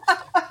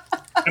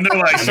 And they're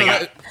like, They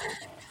got-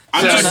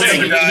 I'm So just that's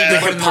saying, the guy the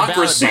put in the ballot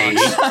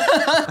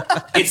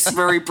hypocrisy. It's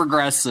very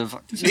progressive.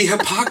 The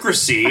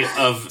hypocrisy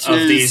of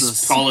Jesus.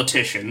 these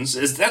politicians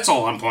is that's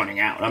all I'm pointing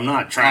out. I'm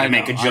not trying I to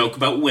make a know, joke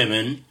about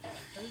women.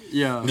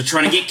 Yeah. I'm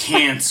trying to get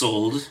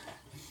canceled.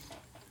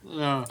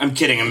 Yeah. I'm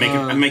kidding.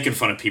 I'm making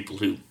fun of people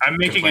who. I'm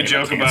making a complain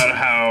joke about canceling.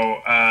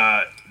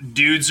 how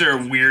dudes are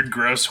weird,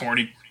 gross,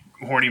 horny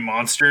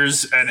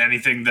monsters, and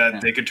anything that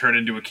they could turn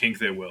into a kink,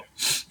 they will.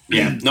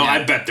 Yeah, no,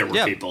 I bet there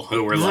were people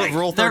who were like,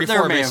 Rule There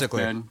 34, may have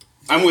basically. been.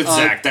 "I'm with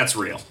Zach. That's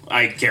real.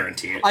 I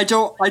guarantee it." I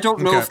don't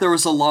know Okay. if there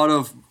was a lot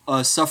of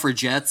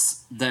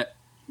suffragettes that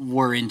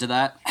were into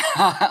that.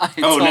 Oh,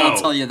 no. I'll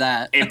tell you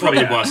that. It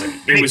probably wasn't.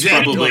 It was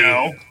Exactly. probably.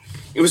 No.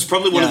 It was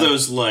probably one of Yeah.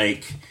 those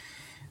like,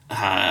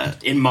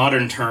 in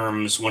modern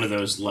terms, one of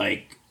those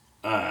like,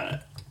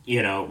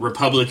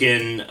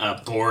 Republican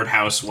bored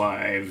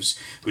housewives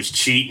who's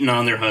cheating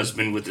on their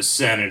husband with the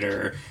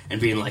senator and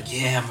being like,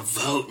 "Yeah, I'm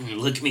voting.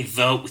 Look at me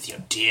vote with your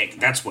dick."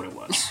 That's what it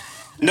was.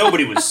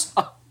 Nobody was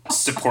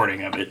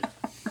supporting of it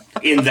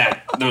in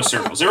those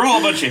circles. They're all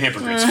a bunch of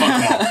hypocrites.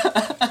 Fuck them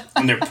all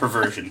and their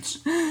perversions.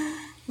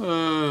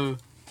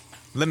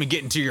 Let me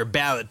get into your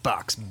ballot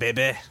box,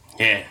 baby.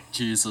 Yeah,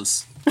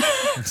 Jesus.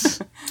 that's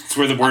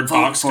where the word vote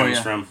box for comes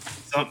ya. from.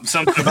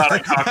 Something about a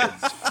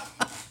caucus.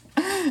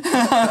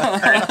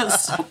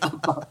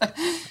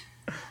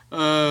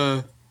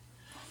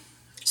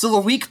 So the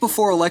week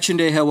before Election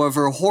Day,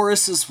 however,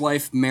 Horace's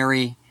wife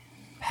Mary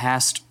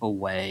passed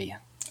away.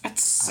 That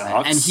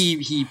sucks. And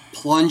he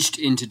plunged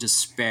into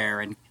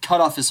despair and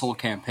cut off his whole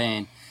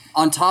campaign.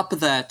 On top of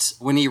that,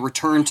 when he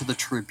returned to the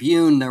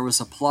Tribune, there was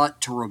a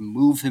plot to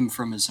remove him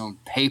from his own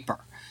paper.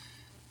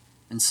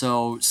 And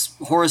so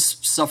Horace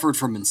suffered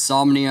from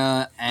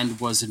insomnia and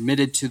was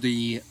admitted to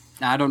the,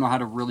 I don't know how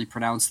to really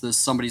pronounce this,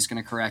 somebody's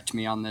going to correct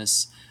me on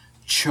this,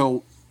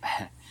 Chowat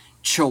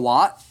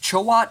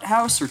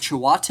House or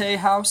Chowate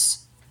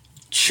House?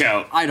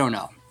 Chow. I don't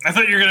know. I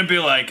thought you were going to be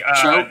like,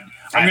 Choke?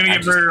 I'm going to I'm get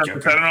just murdered.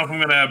 joking. I don't know if I'm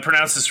going to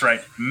pronounce this right.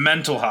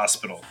 Mental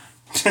hospital.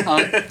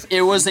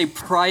 It was a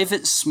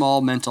private small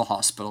mental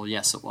hospital.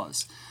 Yes, it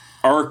was.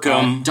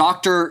 Arkham.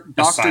 Dr.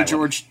 Asylum.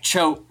 George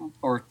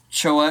Chowate,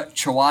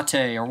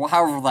 or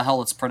however the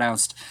hell it's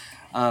pronounced,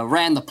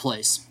 ran the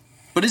place.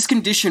 But his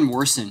condition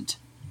worsened,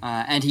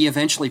 and he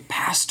eventually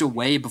passed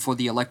away before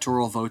the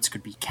electoral votes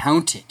could be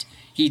counted.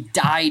 He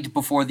died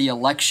before the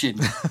election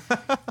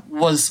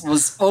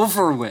was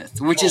over with,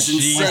 which is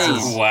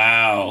insane.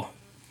 Wow.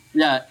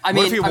 Yeah, I What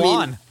mean, if he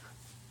won?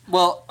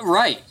 well,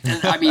 right.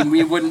 I mean,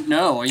 we wouldn't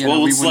know. You know,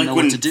 Well, we it's wouldn't like know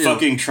when what to do.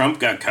 fucking Trump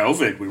got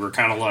COVID. We were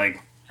kind of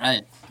like,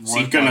 Right. is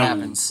he What gonna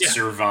happens?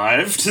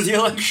 survive to the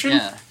election?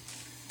 Yeah.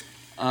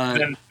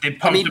 Then they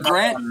pumped mean, him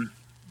Grant- up on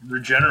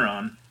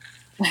Regeneron.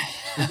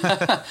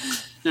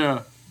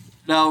 Yeah.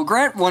 Now,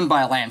 Grant won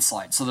by a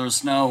landslide, so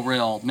there's no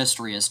real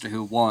mystery as to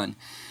who won.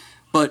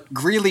 But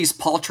Greeley's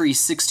paltry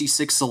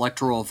 66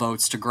 electoral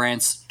votes to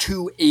Grant's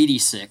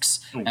 286.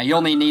 Now, you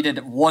only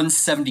needed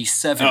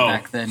 177 Oh.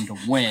 back then to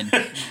win.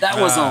 That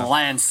was a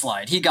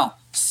landslide. He got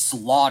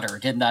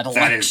slaughtered in that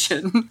That is-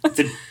 election.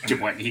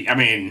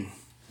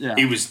 Yeah.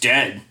 He was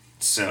dead.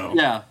 So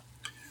Yeah.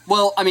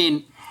 Well, I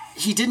mean,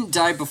 he didn't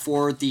die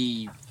before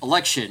the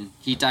election.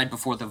 He died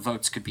before the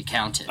votes could be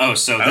counted. Oh,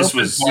 so I this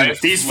hope was his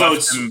wife these left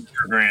votes. him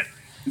for Grant.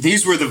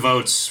 These were the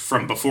votes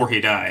from before he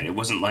died. It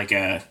wasn't like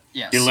Yes.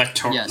 the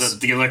electoral Yes.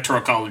 the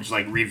electoral college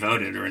like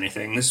revoted or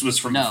anything. This was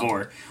from No.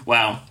 before.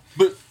 Wow.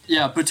 But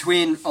yeah,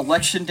 between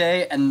election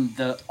day and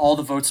all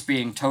the votes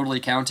being totally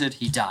counted,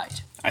 he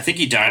died. I think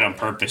he died on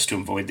purpose to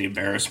avoid the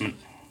embarrassment.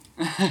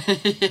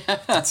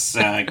 That's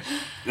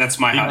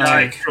my hot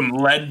Died take. from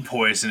lead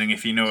poisoning,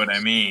 if you know what I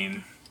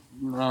mean.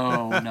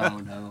 No,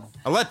 no.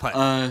 A lead pipe.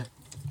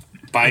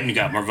 Biden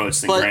got more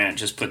votes than But- Grant.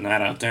 Just putting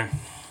that out there.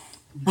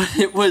 But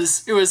it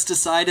was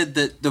decided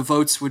that the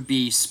votes would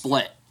be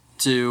split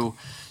to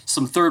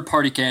some third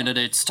party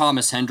candidates: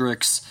 Thomas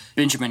Hendricks,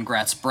 Benjamin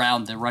Gratz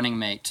Brown, the running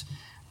mate.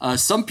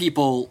 Some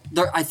people,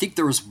 I think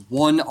there was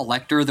one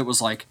elector that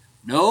was like,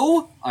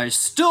 "No, I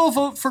still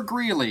vote for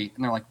Greeley,"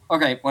 and they're like,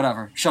 "Okay,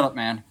 whatever, shut up,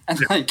 man,"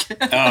 and like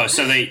Oh,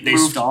 so they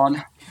moved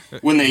on.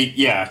 when they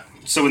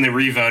So when they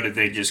revoted,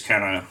 they just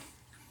kind of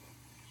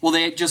Well,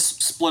 they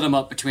just split them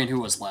up between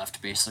who was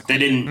left, basically. they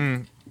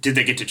didn't. Did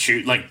they get to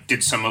choose? Like,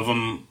 did some of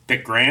them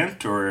pick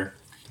Grant or?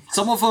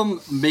 Some of them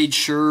made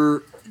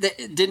sure they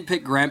didn't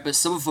pick Grant, but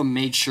some of them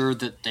made sure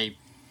that they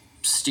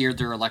steered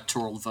their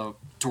electoral vote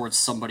towards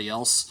somebody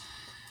else.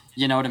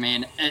 You know what I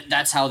mean?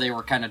 That's how they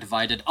were kind of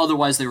divided.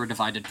 Otherwise, they were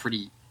divided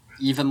pretty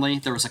evenly.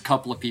 There was a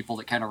couple of people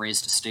that kind of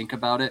raised a stink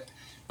about it.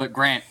 But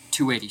Grant,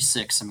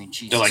 286. I mean,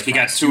 Jesus. They're like, he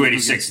got Christ,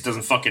 286. It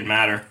doesn't fucking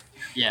matter.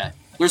 Yeah.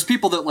 There's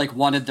people that like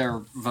wanted their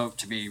vote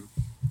to be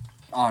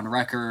on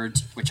record,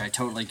 which I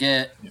totally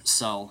get.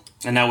 So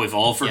And now we've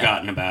all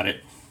forgotten about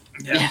it.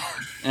 Yeah.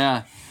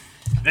 yeah,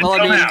 Until Well,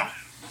 I mean- now.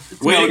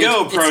 Way to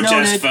go, it's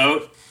protest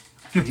noted.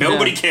 vote.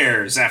 Nobody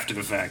cares after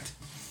the fact.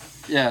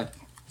 yeah.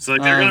 It's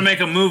like they're gonna make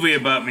a movie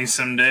about me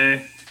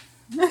someday.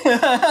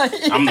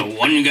 I'm the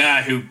one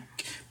guy who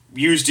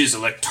used his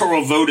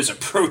electoral vote as a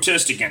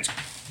protest against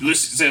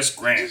Ulysses S.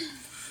 Grant.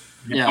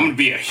 Yeah. I'm gonna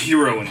be a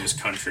hero in this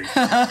country.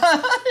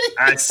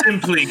 I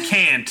simply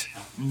can't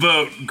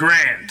vote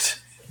Grant.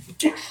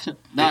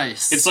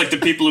 Nice. It's like the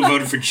people who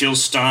voted for Jill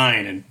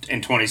Stein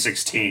in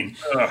 2016.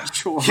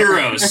 Sure.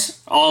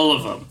 Heroes, all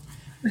of them.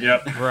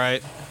 Yep.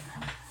 Right.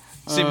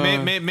 See,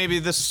 maybe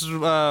this is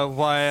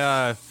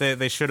why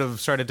they should have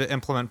started to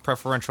implement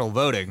preferential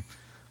voting.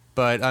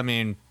 But, I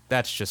mean,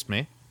 that's just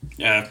me.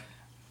 Yeah.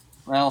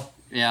 Well,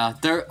 yeah.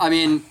 I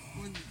mean,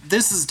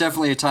 this is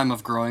definitely a time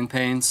of growing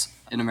pains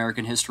in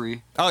American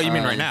history. Oh, you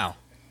mean right now?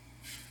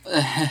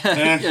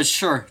 Yeah,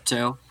 sure,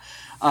 too.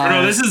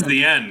 No, this is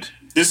the end.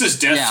 This is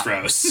death Yeah.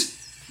 throes.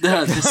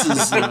 This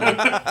is.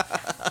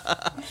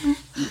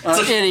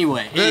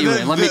 Anyway,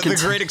 let me the continue.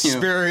 great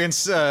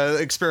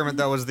experiment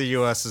that was the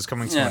U.S. is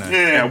coming to an end.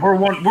 Yeah, we're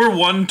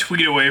one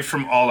tweet away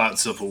from all-out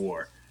civil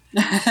war.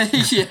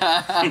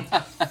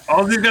 Yeah.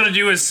 All they've got to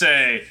do is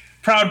say,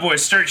 "Proud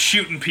Boys, start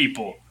shooting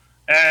people,"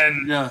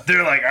 and Yeah.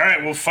 they're like, "All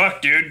right, well,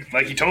 fuck, dude.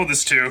 Like you told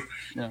us to."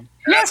 Yeah.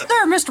 Yes,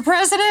 sir, Mr.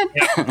 President.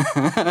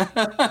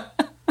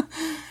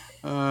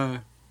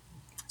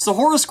 So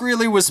Horace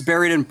Greeley was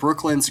buried in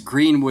Brooklyn's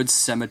Greenwood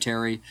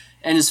Cemetery,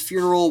 and his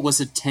funeral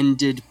was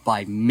attended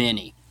by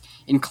many,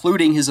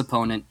 including his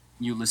opponent,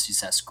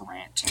 Ulysses S.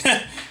 Grant.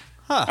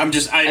 I'm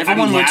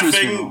Everyone went to his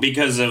laughing funeral.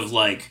 because of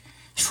like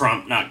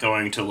Trump not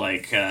going to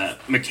like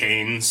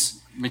McCain's.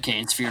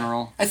 McCain's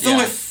funeral. I feel yeah.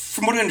 like,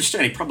 from what I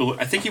understand,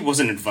 I think he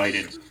wasn't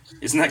invited.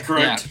 Isn't that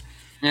correct?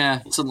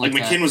 Yeah, something Like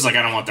like McCain that. was like,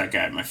 I don't want that guy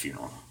at my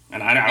funeral,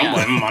 and I don't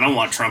blame him. I don't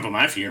want Trump at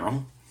my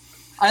funeral.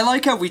 I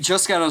like how we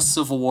just got a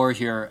civil war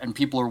here, and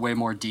people are way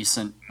more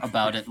decent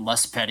about it,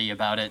 less petty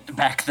about it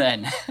back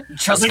then.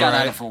 Just got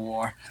out of a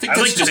war. I think I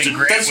that's like to just think a,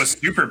 Grant that's- was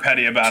super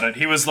petty about it.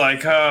 He was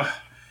like,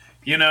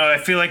 I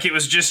feel like it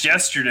was just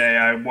yesterday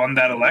I won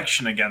that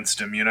election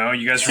against him. You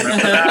guys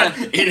remember that?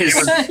 It is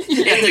in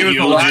He the was eulogy.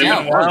 alive Yeah.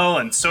 and well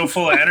and so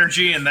full of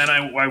energy, and then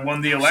I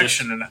won the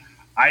election. And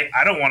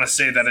I don't want to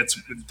say that it's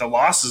the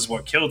loss is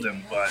what killed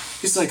him, but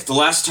He's like, the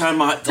last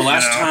time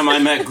I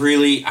met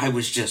Greeley, I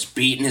was just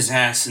beating his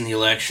ass in the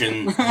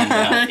election,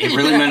 and it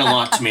really meant a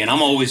lot to me, and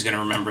I'm always going to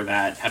remember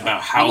that about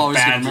I'm how always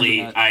gonna badly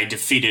remember that. I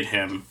defeated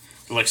him.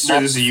 Like,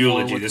 sir, this is a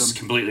eulogy. with This is them.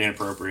 completely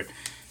inappropriate.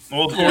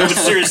 well, But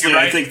seriously,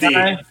 right,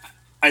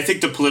 I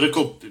think the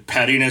political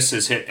pettiness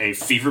has hit a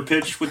fever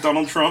pitch with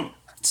Donald Trump.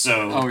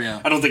 So Oh,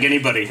 yeah. I don't think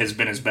anybody has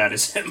been as bad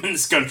as him in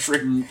this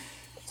country.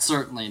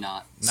 Certainly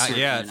not. Not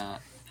Certainly yet.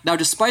 Not. Now,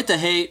 despite the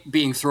hate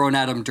being thrown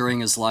at him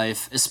during his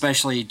life,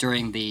 especially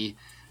during the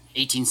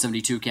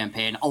 1872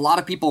 campaign, a lot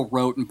of people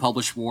wrote and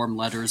published warm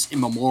letters in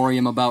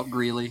memoriam about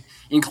Greeley,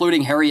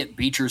 including Harriet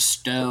Beecher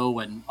Stowe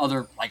and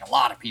other, like, a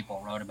lot of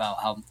people wrote about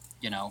how,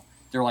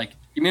 they're like,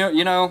 you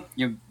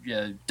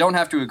don't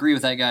have to agree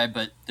with that guy,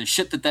 but the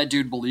shit that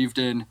dude believed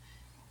in,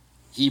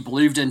 he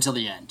believed in till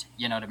the end.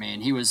 You know what I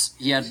mean?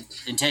 He had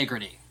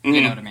integrity.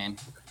 You know what I mean?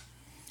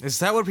 Is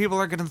that what people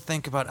are going to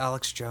think about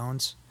Alex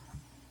Jones?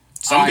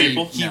 Some I-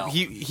 people. No.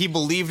 He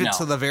believed it No.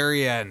 to the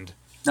very end.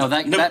 No,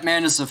 that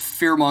man is a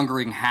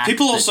fear-mongering hack.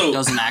 People that also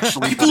doesn't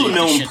actually. people who believe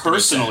the know him shit that he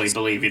personally says.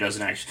 believe he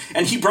doesn't actually.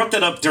 And he brought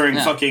that up during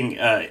Yeah. fucking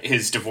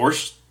his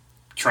divorce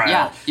trial.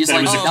 Yeah, he's that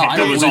like, it was "Oh, a, no, I that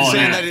don't was believe all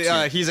saying an that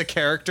act. he's a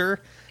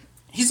character.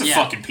 He's a Yeah.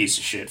 fucking piece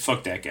of shit.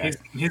 Fuck that guy.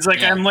 he's like,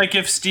 Yeah. I'm like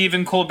if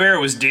Stephen Colbert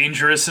was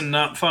dangerous and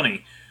not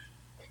funny.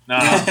 No,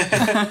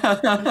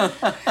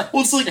 Well,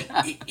 it's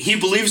like he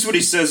believes what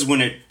he says when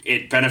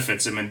it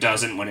benefits him and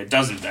doesn't when it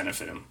doesn't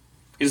benefit him.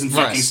 He doesn't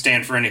fucking Right.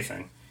 stand for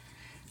anything.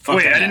 Fuck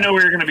wait, that I didn't guy. know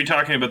we were going to be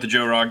talking about the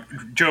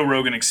Joe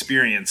Rogan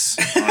experience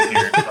on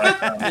here.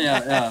 But,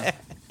 Yeah.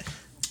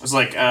 I was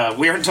like,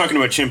 we aren't talking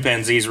about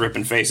chimpanzees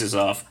ripping faces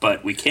off,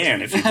 but we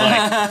can if you'd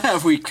like.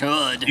 If we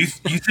could. you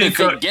think If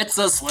it gets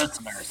us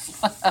listeners.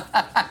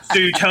 so?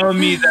 You're telling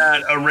me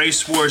that a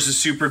race war is a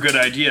super good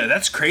idea?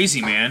 That's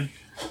crazy, man.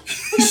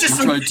 He's just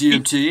Try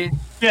DMT.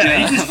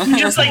 yeah, he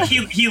just like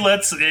he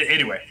lets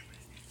anyway.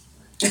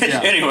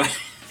 Anyway,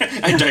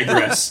 I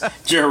digress.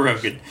 Joe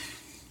Rogan.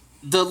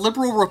 The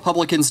liberal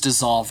Republicans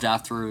dissolved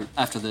after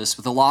this,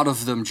 with a lot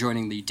of them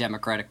joining the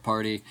Democratic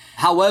Party.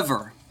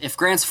 However, if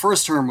Grant's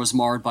first term was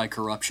marred by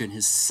corruption,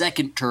 his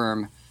second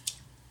term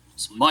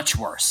was much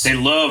worse. They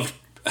loved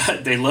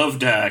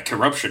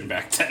corruption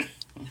back then.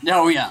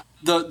 Oh yeah.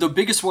 The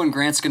biggest one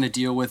Grant's going to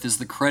deal with is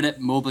the Credit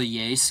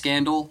Mobilier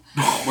scandal,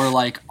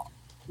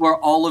 where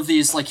all of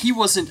these, like, he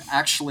wasn't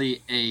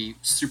actually a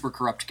super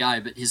corrupt guy,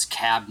 but his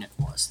cabinet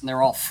was, and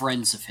they're all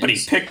friends of his. But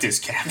he picked his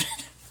cabinet.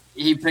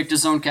 He picked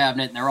his own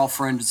cabinet, and they're all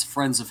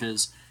friends of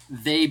his.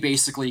 They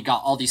basically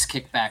got all these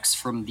kickbacks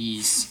from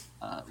these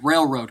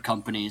railroad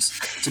companies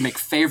to make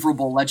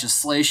favorable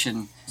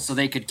legislation so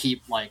they could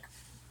keep, like,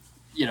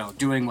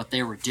 doing what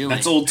they were doing.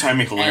 That's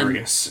old-timey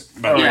hilarious.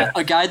 By the way. Yeah,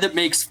 a guy that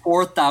makes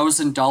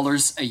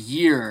 $4,000 a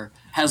year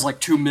has like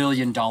 $2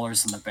 million in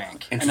the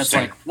bank, and it's Interesting.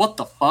 like, what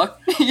the fuck?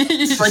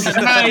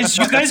 Guys,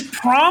 you guys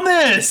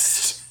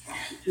promised.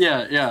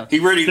 Yeah. He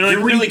really They're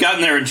like, got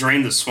in there and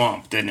drained the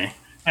swamp, didn't he?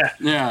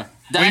 Yeah.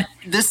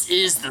 This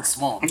is the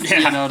swamp. Yeah.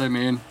 You know what I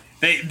mean?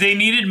 They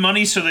needed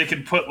money so they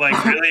could put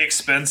like really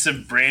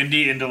expensive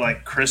brandy into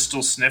like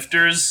crystal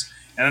snifters,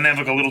 and then they have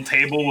like a little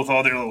table with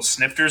all their little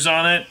snifters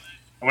on it.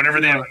 And whenever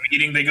they have a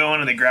meeting, they go in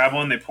and they grab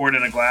one, they pour it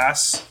in a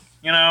glass.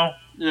 Yeah.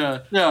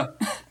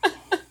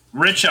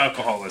 Rich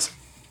alcoholism.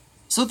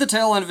 So at the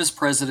tail end of his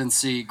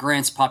presidency,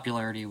 Grant's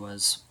popularity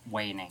was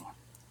waning,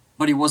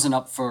 but he wasn't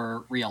up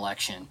for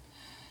re-election.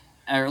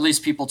 Or at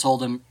least people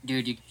told him,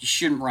 dude, you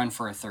shouldn't run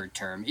for a third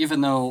term,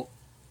 even though,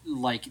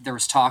 like, there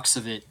was talks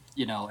of it,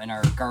 in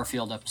our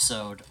Garfield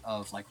episode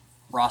of, like,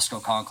 Roscoe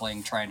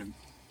Conkling trying to,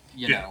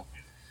 Yeah.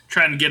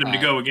 Trying to get him to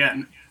go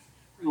again.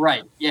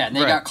 Right, yeah, and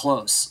they Right. got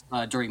close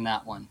during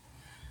that one.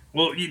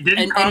 Well, didn't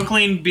And-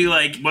 Conkling be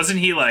like, wasn't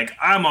he like,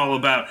 I'm all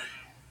about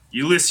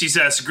Ulysses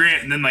S.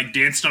 Grant, and then like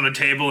danced on a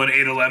table and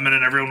ate a lemon,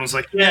 and everyone was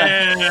like,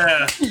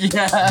 yeah.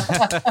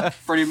 Yeah,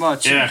 pretty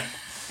much. Yeah.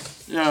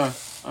 Yeah.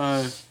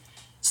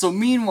 So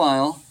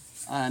meanwhile,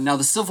 now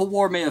the Civil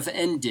War may have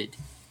ended,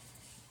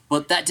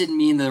 but that didn't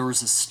mean there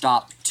was a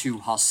stop to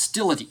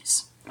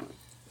hostilities.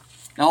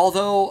 Now,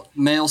 although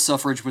male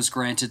suffrage was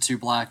granted to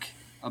Black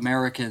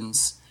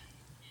Americans,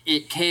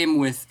 it came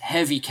with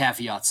heavy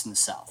caveats in the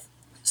South.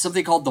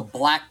 Something called the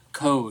Black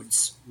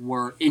Codes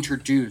were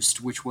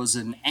introduced, which was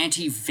an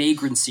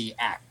anti-vagrancy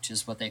act,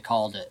 is what they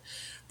called it.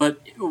 But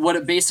what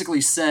it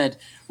basically said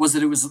was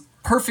that it was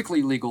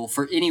perfectly legal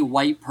for any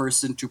white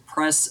person to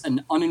press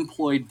an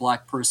unemployed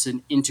black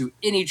person into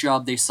any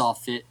job they saw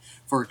fit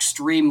for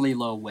extremely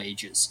low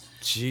wages,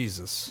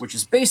 Jesus. which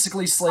is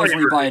basically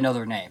slavery by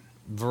another name.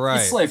 Right.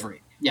 It's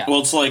slavery, yeah.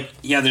 Well, it's like,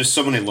 there's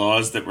so many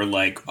laws that were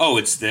like, oh,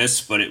 it's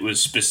this, but it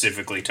was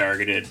specifically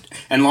targeted.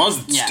 And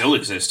laws that Yeah. still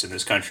exist in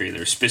this country,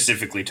 they're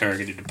specifically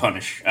targeted to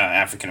punish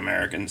African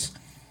Americans.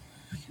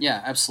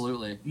 Yeah,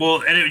 absolutely.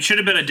 Well, and it should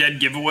have been a dead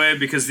giveaway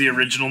because the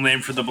original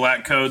name for the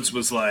Black Codes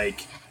was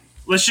like,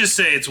 let's just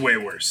say it's way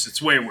worse.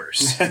 It's way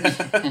worse.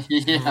 They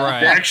Yeah.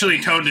 Right.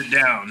 actually toned it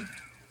down.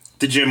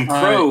 The Jim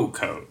Crow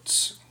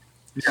codes.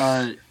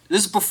 This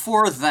is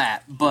before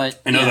that,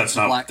 but I know yeah, that's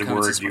the not Black the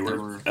Codes word is you what they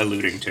were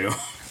alluding to.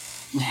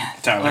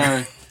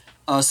 Tyler.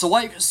 So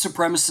white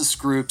supremacist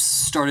groups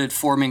started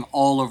forming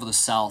all over the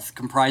South,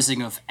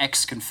 comprising of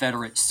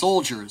ex-Confederate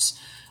soldiers,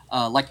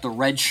 like the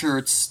Red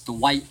Shirts, the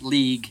White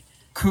League,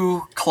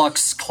 Ku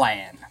Klux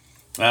Klan.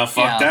 Well,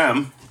 fuck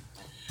them.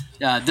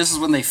 This is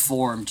when they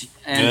formed.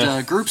 And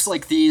Yeah. groups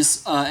like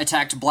these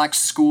attacked black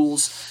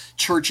schools,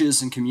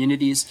 churches, and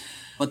communities,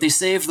 but they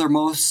saved their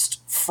most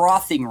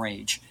frothing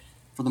rage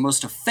for the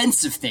most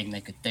offensive thing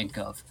they could think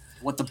of.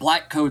 What the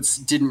Black Codes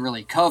didn't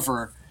really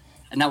cover,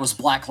 and that was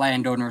black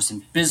landowners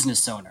and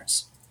business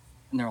owners.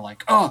 And they were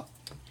like, oh,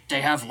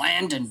 they have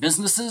land and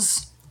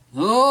businesses?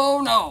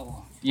 Oh,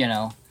 no.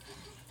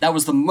 That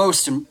was the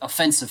most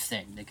offensive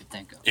thing they could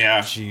think of.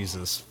 Yeah.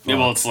 Jesus. Yeah,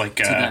 well, fuck. it's like,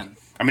 them.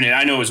 I mean,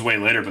 I know it was way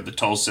later, but the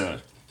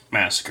Tulsa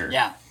massacre.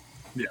 Yeah.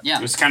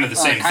 It was kind of the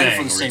same kind of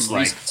thing, for the where it's same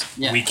like, reasons.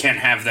 Yeah. we can't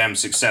have them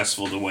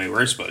successful the way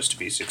we're supposed to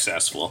be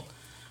successful.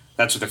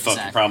 That's what their fucking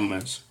Exactly. problem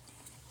is.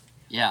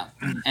 Yeah,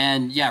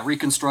 and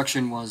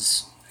Reconstruction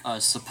was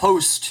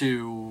supposed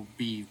to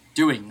be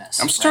doing this.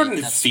 I'm starting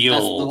to that's feel-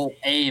 that's the whole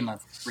aim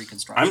of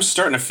Reconstruction. I'm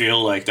starting to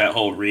feel like that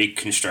whole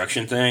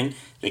Reconstruction thing,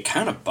 they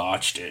kind of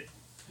botched it.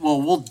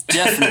 Well, we'll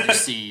definitely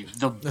see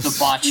the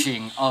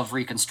botching of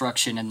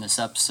Reconstruction in this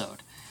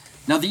episode.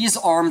 Now, these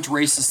armed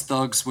racist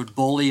thugs would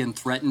bully and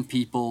threaten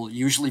people,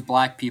 usually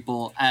black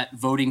people, at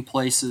voting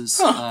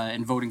places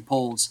and voting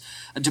polls,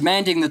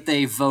 demanding that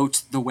they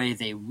vote the way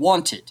they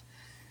wanted.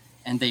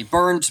 And they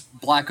burned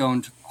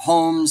black-owned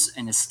homes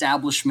and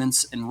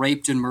establishments and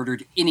raped and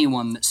murdered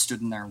anyone that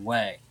stood in their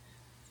way.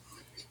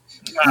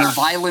 And their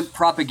violent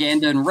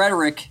propaganda and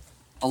rhetoric,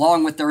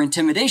 along with their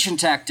intimidation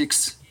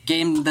tactics,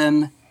 gained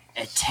them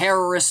a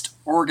terrorist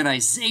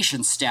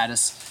organization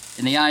status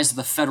in the eyes of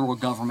the federal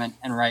government,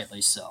 and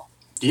rightly so.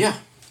 Yeah.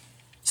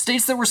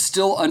 States that were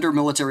still under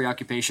military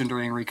occupation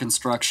during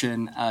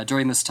Reconstruction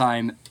during this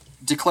time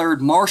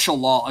declared martial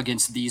law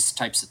against these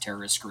types of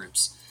terrorist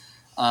groups.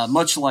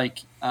 Much like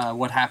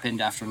what happened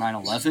after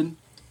 9/11,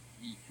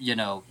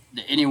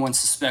 anyone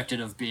suspected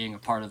of being a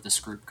part of this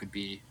group could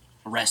be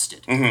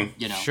arrested.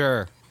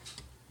 Sure.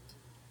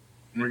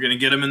 We're gonna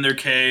get them in their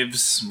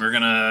caves. We're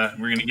gonna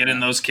get in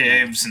those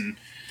caves and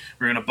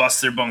we're gonna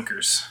bust their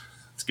bunkers.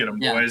 Let's get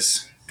them, Yeah.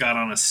 boys. Got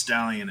on a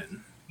stallion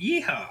and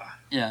yeehaw!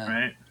 Yeah.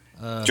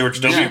 Right? George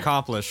Mission W.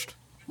 accomplished.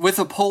 With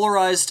a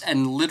polarized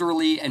and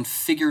literally and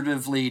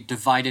figuratively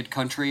divided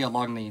country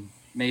along the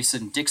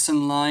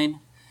Mason-Dixon line,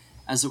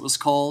 as it was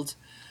called,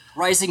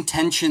 rising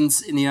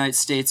tensions in the United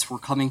States were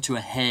coming to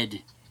a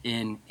head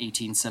in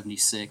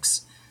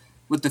 1876.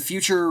 With the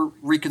future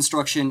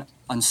Reconstruction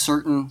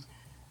uncertain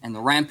and the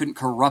rampant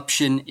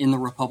corruption in the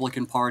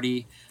Republican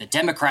Party, the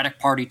Democratic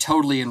Party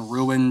totally in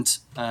ruins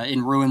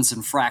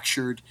and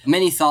fractured,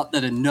 many thought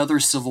that another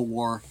civil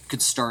war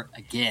could start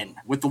again.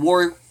 With the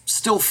war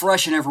still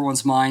fresh in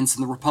everyone's minds,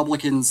 and the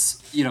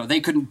Republicans, they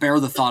couldn't bear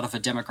the thought of a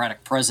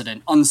Democratic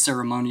president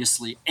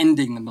unceremoniously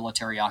ending the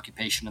military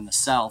occupation in the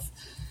South,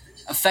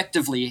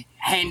 effectively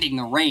handing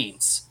the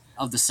reins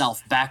of the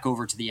South back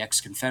over to the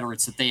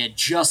ex-Confederates that they had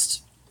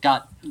just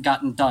got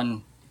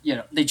done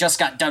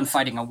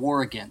fighting a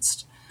war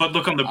against. But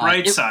look on the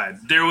bright side.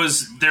 There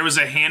was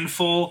a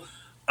handful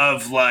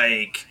of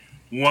like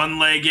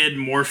one-legged,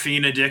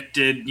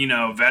 morphine-addicted,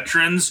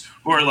 veterans,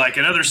 or like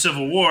another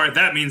civil war.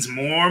 That means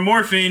more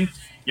morphine.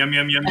 Yum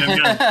yum yum yum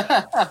yum.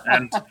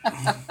 And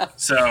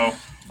so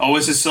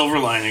Always a silver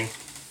lining.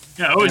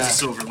 yeah, always a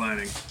silver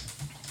lining.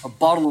 A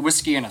bottle of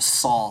whiskey and a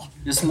saw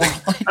is more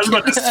like I was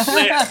about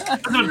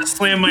to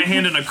slam my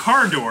hand in a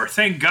car door.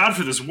 Thank God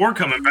for this war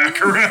coming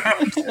back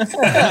around.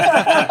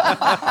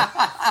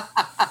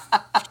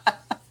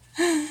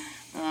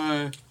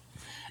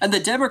 And the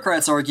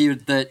Democrats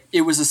argued that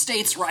it was a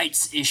states'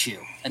 rights issue,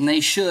 and they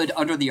should,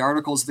 under the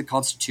Articles of the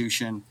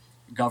Constitution,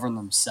 govern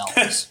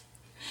themselves.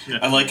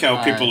 I like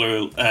how people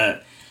are,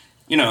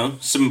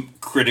 some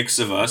critics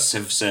of us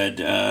have said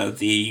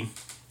the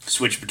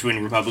switch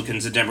between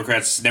Republicans and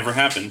Democrats never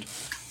happened,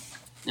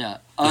 Yeah.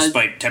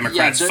 despite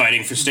Democrats yeah,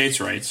 fighting for states'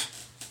 rights.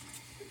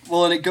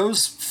 Well, and it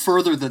goes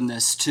further than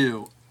this,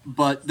 too,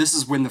 but this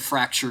is when the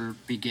fracture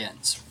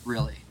begins,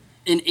 really.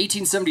 In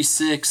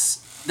 1876,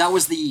 that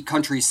was the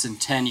country's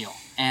centennial,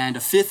 and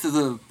a fifth of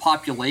the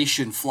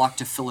population flocked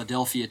to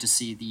Philadelphia to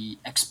see the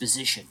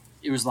exposition.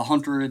 It was the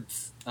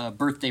 100th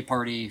birthday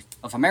party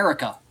of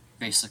America,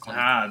 basically.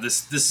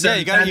 This Yeah,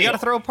 you got to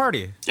throw a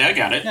party. Yeah, I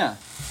got it. Yeah,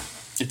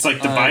 It's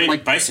like the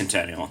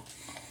bicentennial.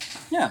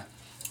 yeah.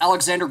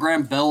 Alexander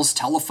Graham Bell's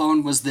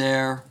telephone was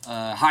there.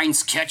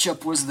 Heinz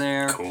Ketchup was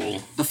there.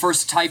 Cool. The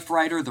first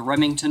typewriter, the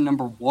Remington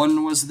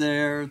 #1, was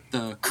there.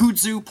 The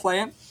kudzu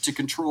plant to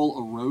control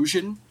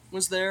erosion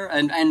was there,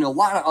 and a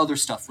lot of other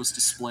stuff was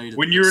displayed.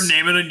 When you were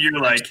naming it, you're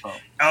like, Expo.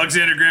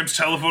 Alexander Graham's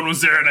telephone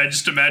was there, and I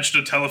just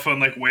imagined a telephone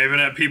like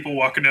waving at people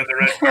walking down the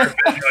red carpet.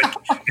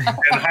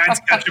 And Heinz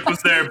Ketchup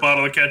was there, a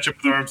bottle of ketchup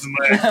with arms and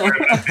legs,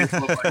 waving at people.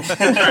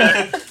 Like, all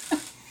right.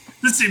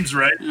 This seems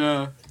right.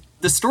 Yeah.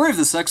 The story of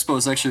this expo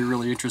is actually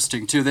really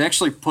interesting too. They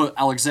actually put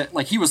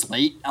he was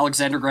late.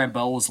 Alexander Graham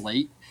Bell was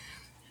late,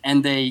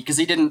 and because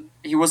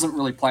he wasn't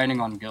really planning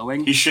on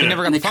going. He should He have.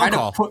 never got And the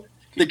phone call.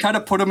 They kind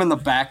of put him in the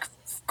back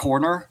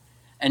corner,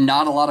 and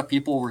not a lot of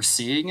people were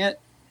seeing it.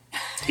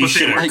 He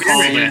should have like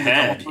called saying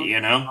ahead,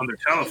 On their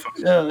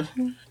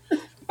telephone.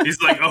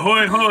 He's like,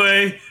 ahoy,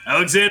 hoy,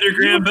 Alexander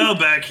Graham Bell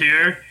back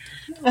here.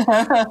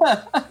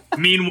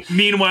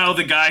 Meanwhile,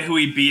 the guy who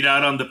he beat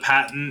out on the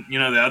patent, the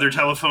other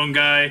telephone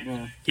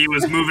guy, he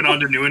was moving on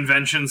to new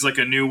inventions, like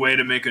a new way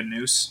to make a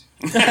noose.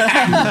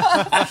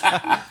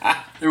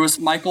 There was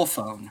Michael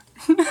Phone.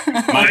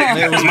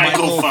 It was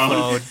Michael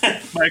Phone.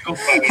 Michael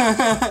Phone.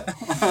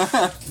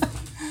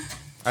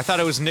 I thought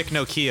it was Nick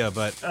Nokia,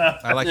 but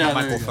I like Yeah, there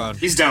Michael you go. Phone.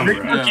 He's down the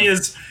Nick road.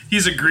 Nokia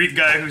he's a Greek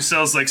guy who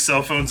sells like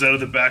cell phones out of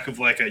the back of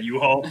like a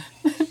U-Haul.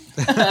 He's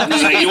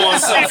like, you want a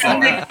cell phone?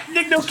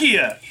 Nick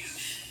Nokia.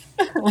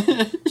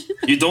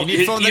 You don't. You need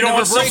You, phone you that don't never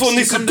want cell breaks, phone. you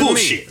This is come to me.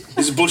 bullshit.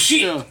 This is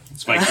bullshit. Yeah.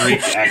 It's my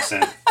Greek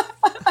accent.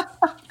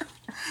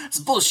 It's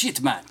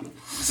bullshit, man.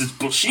 This is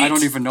bullshit. I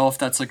don't even know if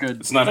that's a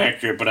good. It's not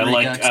accurate, but I Greek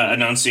like accent.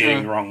 enunciating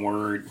Yeah. the wrong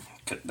word.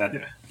 That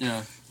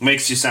Yeah.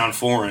 makes you sound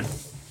foreign.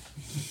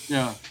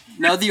 Yeah.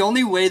 Now, the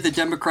only way the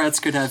Democrats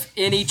could have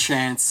any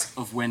chance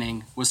of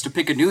winning was to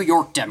pick a New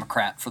York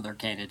Democrat for their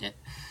candidate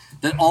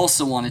that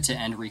also wanted to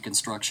end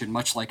Reconstruction,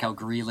 much like how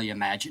Greeley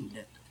imagined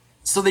it.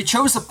 So they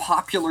chose a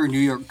popular New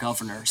York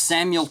governor,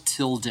 Samuel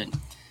Tilden,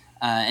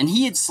 and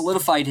he had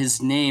solidified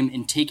his name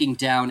in taking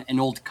down an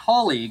old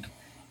colleague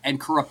and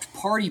corrupt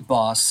party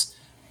boss,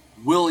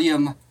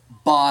 William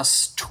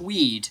Boss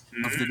Tweed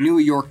of the New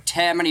York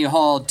Tammany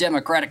Hall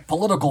Democratic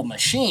political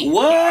machine.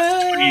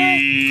 What?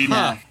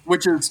 Yeah,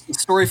 which is a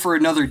story for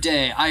another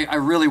day. I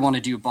really want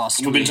to do Boss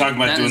Tweed. We've been talking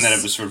about doing that is-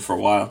 episode for a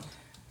while.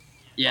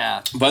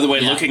 Yeah. By the way,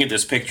 Yeah. looking at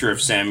this picture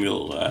of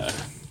Samuel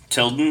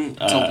Tilden,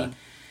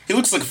 he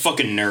looks like a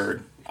fucking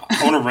nerd.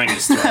 I want to wring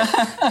his throat.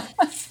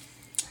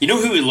 You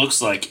know who he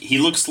looks like? He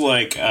looks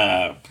like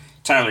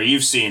Tyler.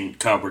 You've seen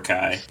Cobra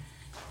Kai.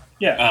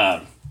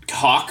 Yeah.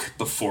 Hawk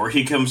before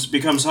he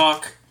becomes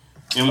Hawk.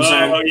 You know what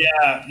I'm saying?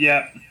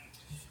 Yeah.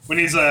 When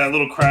he's a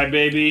little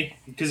crybaby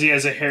because he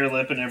has a hair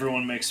lip and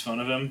everyone makes fun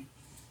of him.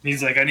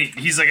 He's like,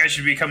 I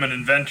should become an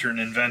inventor and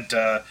invent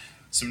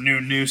some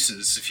new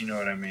nooses, if you know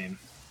what I mean.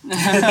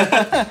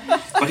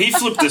 But he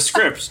flipped the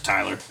script,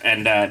 Tyler,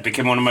 and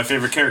became one of my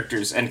favorite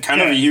characters, and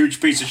kind of a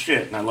huge piece of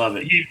shit, and I love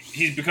it.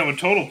 He's become a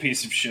total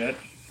piece of shit.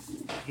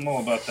 I'm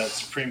all about that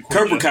Supreme Court.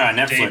 Cobra Kai,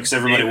 Justice Netflix, Dave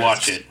everybody Davis.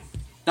 watch it.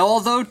 Now,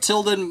 although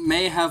Tilden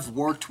may have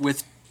worked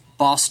with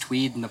Boss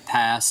Tweed in the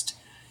past,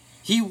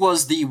 he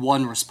was the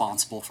one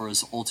responsible for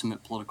his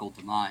ultimate political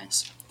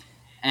demise.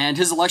 And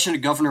his election to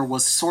governor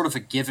was sort of a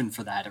given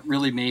for that. It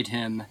really made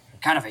him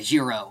kind of a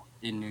hero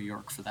in New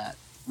York for that.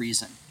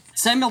 reason.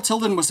 Samuel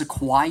Tilden was a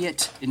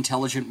quiet,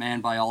 intelligent man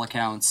by all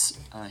accounts.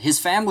 His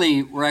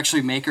family were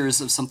actually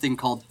makers of something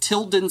called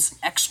Tilden's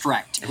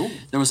extract.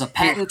 There was a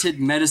patented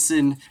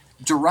medicine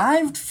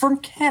derived from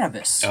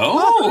cannabis.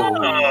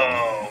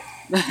 Oh.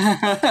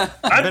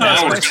 I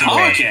thought it was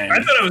talking.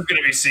 going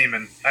to be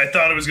semen. I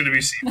thought it was going to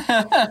be semen.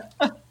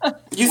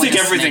 You Like think a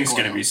everything's snake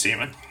going to oil. be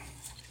semen.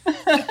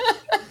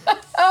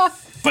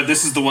 But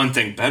this is the one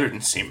thing better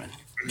than semen.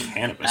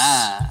 Cannabis.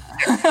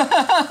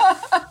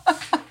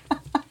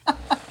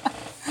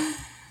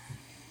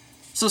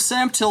 So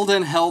Sam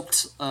Tilden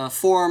helped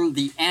form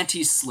the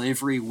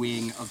anti-slavery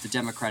wing of the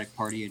Democratic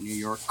Party in New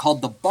York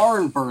called the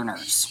Barn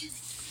Burners.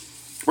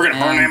 We're going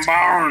to burn them and-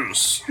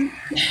 barns.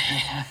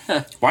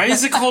 Why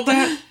is it called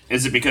that?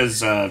 Is it because...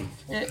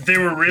 They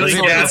were really Was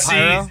it gassy,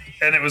 pyro?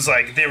 and it was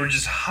like they were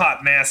just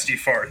hot, nasty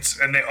farts,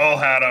 and they all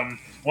had them.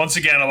 Once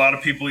again, a lot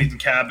of people eating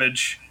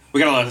cabbage. we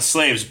got a lot of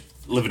slaves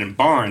living in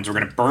barns. We're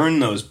going to burn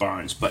those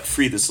barns, but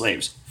free the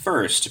slaves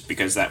first,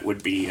 because that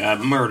would be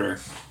murder.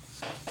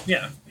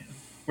 Yeah,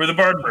 we're the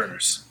barn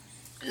burners.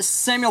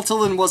 Samuel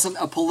Tilden wasn't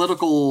a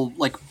political,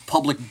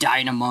 public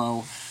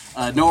dynamo,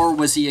 nor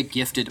was he a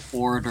gifted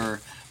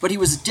orator, but he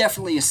was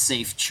definitely a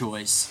safe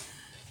choice.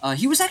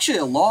 He was actually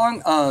a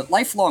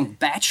lifelong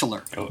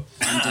bachelor. Oh.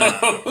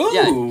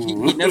 Yeah,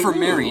 he never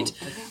married.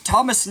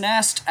 Thomas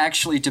Nast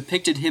actually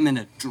depicted him in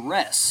a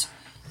dress,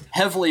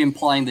 heavily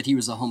implying that he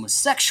was a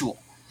homosexual.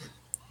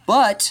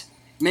 But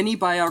many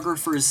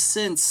biographers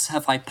since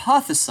have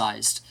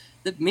hypothesized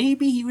that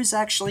maybe he was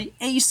actually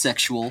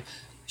asexual,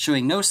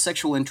 showing no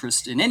sexual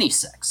interest in any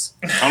sex.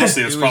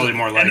 Honestly, it's probably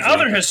more likely. And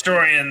other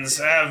historians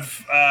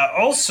have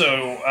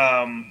also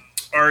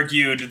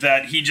argued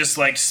that he just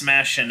liked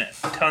smashing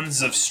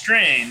tons of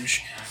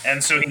strange,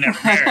 and so he never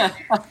married.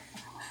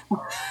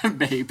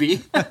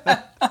 Maybe.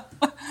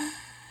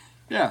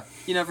 Yeah,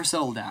 he never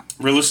settled down.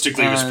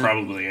 Realistically, he was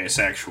probably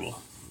asexual.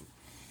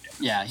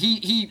 Yeah,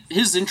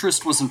 his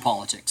interest was in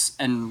politics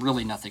and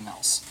really nothing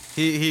else.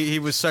 He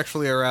was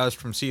sexually aroused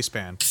from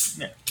C-SPAN.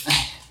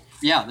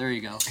 Yeah, there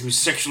you go. He was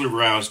sexually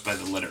aroused by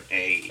the letter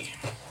A.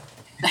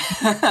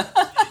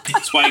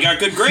 That's why he got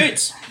good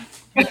grades.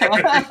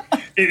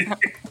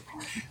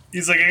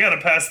 He's like, I gotta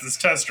pass this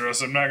test or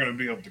else I'm not gonna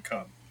be able to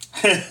come.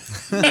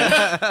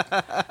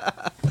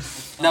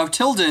 Now,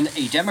 Tilden,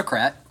 a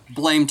Democrat,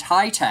 blamed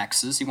high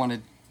taxes. He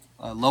wanted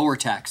lower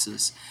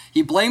taxes.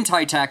 He blamed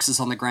high taxes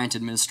on the Grant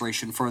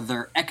administration for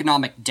their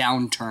economic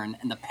downturn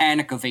and the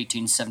Panic of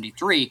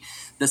 1873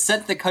 that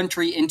sent the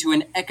country into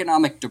an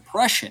economic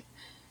depression,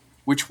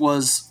 which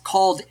was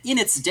called in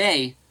its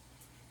day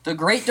the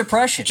Great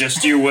Depression.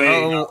 Just you wait.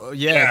 Oh,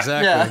 yeah,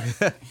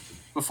 exactly.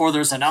 Before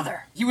there's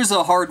another. He was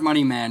a hard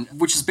money man,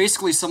 which is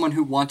basically someone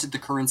who wanted the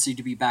currency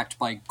to be backed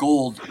by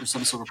gold or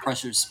some sort of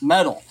precious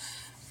metal,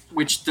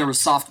 which there were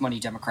soft money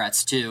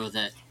Democrats too,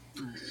 that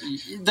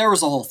there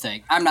was a whole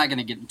thing. I'm not going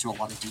to get into a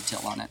lot of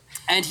detail on it.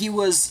 And he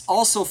was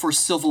also for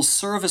civil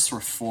service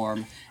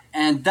reform,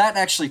 and that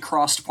actually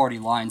crossed party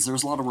lines. There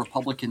was a lot of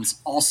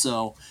Republicans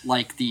also,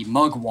 like the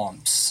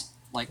mugwumps,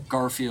 like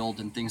Garfield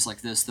and things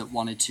like this, that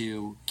wanted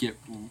to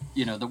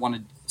that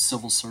wanted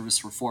civil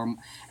service reform.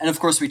 And of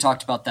course, we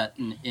talked about that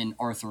in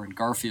Arthur and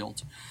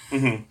Garfield.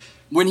 Mm-hmm.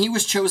 When he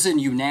was chosen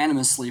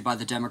unanimously by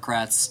the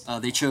Democrats,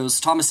 they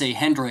chose Thomas A.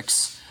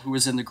 Hendricks, who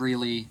was in the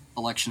Greeley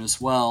election as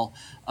well,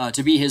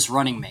 to be his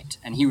running mate.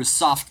 And he was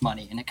soft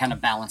money, and it kind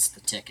of balanced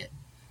the ticket.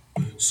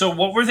 So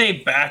what were they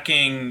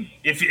backing?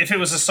 If it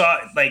was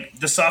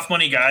the soft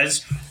money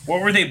guys,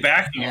 what were they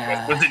backing?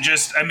 Yeah. Was it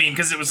just? I mean,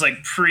 because it was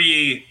like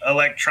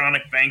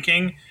pre-electronic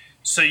banking,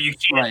 so you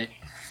can't. Right.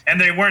 And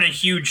they weren't a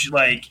huge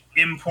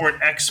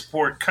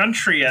import-export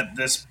country at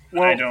this.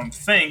 Well- I don't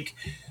think.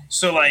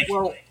 So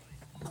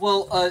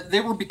Well, they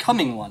were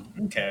becoming one.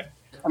 okay.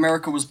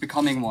 America was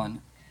becoming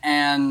one.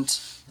 And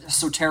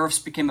so tariffs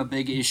became a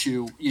big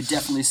issue. You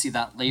definitely see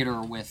that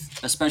later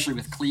especially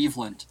with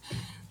Cleveland.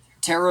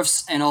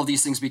 Tariffs and all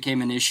these things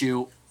became an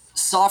issue.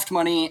 Soft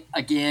money,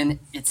 again,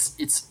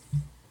 it's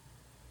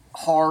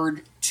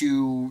hard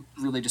to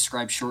really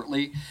describe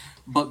shortly.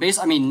 But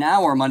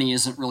now our money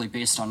isn't really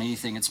based on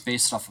anything. It's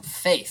based off of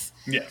faith.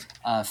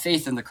 Yeah.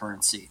 Faith in the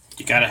currency.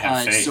 You gotta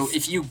have faith. So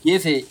if you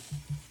give it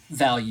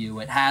value,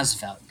 it has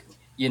value.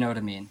 You know what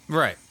I mean?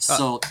 Right.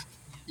 So,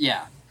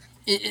 yeah.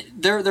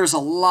 There's a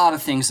lot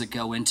of things that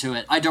go into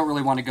it. I don't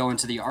really want to go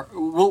into the art.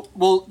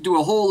 We'll do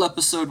a whole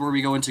episode where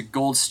we go into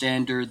gold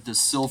standard, the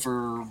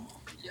silver,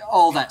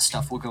 all that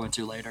stuff. We'll go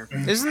into later.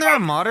 Isn't there a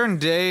modern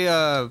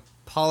day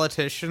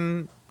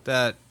politician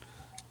that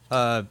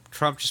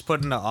Trump just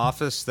put into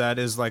office that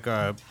is like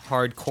a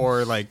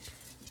hardcore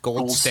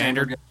gold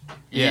standard?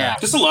 Yeah.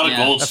 There's a lot of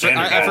gold I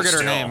standard forget guys her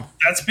still. name.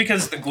 That's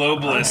because the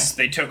globalists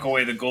they took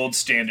away the gold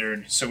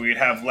standard, so we'd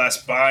have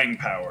less buying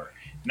power.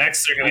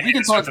 Next, they're going to hit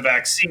us with the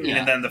vaccine,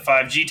 and then the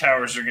 5G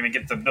towers are going to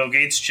get the Bill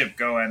Gates chip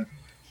going,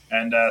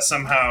 and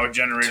somehow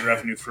generate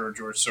revenue for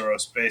George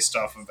Soros based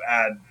off of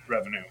ad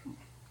revenue.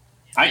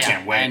 I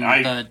can't wait.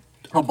 And the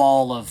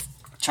cabal of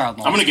child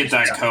I'm gonna get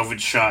that COVID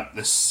shot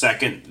the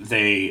second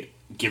they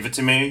give it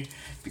to me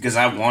because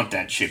I want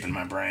that chip in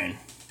my brain.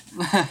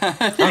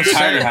 I'm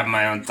tired of having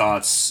my own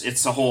thoughts.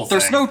 It's the whole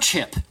There's thing. no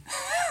chip.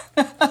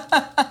 1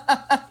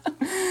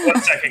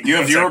 second. You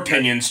have 1 your second.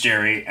 opinions,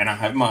 Jerry, and I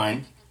have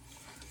mine.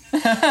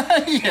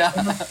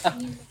 Yeah.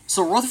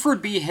 So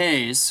Rutherford B.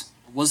 Hayes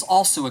was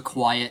also a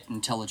quiet,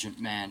 intelligent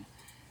man.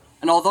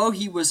 And although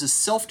he was a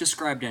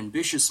self-described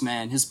ambitious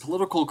man, his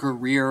political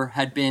career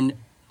had been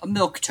a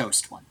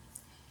milquetoast one.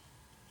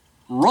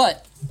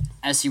 Rut,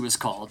 as he was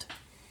called,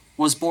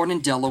 was born in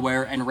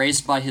Delaware and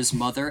raised by his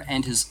mother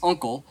and his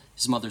uncle,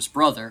 his mother's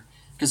brother,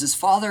 because his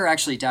father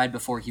actually died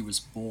before he was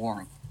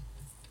born.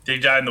 Did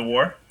he die in the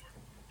war?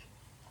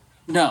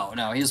 No,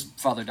 his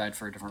father died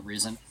for a different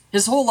reason.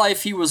 His whole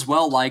life he was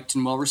well-liked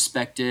and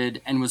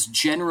well-respected and was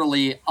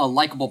generally a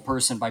likable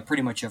person by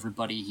pretty much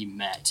everybody he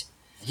met.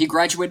 He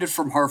graduated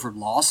from Harvard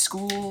Law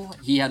School.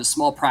 He had a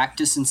small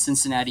practice in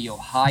Cincinnati,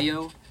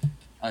 Ohio.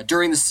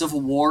 During the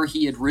Civil War,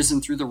 he had risen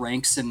through the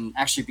ranks and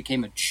actually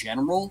became a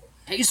general.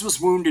 Hayes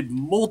was wounded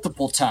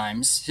multiple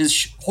times.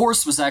 His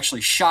horse was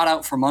actually shot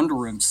out from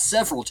under him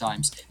several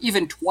times,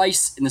 even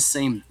twice in the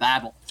same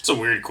battle. It's a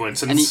weird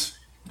coincidence.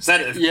 Is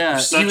that he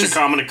was- a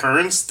common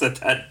occurrence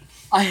that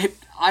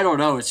I don't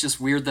know. It's just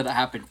weird that it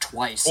happened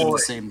twice in Boy. the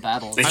same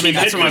battle. they I keep mean,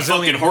 that's hitting a my fucking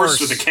resilient horse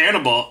horse. with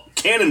a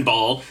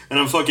cannonball, and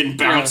I'm fucking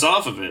bounce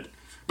off of it.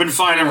 Been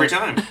fine every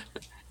time.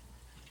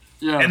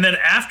 Yeah. And then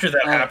after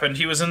that happened,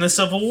 he was in the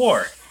Civil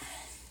War.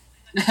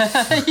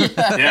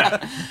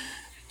 Yeah.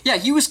 Yeah,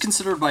 he was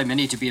considered by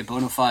many to be a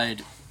bona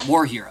fide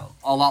war hero,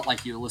 a lot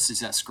like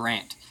Ulysses S.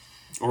 Grant.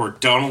 Or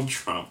Donald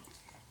Trump.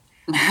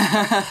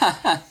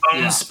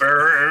 Bone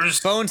spurs.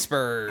 Bone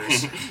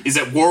spurs. He's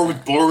at war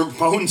with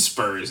bone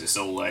spurs his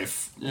whole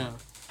life. Yeah.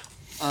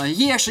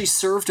 He actually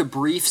served a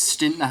brief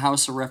stint in the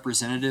House of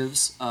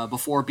Representatives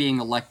before being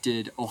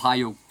elected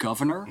Ohio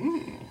governor.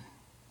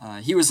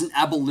 He was an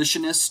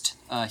abolitionist.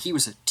 He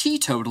was a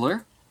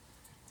teetotaler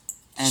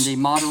and a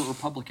moderate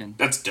Republican.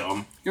 That's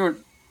dumb. Do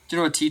you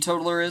know what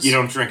teetotaler is? You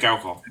don't drink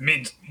alcohol. I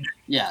mean,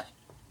 Yeah.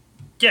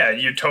 yeah,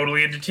 you're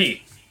totally into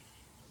tea.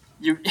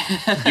 You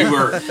You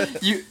were.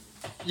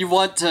 you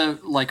want to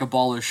like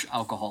abolish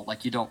alcohol,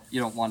 like you don't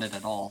want it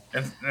at all.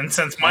 And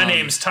since my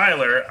name's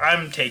Tyler,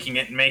 I'm taking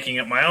it and making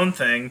it my own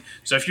thing.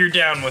 So if you're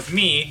down with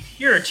me,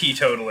 you're a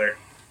teetotaler.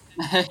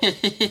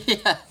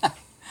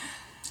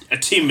 A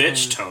T.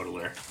 Mitch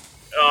totaler.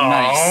 Oh,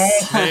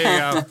 Nice.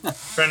 There you go.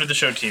 friend of the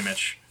show, T.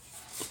 Mitch.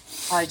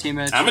 Hi, Team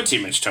Mitch. I'm a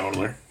T. Mitch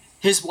totaler.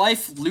 His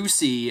wife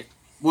Lucy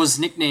was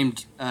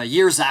nicknamed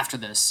years after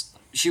this.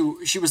 She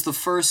was the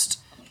first.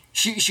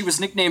 She was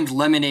nicknamed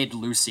Lemonade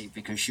Lucy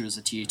because she was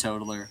a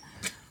teetotaler,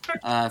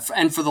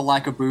 and for the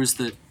lack of booze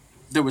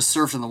that was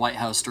served in the White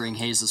House during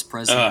Hayes'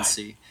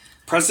 presidency.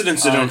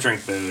 Presidents that don't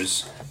drink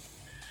booze.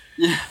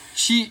 Yeah,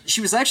 she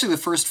was actually the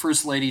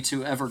first lady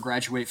to ever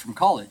graduate from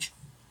college.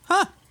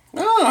 Oh.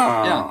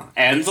 Yeah.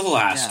 And the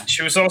last. Yeah.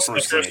 She was also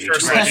First the first lady.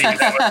 person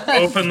that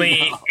was openly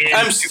in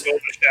I'm to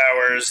golden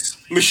showers.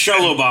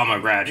 Michelle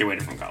Obama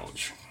graduated from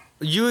college.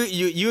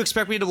 You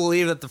expect me to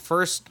believe that the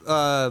first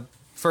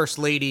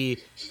lady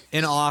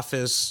in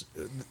office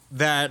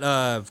that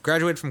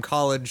graduated from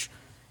college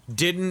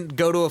didn't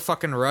go to a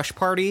fucking Rush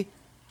party?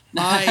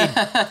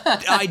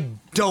 I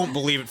don't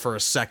believe it for a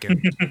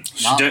second.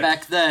 Not de-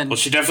 back then. Well,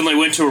 she definitely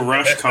went to a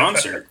Rush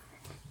concert.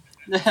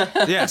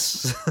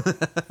 Yes.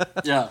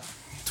 Yeah,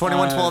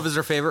 2112 is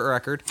her favorite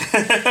record.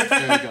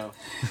 there you go.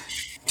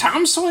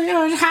 Tom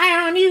Sawyer,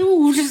 high on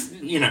you. Just,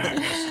 you know. I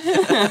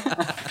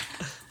guess.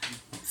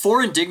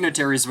 Foreign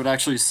dignitaries would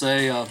actually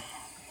say,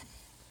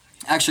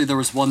 actually there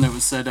was one that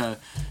was said,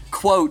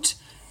 quote,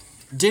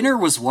 "Dinner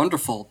was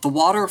wonderful. The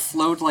water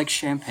flowed like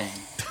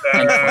champagne."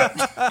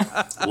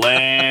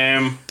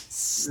 Lamb.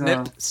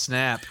 Snip,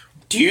 snap.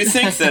 Do you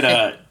think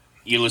that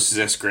Ulysses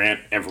S.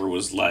 Grant ever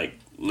was like,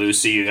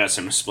 Lucy, you got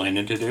some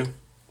explaining to do?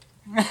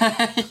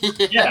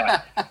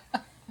 Yeah.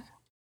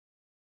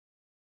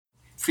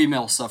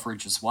 Female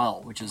suffrage as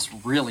well, which is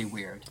really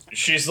weird.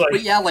 She's like,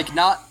 But yeah, like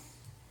not.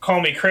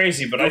 call me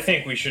crazy, but I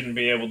think we shouldn't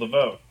be able to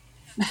vote.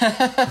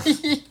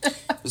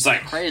 It's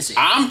like, Crazy.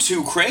 I'm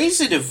too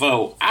crazy to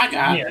vote. I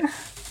got Yeah.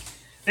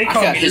 They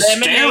call got me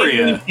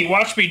hysteria. lemonade. You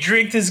watch me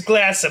drink this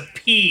glass of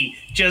pee.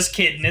 Just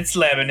kidding, it's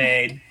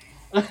lemonade.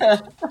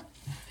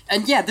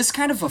 And yeah, this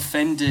kind of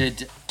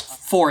offended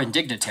foreign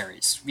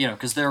dignitaries,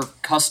 because their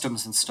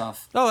customs and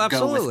stuff Oh, go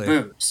absolutely.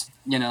 with booze.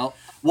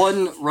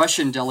 One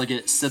Russian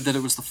delegate said that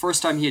it was the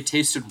first time he had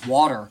tasted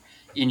water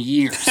in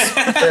years. Well,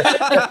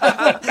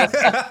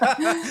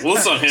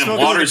 it's on him.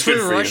 Smoking Water's true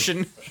good for Russian.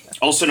 you.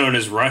 Also known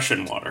as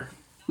Russian water.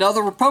 Now,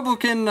 the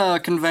Republican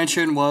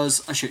convention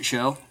was a shit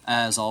show,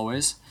 as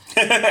always.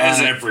 As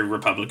every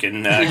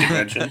Republican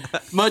convention.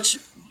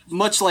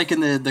 Much like in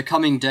the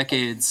coming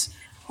decades,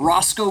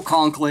 Roscoe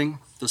Conkling,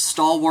 the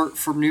stalwart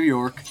from New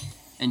York,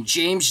 and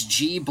James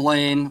G.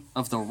 Blaine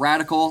of the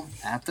radical,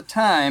 at the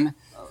time,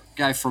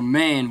 guy from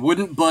Maine,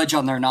 wouldn't budge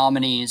on their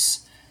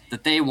nominees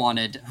that they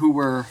wanted, who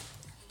were,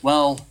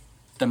 well,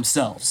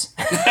 themselves.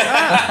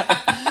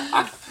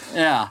 Yeah.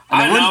 and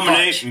they I wouldn't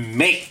nominate budge.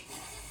 me.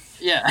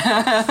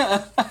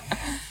 Yeah.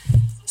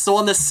 So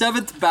on the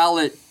 7th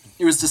ballot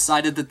it was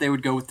decided that they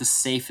would go with the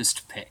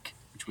safest pick,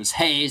 which was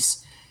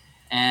Hayes,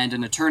 and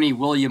an attorney,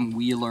 William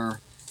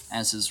Wheeler,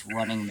 as his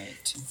running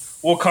mate.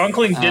 Well,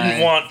 Conkling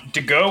didn't want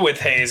to go with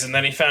Hayes, and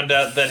then he found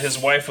out that his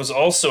wife was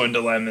also into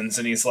lemons,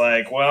 and he's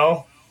like,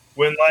 well,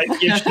 when life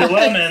gives you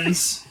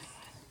lemons...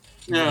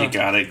 You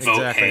gotta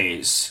vote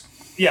Hayes.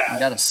 Yeah. You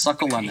gotta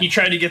suck a lemon. He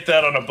tried to get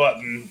that on a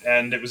button,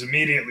 and it was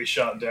immediately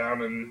shot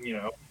down, and,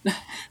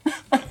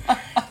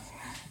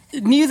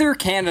 Neither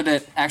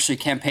candidate actually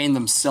campaigned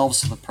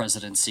themselves for the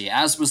presidency,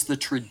 as was the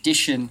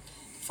tradition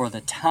for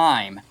the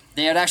time.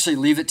 They would actually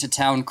leave it to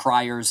town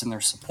criers and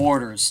their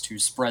supporters to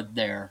spread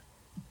their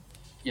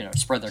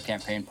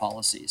campaign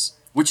policies,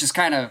 which is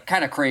kind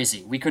of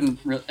crazy. We couldn't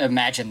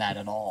imagine that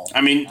at all.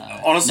 I mean,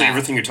 honestly,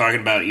 everything you're talking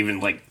about, even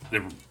like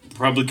the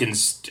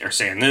Republicans are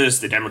saying this,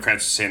 the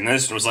Democrats are saying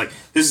this, and it was like,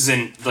 this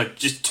isn't like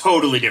just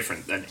totally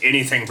different than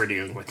anything we're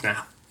dealing with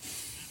now.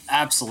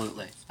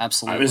 Absolutely. I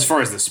mean, as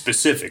far as the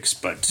specifics,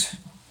 but...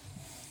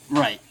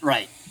 Right.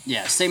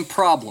 Yeah, same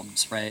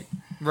problems, right?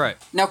 Right.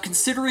 Now,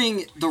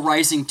 considering the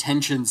rising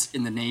tensions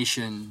in the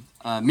nation,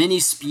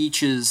 many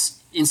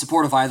speeches in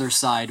support of either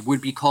side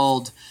would be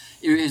called,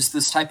 it is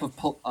this type of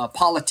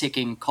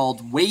politicking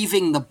called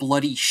waving the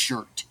bloody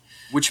shirt,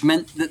 which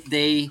meant that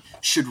they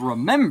should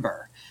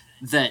remember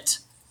that,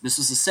 this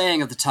was a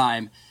saying of the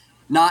time,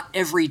 not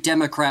every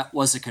Democrat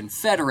was a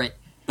Confederate,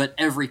 but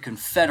every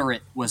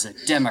Confederate was a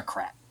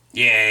Democrat.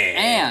 Yeah.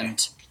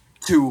 And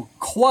to,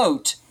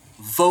 quote,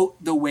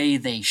 vote the way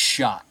they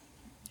shot.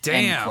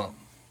 Damn. End quote.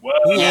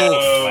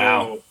 Whoa.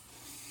 Wow.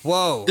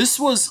 Whoa. This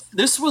was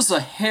a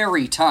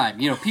hairy time.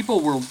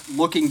 People were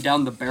looking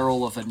down the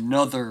barrel of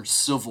another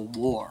civil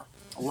war.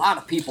 A lot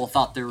of people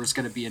thought there was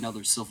going to be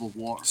another civil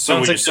war. So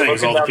what Sounds you're like saying they're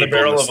is all looking the down the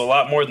people barrel in of a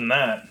lot more than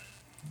that.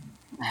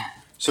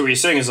 So what you're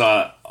saying is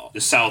the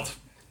South,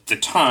 at the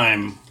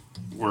time,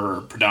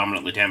 were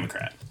predominantly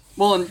Democrat.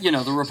 Well, and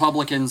the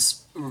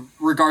Republicans,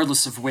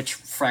 regardless of which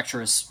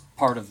fractious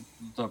part of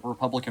the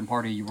Republican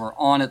Party you were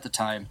on at the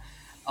time,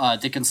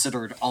 they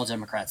considered all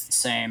Democrats the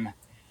same,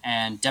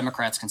 and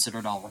Democrats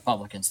considered all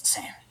Republicans the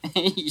same.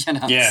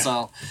 Yeah.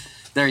 So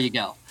there you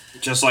go.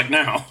 Just like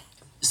now.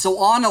 So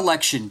on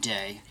Election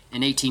Day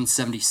in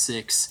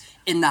 1876,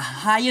 in the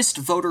highest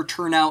voter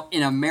turnout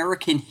in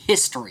American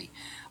history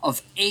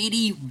of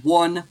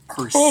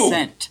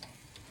 81%,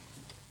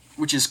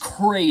 which is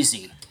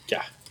crazy.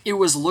 Yeah. It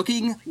was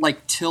looking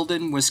like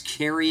Tilden was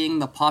carrying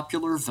the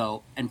popular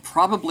vote and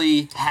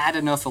probably had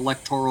enough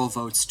electoral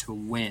votes to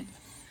win.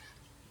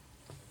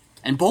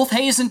 And both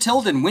Hayes and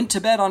Tilden went to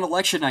bed on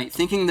election night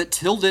thinking that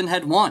Tilden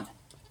had won.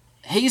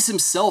 Hayes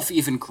himself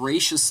even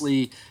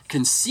graciously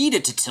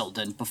conceded to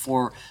Tilden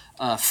before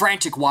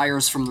frantic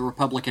wires from the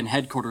Republican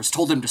headquarters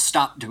told him to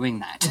stop doing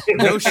that.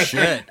 No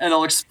shit. And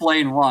I'll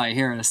explain why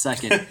here in a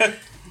second.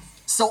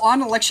 So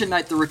on election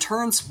night, the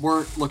returns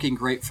weren't looking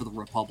great for the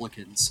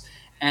Republicans.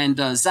 And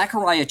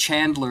Zachariah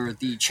Chandler,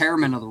 the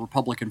chairman of the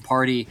Republican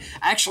Party,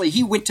 actually,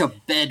 he went to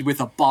bed with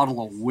a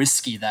bottle of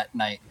whiskey that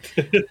night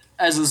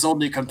as his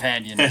only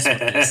companion, is what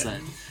they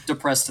said,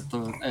 depressed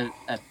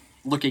at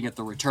looking at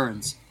the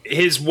returns.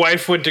 His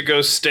wife went to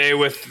go stay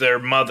with their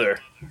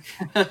mother.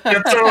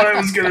 That's all I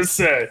was going to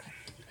say.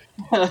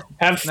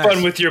 Have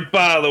fun with your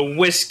bottle of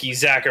whiskey,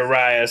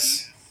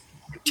 Zacharias.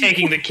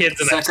 Taking the kids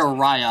and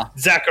Zachariah.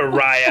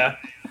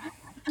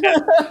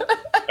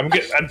 I'm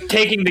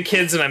taking the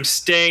kids and I'm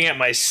staying at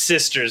my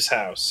sister's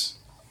house.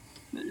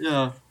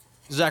 Yeah.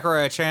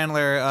 Zachariah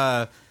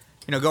Chandler,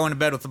 going to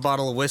bed with a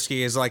bottle of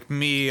whiskey is like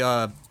me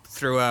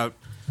throughout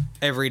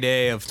every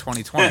day of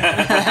 2020.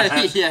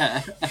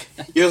 Yeah.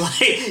 You're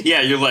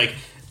like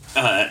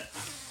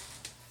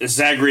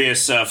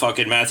Zagreus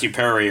fucking Matthew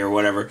Perry or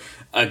whatever,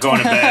 going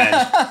to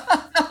bed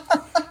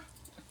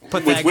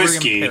with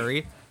whiskey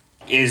Perry.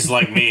 is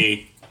like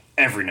me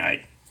every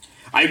night.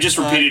 I just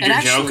repeated your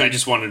joke. I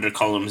just wanted to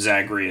call him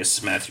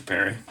Zagreus Matthew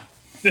Perry.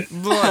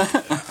 Look,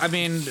 I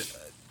mean,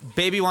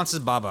 baby wants his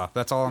baba.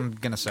 That's all I'm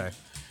going to say.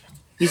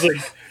 He's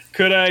like,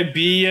 could I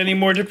be any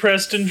more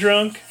depressed and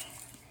drunk?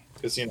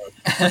 Because,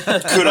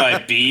 Could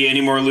I be any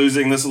more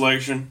losing this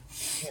election?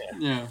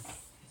 Yeah.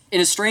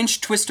 In a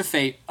strange twist of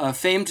fate, a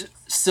famed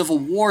Civil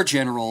War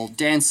general,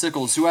 Dan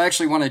Sickles, who I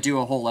actually want to do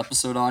a whole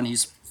episode on,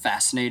 he's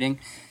fascinating.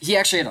 He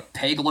actually had a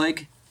peg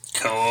leg.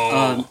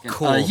 Cool.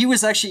 Cool. He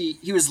was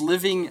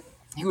leaving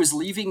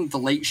the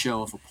late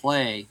show of a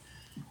play,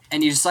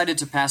 and he decided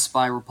to pass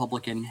by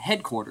Republican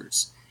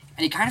headquarters.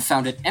 And he kind of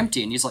found it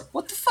empty, and he's like,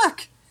 what the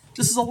fuck?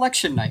 This is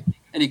election night.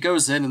 And he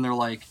goes in, and they're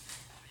like,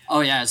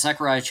 oh yeah,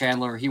 Zachariah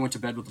Chandler, he went to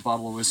bed with a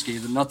bottle of whiskey.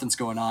 Nothing's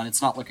going on.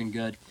 It's not looking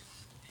good.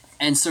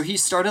 And so he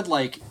started,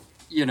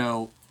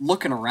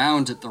 looking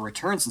around at the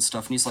returns and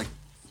stuff, and he's like,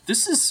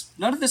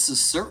 none of this is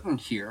certain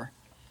here.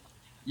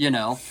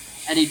 And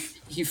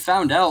he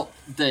found out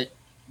that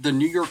the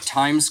New York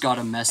Times got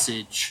a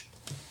message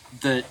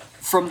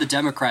from the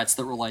Democrats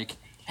that were like,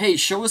 hey,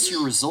 show us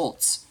your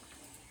results.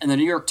 And the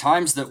New York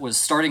Times that was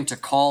starting to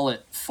call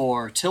it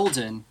for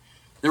Tilden,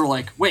 they were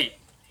like, wait,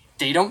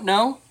 they don't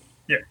know?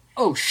 Yeah.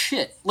 Oh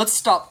shit, let's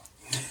stop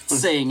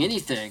saying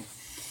anything.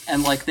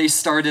 And they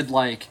started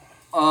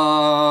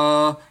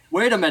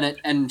wait a minute,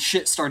 and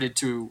shit started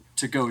to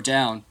go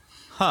down.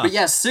 But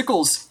yeah,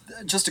 Sickles,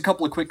 just a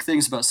couple of quick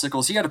things about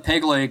Sickles. He had a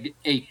peg leg,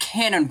 a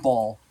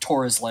cannonball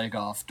tore his leg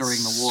off during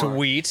the war.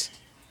 Sweet.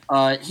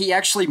 He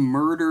actually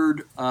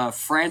murdered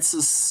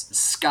Francis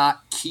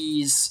Scott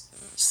Key's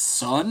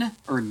son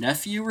or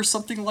nephew or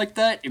something like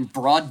that in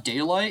broad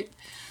daylight.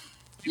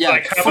 Yeah,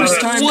 Like, how first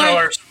about a time.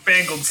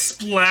 Star-Spangled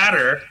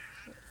Splatter?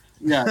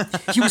 Yeah,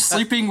 he was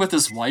sleeping with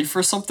his wife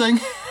or something,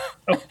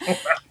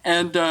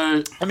 and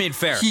I mean,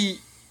 fair. he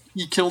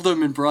killed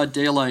him in broad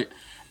daylight,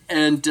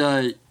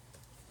 and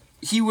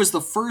he was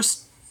the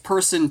first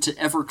person to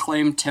ever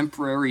claim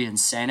temporary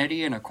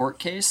insanity in a court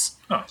case,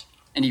 Huh.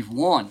 and he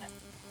won.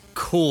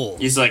 Cool.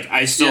 He's like,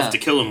 I still have to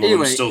kill him, or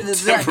Anyway, I'm still that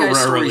guy's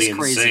temporarily story's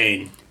crazy.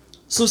 insane.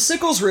 So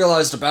Sickles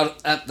realized about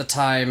at the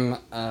time,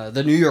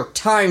 the New York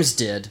Times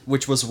did,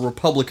 which was a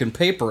Republican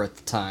paper at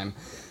the time.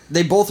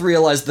 They both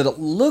realized that it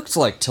looked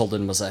like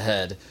Tilden was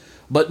ahead,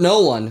 but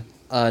no one,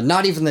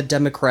 not even the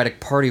Democratic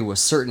Party, was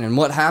certain. And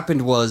what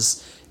happened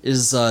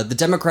is the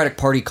Democratic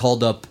Party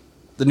called up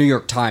the New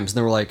York Times, and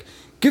they were like,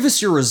 "Give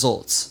us your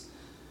results."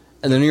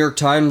 And the New York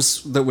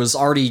Times, that was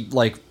already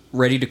like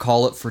ready to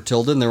call it for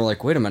Tilden, they were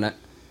like, "Wait a minute,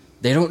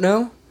 they don't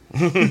know."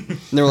 And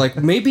they were like,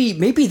 maybe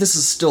this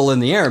is still in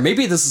the air.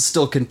 Maybe this is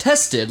still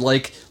contested.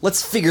 Like,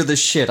 let's figure this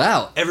shit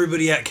out.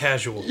 Everybody at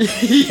casual.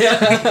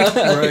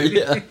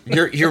 Yeah.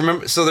 You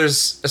remember? So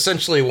there's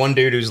essentially one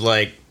dude who's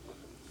like,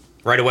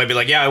 right away, be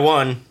like, "Yeah, I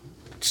won.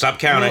 Stop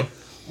counting."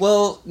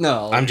 Well,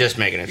 no. I'm just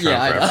making a Trump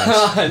yeah,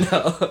 reference.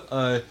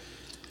 I know.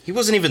 He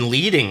wasn't even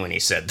leading when he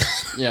said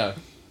that. Yeah.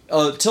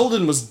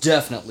 Tilden was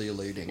definitely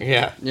leading.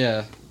 Yeah.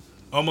 Yeah.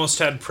 Almost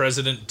had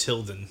President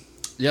Tilden.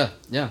 Yeah.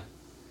 Yeah.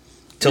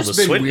 Tilda There's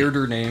been Swinton.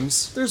 weirder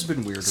names. There's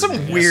been weirder Some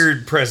names.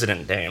 weird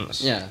president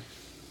names. Yeah.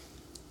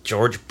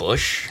 George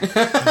Bush.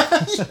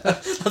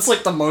 That's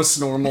like the most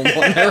normal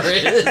one there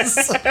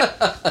is.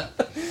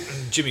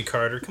 Jimmy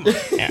Carter, come on.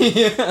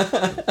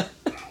 I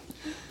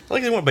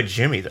like they went by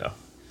Jimmy though,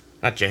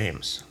 not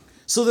James.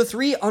 So the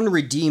three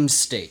unredeemed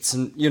states,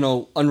 and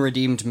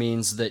unredeemed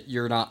means that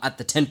you're not at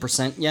the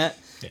 10% yet.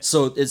 Yeah.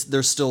 So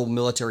there's still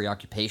military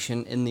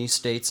occupation in these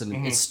states,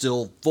 and it's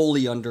still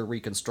fully under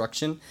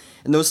Reconstruction.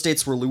 And those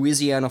states were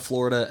Louisiana,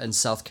 Florida, and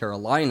South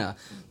Carolina.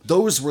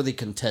 Those were the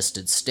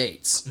contested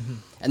states,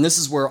 and this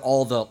is where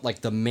all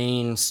the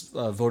main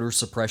voter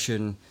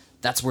suppression.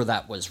 That's where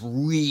that was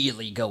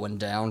really going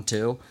down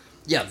too.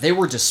 Yeah, they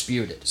were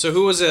disputed. So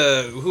who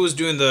was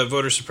doing the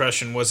voter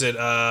suppression? Was it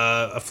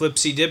a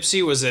flipsy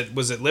dipsy? Was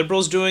it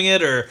liberals doing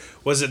it, or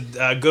was it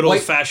good old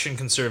fashioned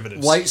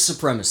conservatives? White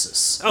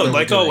supremacists. Oh, they were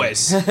like doing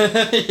always.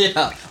 it.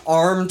 Yeah,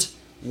 armed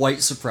white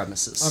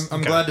supremacists.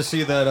 I'm glad to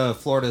see that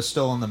Florida is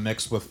still in the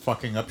mix with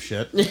fucking up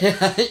shit.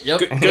 Yep.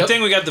 Good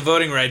thing we got the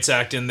Voting Rights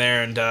Act in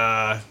there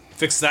and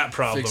fixed that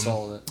problem. Fix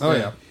all of it. Oh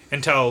yeah.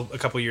 Until a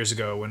couple years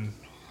ago when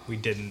we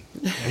didn't.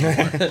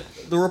 The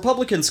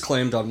Republicans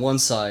claimed on one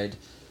side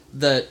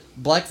that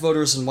black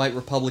voters and white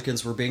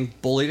Republicans were being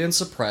bullied and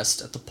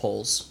suppressed at the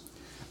polls.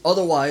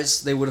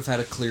 Otherwise, they would have had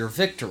a clear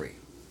victory,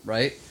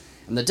 right?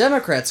 And the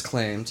Democrats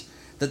claimed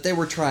that they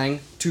were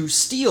trying to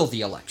steal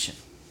the election,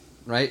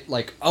 right?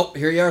 Like, oh,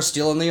 here you are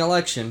stealing the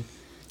election.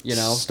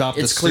 Stop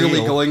the it's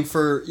clearly steal. going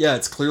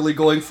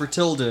for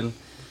Tilden.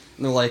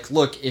 And they're like,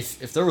 look,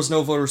 if there was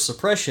no voter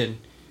suppression,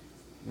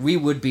 we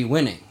would be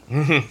winning.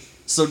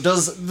 So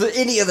does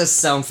any of this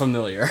sound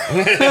familiar?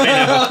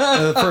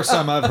 The first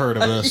time I've heard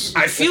of this.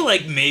 I feel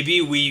like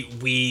maybe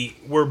we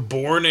were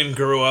born and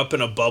grew up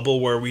in a bubble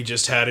where we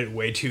just had it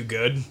way too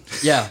good.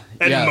 Yeah.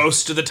 And yeah.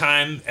 most of the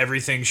time,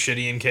 everything's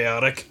shitty and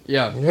chaotic.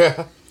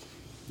 Yeah.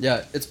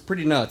 Yeah, it's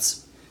pretty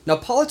nuts. Now,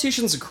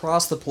 politicians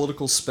across the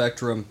political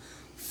spectrum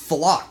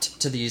flocked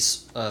to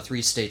these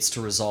three states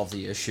to resolve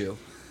the issue.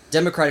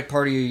 Democratic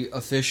Party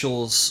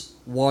officials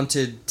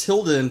wanted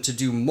Tilden to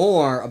do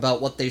more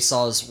about what they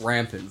saw as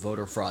rampant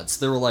voter frauds.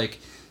 They were like,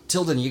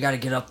 Tilden, you gotta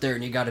get up there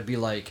and you gotta be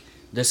like,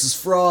 this is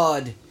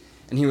fraud.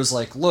 And he was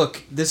like,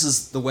 look, this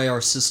is the way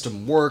our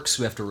system works.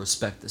 We have to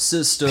respect the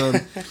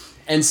system.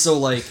 And so,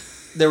 like,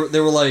 they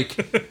were like,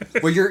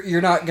 well,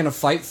 you're not gonna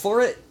fight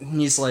for it? And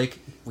he's like,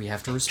 we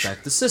have to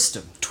respect the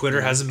system.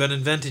 Twitter hasn't been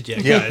invented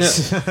yet,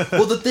 guys.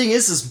 Well, the thing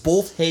is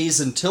both Hayes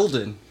and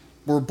Tilden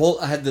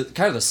had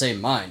the same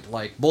mind.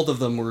 Like, both of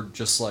them were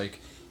just like,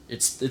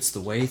 it's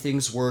the way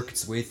things work,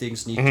 it's the way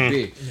things need to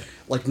be. Yeah.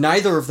 Like,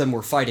 neither of them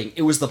were fighting.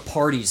 It was the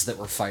parties that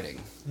were fighting.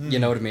 You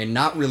know what I mean?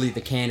 Not really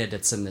the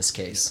candidates in this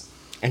case.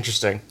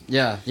 Interesting.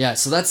 Yeah,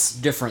 so that's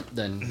different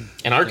than...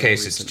 In our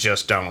case, it's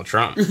just Donald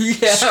Trump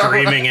Yeah,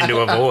 screaming into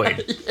a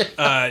void.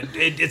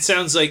 It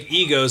sounds like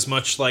egos,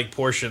 much like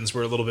portions,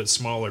 were a little bit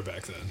smaller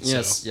back then.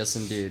 Yes, yes,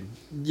 indeed.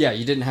 Yeah,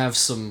 you didn't have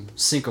some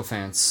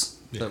sycophants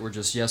that were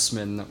just yes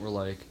men that were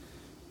like,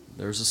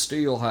 there's a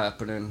steal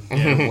happening,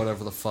 or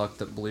whatever the fuck,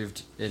 that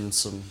believed in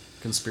some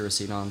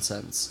conspiracy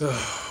nonsense.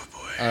 Oh,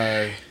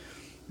 boy.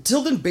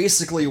 Tilden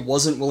basically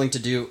wasn't willing to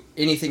do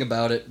anything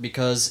about it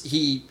because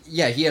he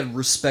had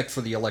respect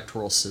for the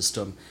electoral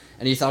system,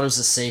 and he thought it was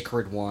a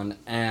sacred one,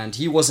 and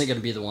he wasn't going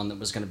to be the one that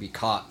was going to be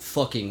caught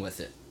fucking with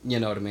it. You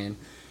know what I mean?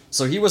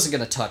 So he wasn't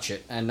going to touch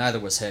it, and neither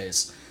was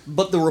Hayes.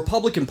 But the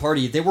Republican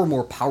Party, they were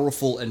more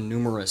powerful and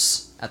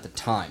numerous at the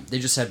time. They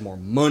just had more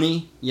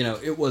money. You know,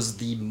 it was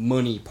the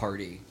money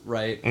party,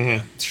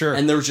 right? Sure.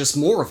 And there was just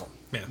more of them.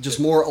 Yeah. Just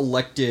more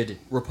elected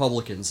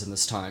Republicans in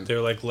this time.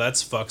 They're like,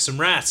 let's fuck some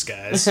rats,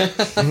 guys.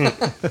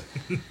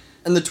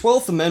 And the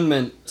 12th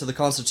Amendment to the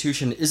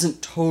Constitution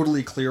isn't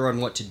totally clear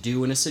on what to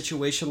do in a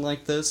situation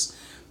like this.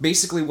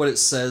 Basically, what it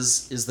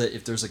says is that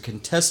if there's a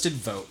contested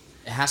vote,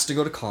 it has to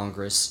go to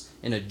Congress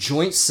in a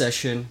joint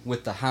session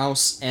with the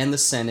House and the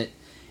Senate,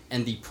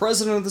 and the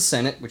President of the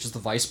Senate, which is the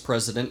Vice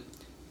President,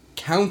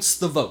 counts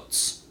the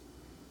votes.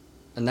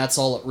 And that's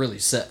all it really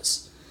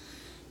says.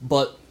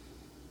 But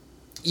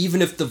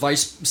even if the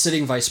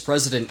sitting Vice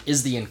President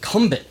is the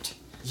incumbent,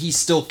 he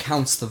still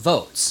counts the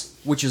votes,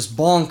 which is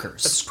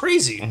bonkers. That's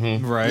crazy.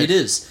 Right. It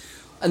is.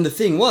 And the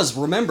thing was,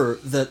 remember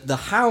that the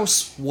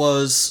House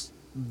was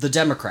the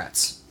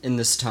Democrats in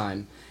this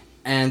time,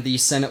 and the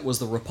Senate was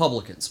the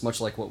Republicans,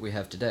 much like what we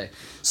have today.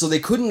 So they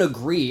couldn't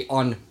agree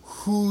on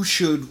who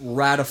should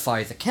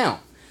ratify the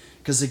count.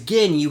 Because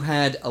again, you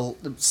had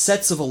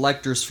sets of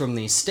electors from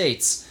these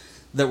states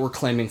that were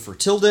claiming for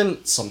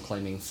Tilden, some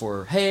claiming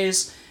for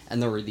Hayes,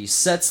 and there were these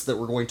sets that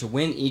were going to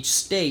win each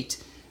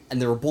state,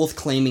 and they were both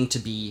claiming to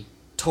be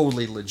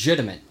totally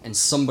legitimate, and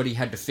somebody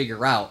had to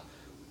figure out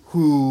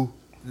who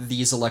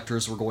these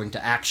electors were going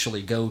to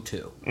actually go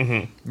to.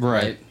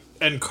 Right.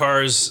 And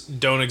cars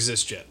don't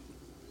exist yet.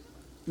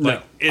 No.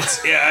 Like,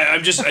 it's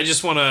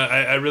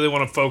I really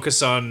want to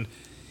focus on,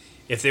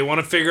 if they want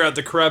to figure out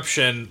the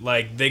corruption,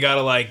 like, they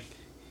gotta, like,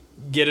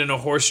 get in a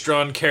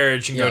horse-drawn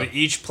carriage and go Yeah. to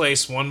each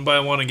place one by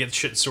one and get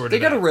shit sorted They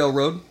got out. a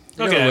railroad. They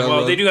got a Okay, well,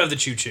 railroad. they do have the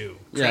choo-choo.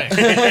 Yeah.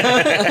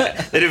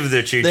 They do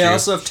the choo-choo. They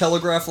also have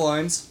telegraph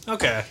lines.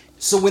 Okay.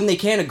 So when they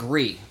can't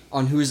agree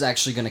on who's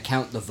actually going to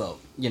count the vote,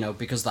 you know,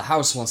 because the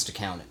House wants to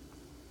count it,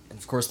 and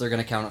of course they're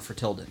going to count it for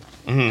Tilden,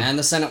 and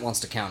the Senate wants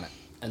to count it,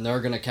 and they're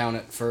going to count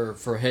it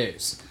for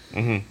Hayes.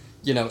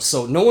 You know,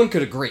 so no one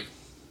could agree.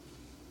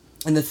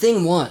 And the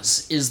thing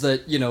is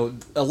that, you know,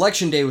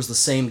 Election Day was the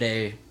same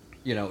day,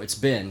 you know, it's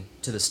been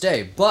to this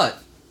day,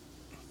 but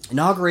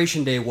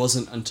Inauguration Day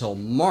wasn't until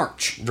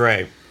March.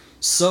 Right.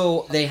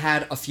 So they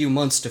had a few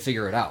months to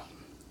figure it out.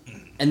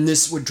 And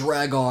this would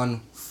drag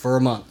on for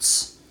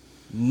months.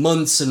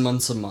 Months and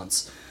months and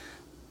months.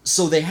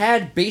 So they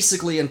had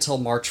basically until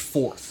March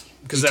 4th.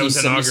 Because that was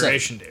 1877.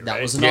 Inauguration Day, right?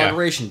 That was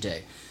Inauguration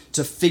Day.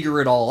 To figure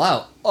it all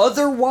out.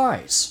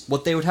 Otherwise,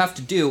 what they would have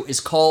to do is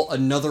call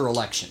another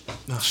election.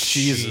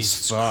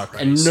 Jesus fuck.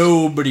 And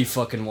nobody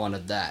fucking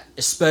wanted that.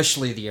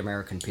 Especially the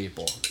American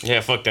people.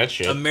 Yeah, fuck that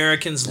shit.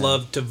 Americans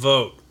love to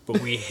vote,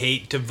 but we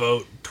hate to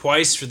vote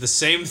twice for the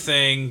same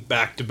thing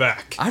back to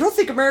back. I don't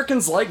think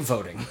Americans like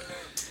voting.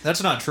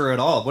 That's not true at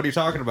all. What are you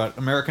talking about?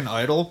 American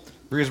Idol?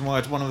 The reason why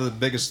it's one of the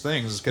biggest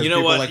things is because You know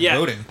people what? like Yeah.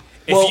 voting.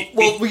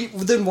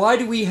 Then why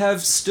do we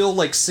have still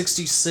like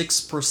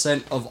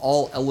 66% of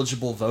all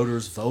eligible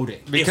voters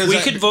voting? If we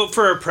could vote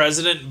for a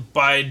president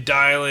by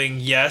dialing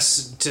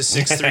yes to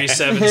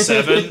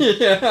 6377,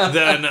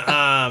 then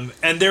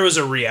and there was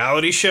a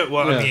reality show.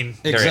 Well, Yeah. I mean,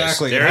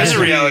 Exactly. there It is has a to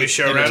be reality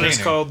show, right? It's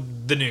entertaining.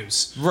 called The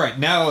News. Right,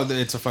 now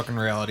it's a fucking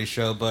reality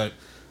show, but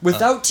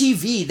Without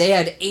TV, they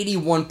had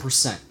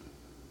 81%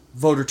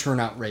 voter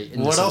turnout rate.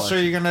 In what this else are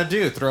election. you gonna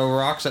do? Throw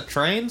rocks at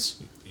trains?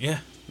 Yeah.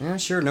 Yeah,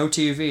 sure, no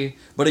TV.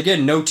 But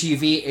again, no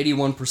TV,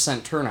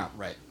 81% turnout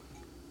rate.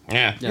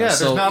 Yeah. Yeah, there's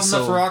so- not so-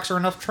 enough rocks or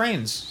enough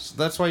trains. So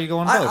that's why you go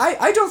and vote.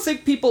 I don't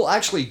think people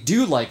actually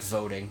do like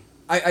voting.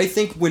 I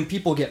think when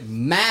people get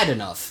mad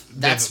enough,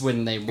 that's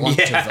when they want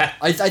to vote.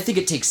 I think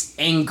it takes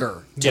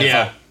anger to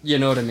Yeah. vote. You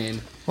know what I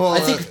mean? Well, I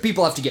think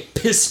people have to get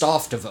pissed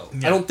off to vote.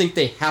 I don't think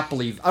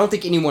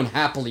anyone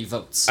happily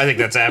votes. I think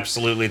that's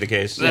absolutely the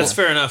case. That's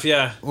fair enough,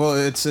 yeah. Well,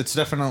 it's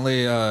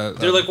definitely.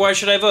 They're like, why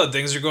should I vote?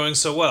 Things are going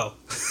so well.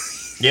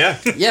 Yeah.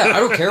 Yeah, I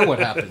don't care what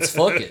happens.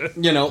 Fuck it.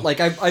 You know,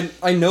 like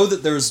I know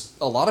that there's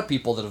a lot of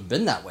people that have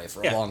been that way for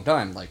a Yeah. long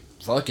time. Like,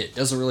 fuck it,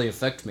 doesn't really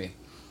affect me.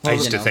 I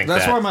used you to know, think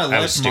That's that. why my I was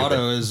life stupid.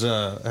 motto is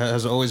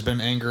has always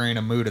been anger ain't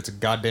a mood, it's a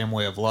goddamn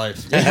way of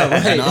life. Yeah,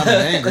 right. And I'm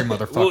an angry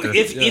motherfucker. Well,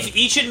 if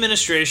each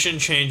administration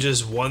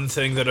changes one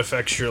thing that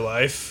affects your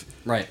life,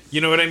 Right. you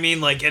know what I mean?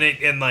 Like,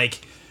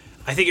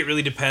 I think it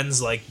really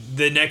depends. Like,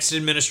 the next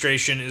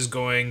administration is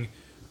going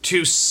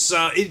to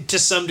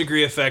some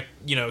degree affect,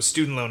 you know,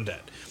 student loan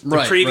debt.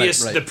 Right,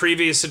 right. The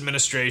previous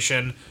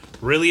administration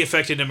really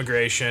affected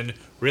immigration,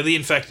 really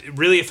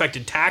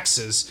affected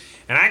taxes,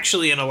 and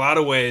actually, in a lot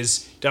of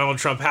ways, Donald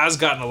Trump has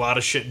gotten a lot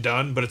of shit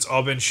done, but it's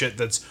all been shit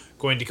that's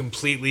going to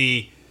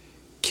completely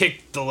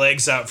kick the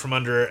legs out from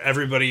under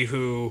everybody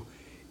who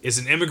is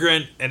an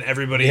immigrant and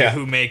everybody Yeah.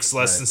 who makes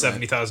less than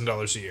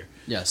 $70,000 a year.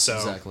 Yes, So,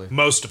 exactly.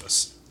 most of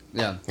us.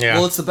 Yeah. Yeah.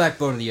 Well, it's the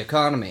backbone of the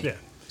economy. Yeah.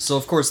 So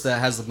of course that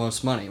has the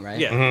most money, right?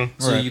 Yeah.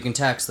 So Right. you can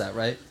tax that,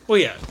 right? Well,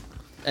 yeah.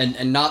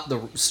 And not the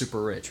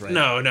super rich, right?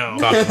 No.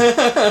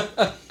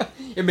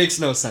 It makes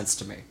no sense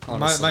to me.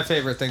 Honestly. my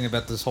favorite thing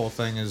about this whole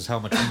thing is how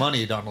much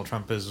money Donald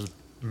Trump is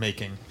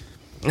making.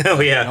 Oh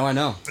yeah. Oh, I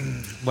know.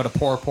 What a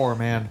poor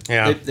man.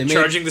 Yeah. They made,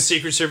 Charging the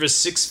Secret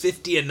Service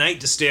 $6.50 a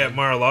night to stay at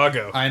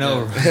Mar-a-Lago. I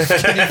know.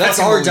 that's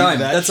our dime.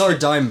 That's our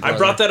dime. I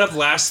brought that up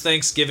last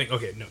Thanksgiving.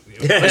 Okay, no.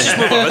 Let's just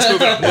move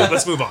on.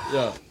 Let's move on.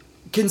 Yeah.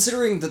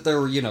 Considering that there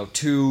were,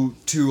 two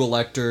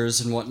electors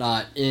and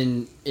whatnot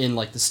in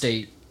like the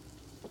state,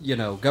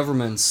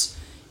 governments,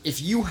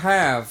 if you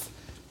have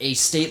a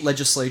state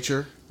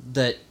legislature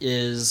that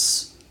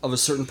is of a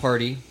certain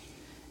party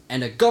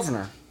and a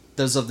governor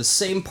that's of the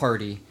same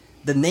party,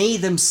 then they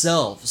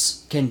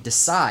themselves can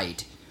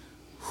decide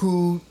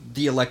who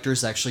the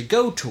electors actually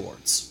go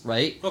towards,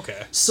 right?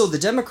 Okay. So the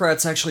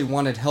Democrats actually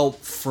wanted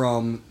help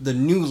from the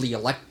newly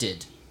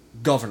elected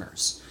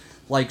governors.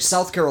 Like,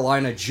 South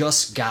Carolina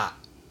just got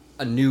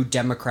a new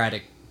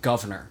Democratic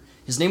governor.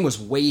 His name was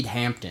Wade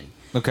Hampton.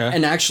 Okay.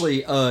 And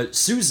actually,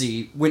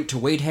 Susie went to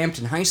Wade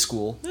Hampton High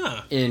School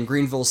Yeah. in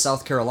Greenville,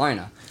 South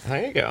Carolina.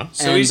 There you go.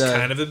 So And, he's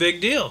kind of a big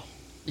deal.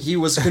 He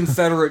was a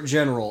Confederate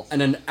general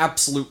and an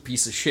absolute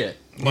piece of shit.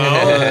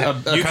 Well,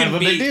 you kind can of a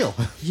be big deal.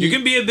 You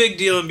can be a big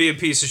deal and be a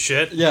piece of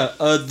shit. Yeah,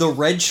 the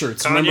red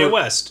shirts. Kanye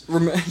West.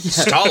 Yeah,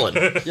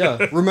 Stalin.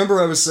 yeah.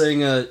 Remember I was saying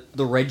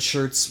the red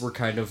shirts were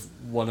kind of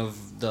one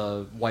of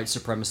the white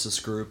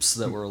supremacist groups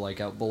that were like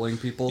out bullying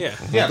people. Yeah.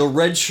 Yeah. The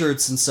red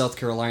shirts in South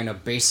Carolina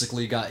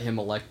basically got him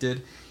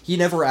elected. He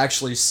never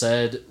actually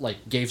said,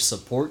 like, gave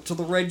support to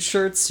the red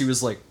shirts. He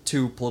was, like,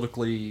 too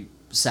politically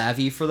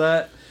savvy for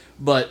that.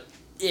 But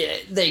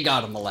they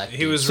got him elected.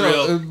 He was So,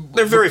 real.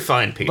 They're very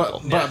fine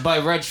people. But by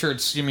red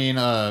shirts, you mean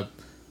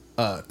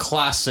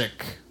classic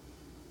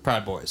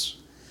Proud Boys.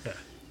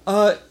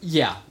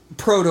 Yeah.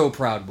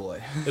 Proud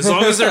Boy. As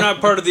long as they're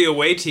not part of the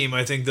away team,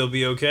 I think they'll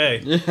be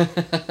okay.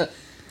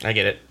 I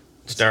get it.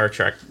 Star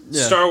Trek.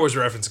 Yeah. Star Wars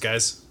reference,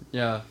 guys.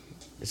 Yeah.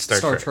 It's Star,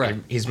 Star Trek.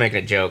 Trek. He's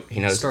making a joke. He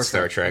knows Star it's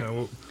Star Trek.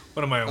 Trek.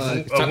 What am I,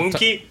 a t-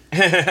 wonky?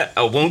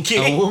 A wonky.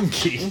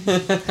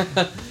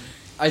 Woonky.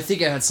 I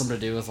think it had something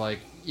to do with, like,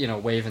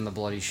 waving the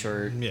bloody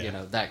shirt,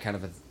 Yeah. that kind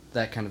of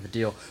a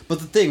deal. But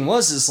the thing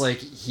is like,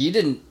 he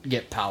didn't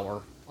get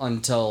power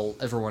until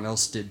everyone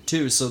else did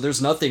too. So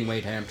there's nothing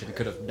Wade Hampton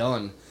could have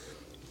done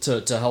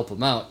to help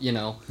him out,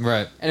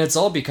 Right. And it's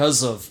all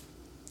because of,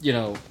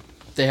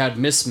 they had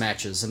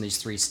mismatches in these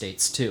three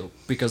states too,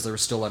 because they were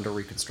still under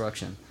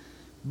Reconstruction.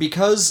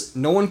 Because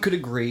no one could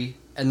agree,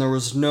 and there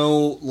was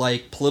no,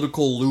 like,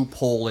 political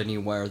loophole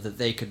anywhere that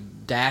they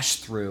could dash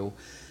through,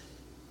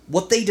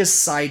 what they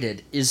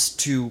decided is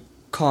to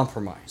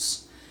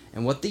compromise.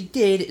 And what they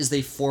did is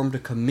they formed a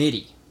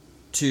committee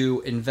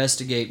to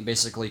investigate and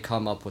basically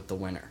come up with the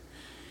winner.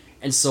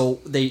 And so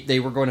they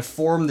were going to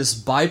form this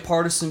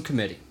bipartisan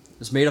committee. It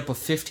was made up of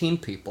 15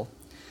 people,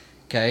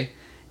 okay?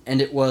 And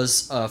it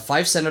was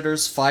 5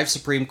 senators, 5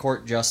 Supreme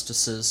Court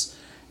justices,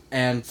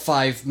 and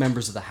 5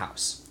 members of the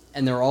House.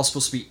 And they were all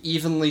supposed to be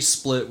evenly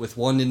split with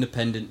one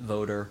independent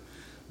voter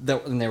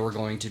and they were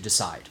going to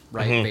decide,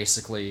 right? Mm-hmm.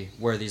 Basically,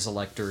 where these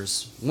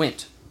electors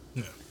went.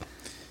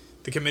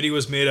 The committee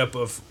was made up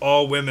of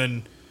all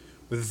women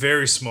with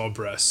very small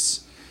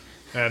breasts.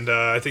 And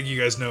I think you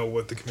guys know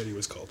what the committee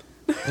was called.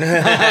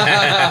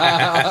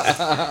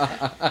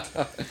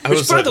 I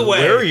was by like, the way-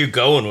 where are you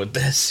going with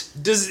this?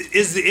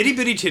 Is the Itty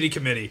Bitty Titty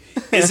Committee,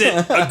 is it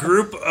a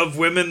group of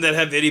women that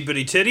have itty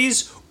bitty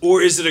titties,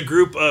 or is it a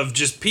group of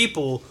just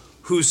people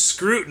who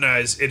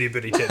scrutinize itty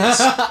bitty titties?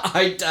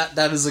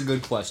 That is a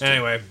good question.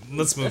 Anyway,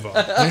 let's move on.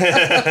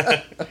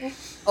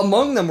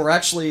 Among them were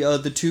actually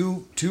the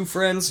two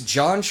friends,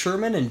 John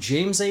Sherman and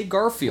James A.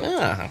 Garfield,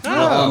 Ah. were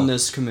on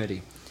this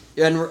committee.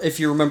 And if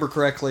you remember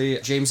correctly,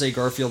 James A.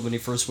 Garfield, when he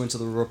first went to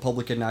the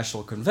Republican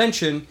National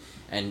Convention,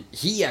 and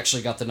he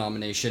actually got the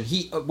nomination,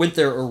 he went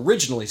there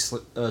originally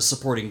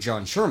supporting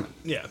John Sherman.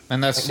 Yeah.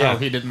 And that's Yeah. how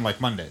he didn't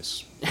like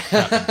Mondays.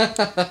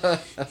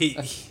 He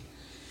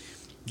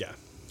yeah.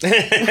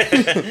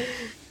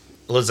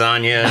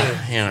 Lasagna,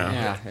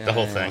 Yeah, the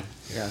whole yeah. thing.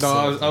 Yeah,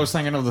 No, I was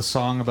thinking of the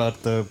song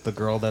about the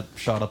girl that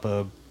shot up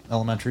a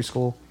elementary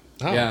school.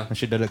 Oh. yeah. And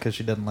she did it because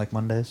she didn't like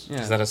Mondays.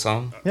 Yeah. Is that a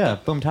song? Yeah,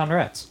 Boomtown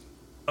Rats.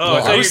 Oh, Well, I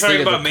I thought you were was talking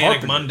thinking about of the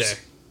Manic Carpenters.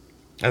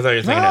 Monday. I thought you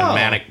were thinking No. of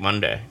Manic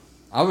Monday.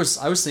 I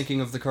was thinking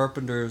of the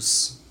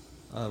Carpenters'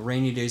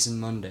 Rainy Days and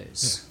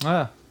Mondays.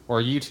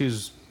 Or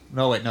U2's...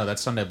 No, wait, no,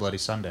 that's Sunday Bloody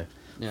Sunday.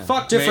 Yeah.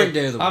 Fuck Different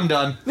me. day of the week. I'm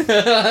done.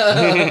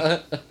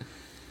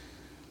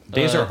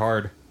 Days are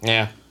hard.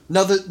 Yeah.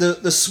 Now,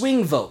 the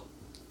swing vote,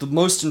 the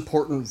most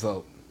important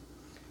vote,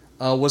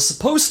 was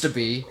supposed to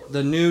be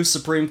the new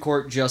Supreme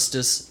Court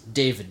Justice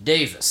David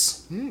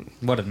Davis.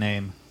 What a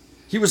name.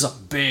 He was a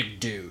big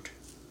dude.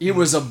 He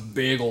was a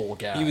big old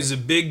guy. He was a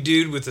big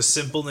dude with a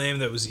simple name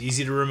that was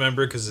easy to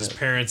remember because his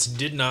parents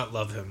did not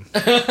love him.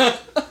 They're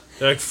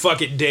like,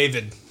 fuck it,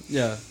 David.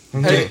 Yeah.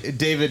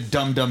 David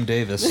Dum Dum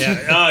Davis.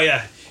 Yeah. Oh,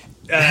 yeah.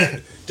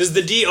 Does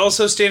the D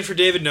also stand for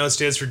David? No, it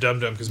stands for Dum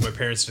Dum because my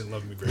parents didn't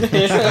love me very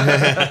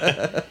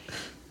much.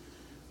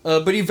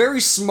 But he very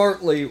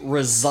smartly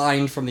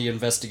resigned from the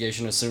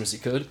investigation as soon as he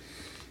could.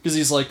 Because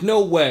he's like,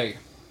 no way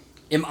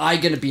am I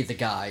going to be the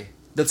guy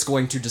that's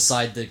going to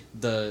decide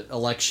the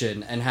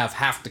election and have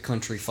half the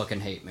country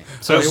fucking hate me.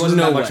 So he wasn't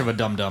no that much way. of a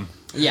dum-dum.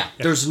 Yeah,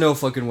 there's no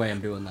fucking way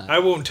I'm doing that. I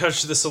won't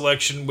touch this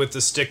election with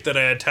the stick that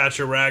I attach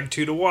a rag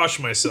to wash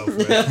myself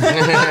with.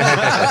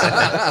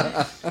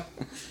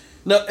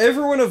 Now,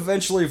 everyone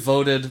eventually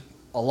voted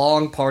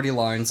along party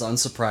lines,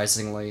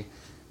 unsurprisingly,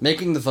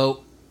 making the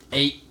vote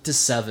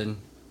 8-7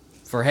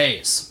 for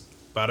Hayes.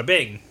 Bada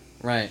bing.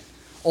 Right.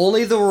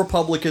 Only the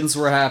Republicans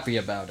were happy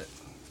about it.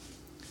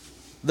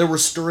 There were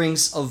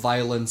stirrings of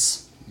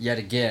violence yet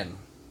again.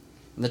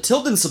 And the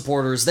Tilden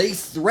supporters, they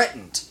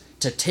threatened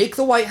to take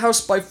the White House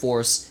by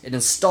force and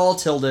install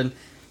Tilden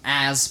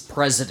as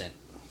president.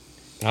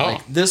 Oh.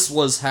 Like, this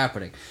was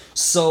happening.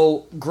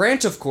 So,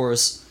 Grant, of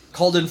course,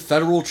 called in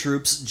federal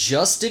troops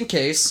just in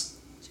case...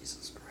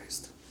 Jesus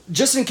Christ.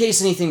 Just in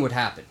case anything would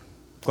happen.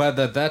 Glad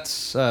that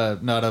that's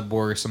not a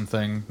worrisome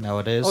thing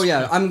nowadays. Oh,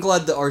 yeah, I'm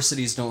glad that our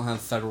cities don't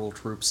have federal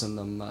troops in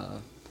them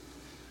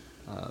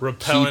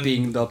Repelling.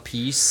 keeping the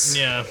peace.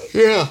 Yeah.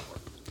 Yeah.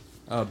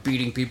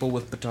 Beating people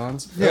with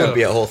batons. That would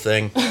be a whole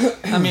thing.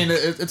 I mean,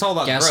 it's all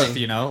about Guessing. growth,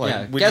 you know? Like,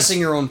 Yeah, we guessing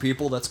your own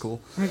people, that's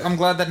cool. I'm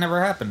glad that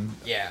never happened.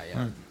 Yeah,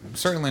 yeah.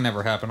 Certainly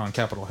never happened on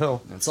Capitol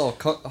Hill. It's all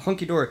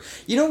hunky-dory.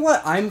 You know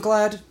what I'm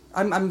glad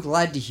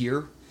to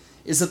hear?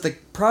 Is that the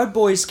Proud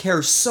Boys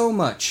care so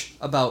much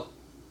about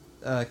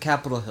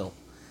Capitol Hill.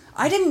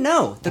 I didn't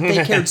know that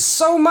they cared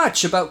so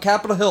much about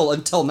Capitol Hill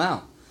until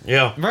now.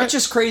 Yeah. Right? It's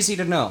just crazy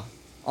to know,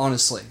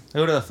 honestly. Who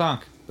would have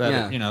thunk that,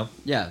 Yeah. you know,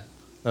 Yeah.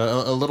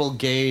 a little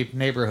gay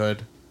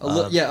neighborhood.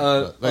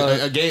 A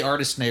a gay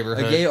artist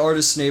neighborhood. A gay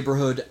artist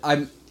neighborhood.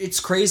 It's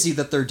crazy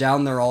that they're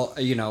down there all.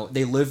 You know,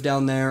 they live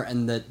down there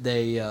and that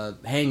they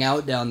hang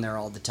out down there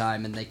all the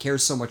time, and they care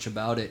so much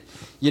about it.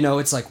 You know,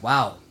 it's like,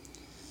 wow.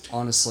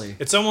 Honestly,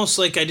 It's almost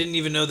like I didn't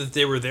even know that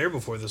they were there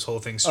before this whole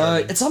thing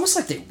started. it's almost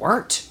like they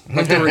weren't.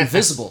 Like they were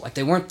invisible. Like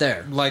they weren't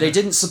there. Like- They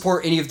didn't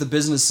support any of the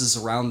businesses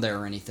around there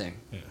or anything.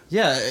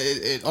 Yeah,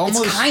 it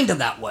almost It's kind of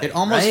that way. it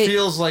almost right?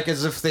 feels like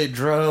as if they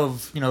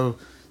drove, you know,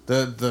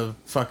 the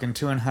fucking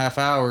 2.5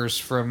 hours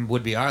from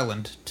Whidbey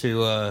Island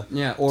to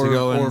Yeah, to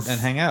go or and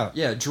hang out.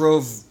 Yeah,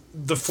 drove.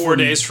 the 4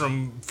 days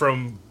from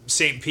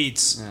St.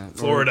 Pete's, Yeah, or-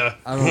 Florida.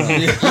 I don't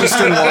know.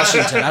 Eastern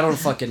Washington. I don't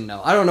fucking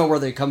know. I don't know where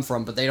they come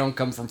from, but they don't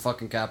come from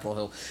fucking Capitol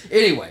Hill.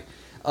 Anyway,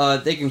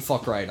 they can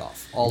fuck right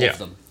off. All Yeah. of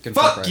them can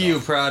Fuck right you,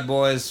 off. Proud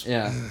Boys.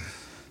 Yeah.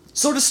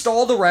 So to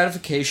stall the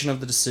ratification of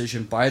the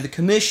decision by the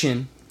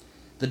commission,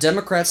 the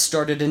Democrats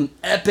started an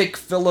epic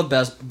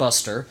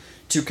filibuster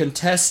to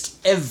contest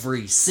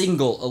every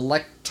single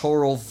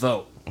electoral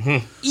vote,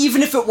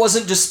 even if it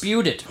wasn't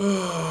disputed.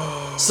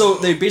 So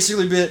they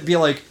basically be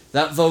like,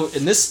 that vote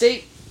in this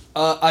state,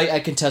 I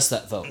contest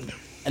that vote.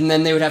 And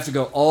then they would have to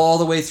go all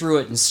the way through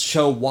it and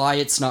show why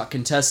it's not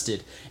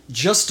contested,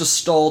 just to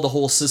stall the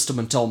whole system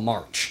until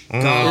March.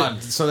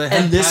 God. So they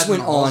had And this Patton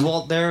went on-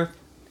 Oswalt there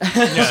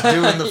just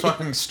doing the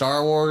fucking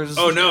Star Wars.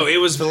 Oh no, it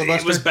was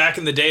Filibuster? back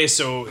in the day,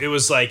 so it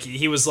was like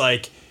he was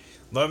like,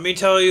 let me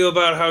tell you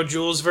about how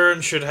Jules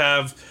Verne should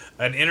have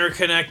an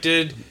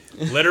interconnected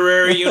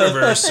literary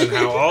universe and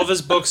how all of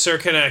his books are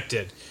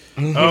connected.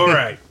 All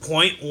right,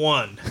 point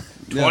 1.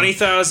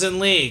 20,000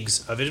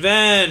 Leagues of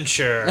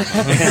Adventure.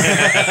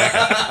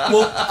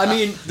 Well, I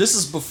mean, this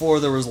is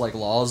before there was like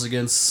laws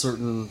against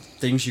certain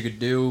things you could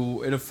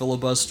do in a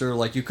filibuster.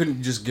 Like you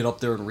couldn't just get up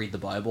there and read the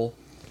Bible.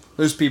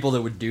 There's people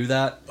that would do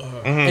that,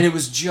 and it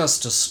was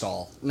just to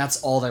stall. And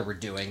that's all they were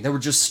doing. They were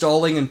just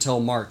stalling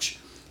until March.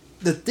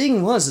 The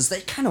thing is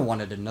they kind of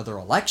wanted another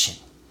election.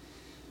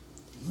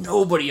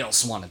 Nobody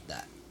else wanted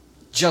that.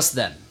 Just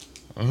them.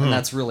 And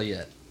that's really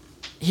it.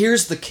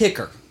 Here's the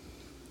kicker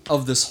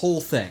of this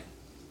whole thing.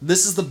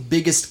 This is the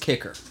biggest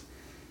kicker.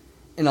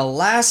 In a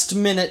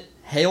last-minute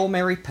Hail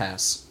Mary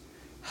pass,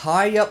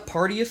 high-up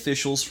party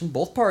officials from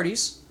both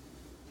parties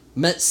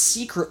met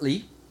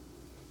secretly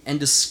and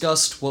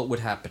discussed what would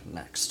happen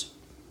next.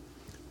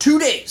 2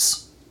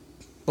 days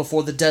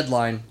before the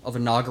deadline of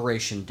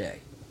Inauguration Day,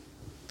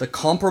 the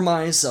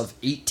Compromise of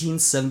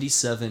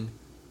 1877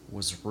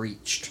 was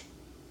reached.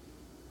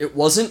 It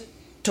wasn't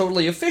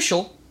totally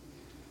official,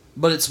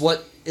 but it's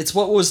what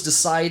was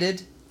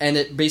decided, and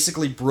it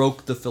basically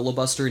broke the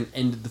filibuster and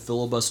ended the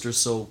filibuster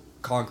so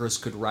Congress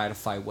could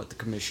ratify what the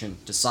commission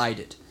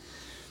decided.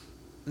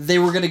 They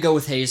were going to go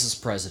with Hayes as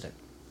president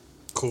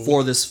Cool.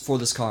 for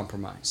this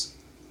compromise.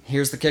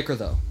 Here's the kicker,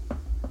 though.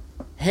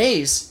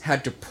 Hayes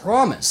had to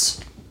promise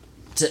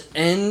to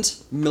end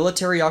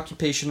military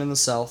occupation in the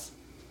South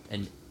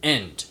and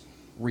end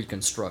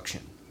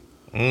Reconstruction.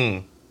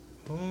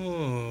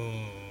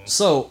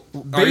 So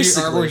Are we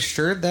basically,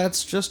 sure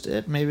that's just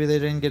it? Maybe they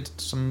didn't get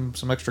some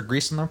extra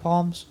grease in their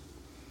palms?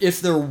 if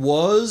there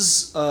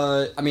was,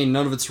 I mean,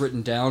 none of it's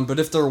written down, but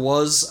if there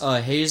was,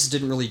 Hayes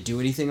didn't really do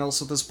anything else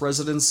with his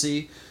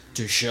presidency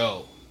to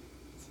show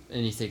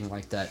anything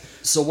like that.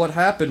 So what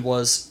happened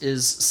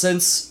is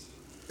since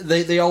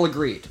they all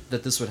agreed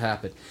that this would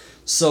happen.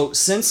 So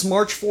since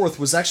March 4th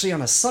was actually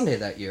on a Sunday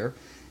that year,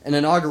 and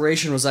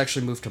inauguration was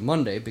actually moved to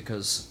Monday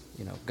because,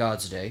 you know,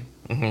 God's Day.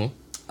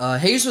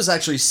 Hayes was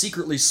actually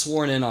secretly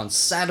sworn in on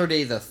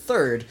Saturday the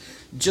 3rd,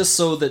 just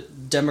so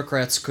that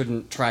Democrats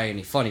couldn't try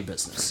any funny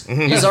business.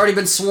 He's already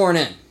been sworn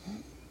in.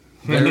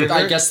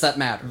 I guess that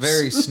matters.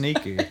 Very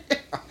sneaky.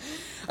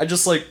 I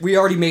just like, we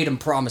already made him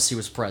promise he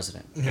was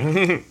president.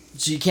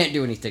 So you can't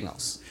do anything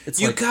else. It's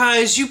You like,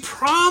 guys, you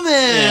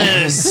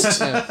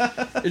promised.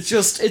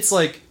 it's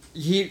like,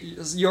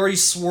 you already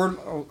sworn,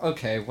 oh,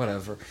 okay,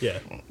 whatever. Yeah.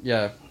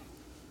 Yeah.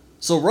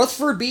 So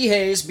Rutherford B.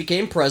 Hayes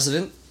became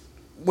president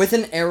with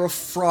an air of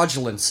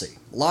fraudulency.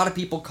 A lot of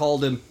people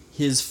called him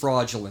his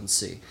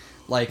fraudulency.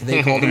 Like,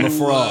 they called him a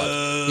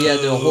fraud. He had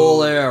the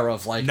whole air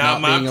of, like,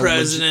 Not my being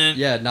president.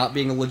 not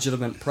being a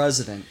legitimate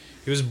president.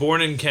 He was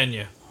born in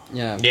Kenya.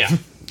 Yeah. Yeah.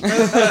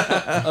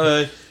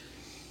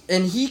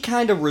 And he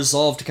kind of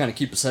resolved to kind of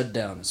keep his head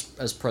down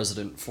as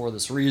president for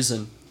this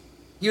reason.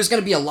 He was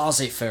going to be a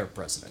laissez-faire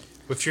president.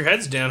 If your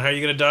head's down, how are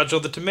you going to dodge all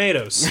the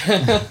tomatoes?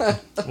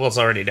 Well, it's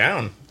already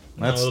down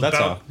That's about-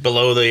 all.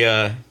 below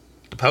the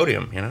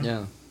podium, you know.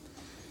 Yeah.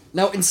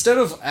 Now, instead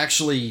of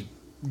actually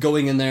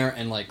going in there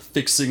and, like,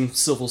 fixing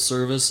civil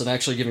service and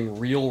actually giving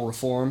real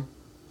reform,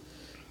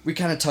 we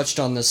kind of touched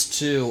on this,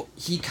 too.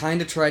 He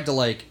kind of tried to,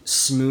 like,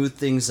 smooth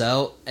things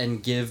out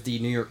and give the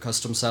New York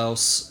Customs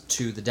House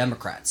to the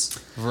Democrats.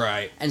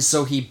 Right. And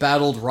so he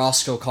battled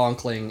Roscoe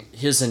Conkling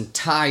his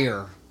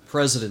entire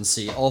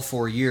presidency, all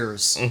 4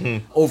 years,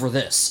 over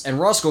this. And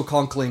Roscoe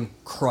Conkling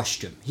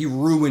crushed him. He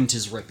ruined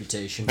his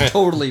reputation.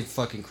 Totally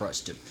fucking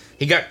crushed him.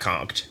 He got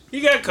conked.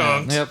 You got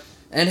conked. Yep.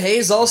 And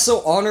Hayes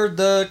also honored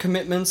the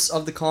commitments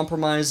of the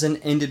compromise and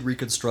ended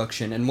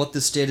Reconstruction. And what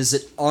this did is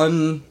it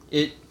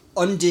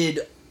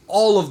undid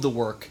all of the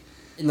work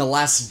in the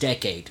last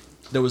decade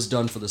that was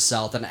done for the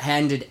South, and it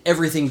handed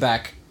everything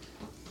back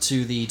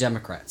to the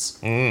Democrats.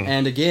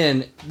 And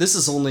again, this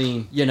is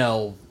only,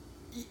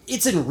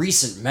 it's in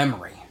recent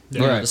memory.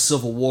 Right. The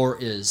Civil War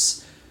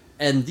is.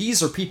 And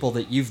these are people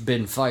that you've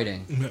been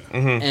fighting.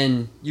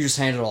 And you just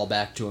handed it all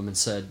back to them and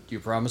said, "You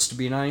promised to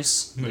be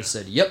nice?" They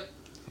said, "Yep."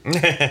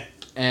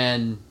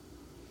 And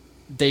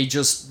they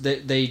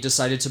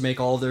decided to make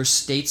all of their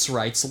states'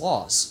 rights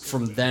laws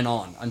from then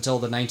on until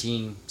the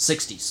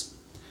 1960s.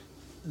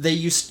 There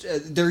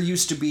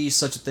used to be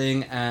such a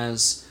thing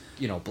as,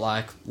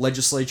 black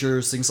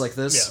legislatures, things like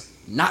this.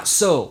 Yeah. Not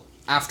so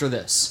after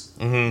this.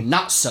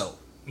 Not so.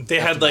 They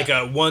had like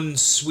a one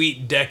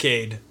sweet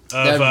decade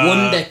of That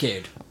one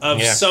decade. of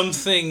Yeah.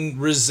 something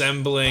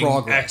resembling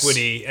Progress.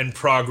 equity and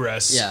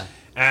progress. Yeah.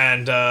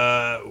 And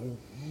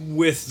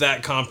with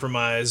that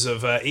compromise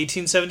of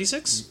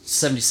 1876?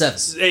 77.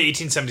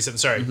 1877,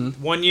 sorry.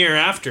 1 year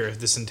after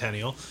the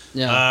centennial,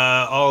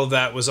 Yeah. all of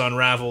that was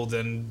unraveled,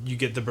 and you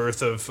get the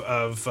birth of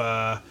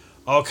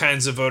all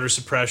kinds of voter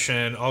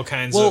suppression, all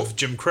kinds Well- of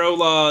Jim Crow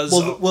laws.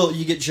 Well,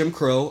 you get Jim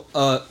Crow,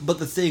 but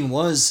the thing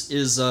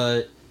is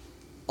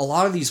a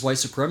lot of these white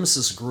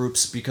supremacist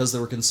groups, because they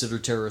were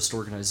considered terrorist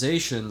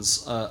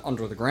organizations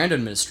under the Grant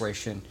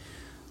administration,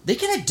 they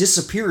kind of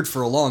disappeared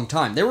for a long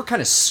time. They were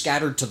kind of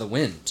scattered to the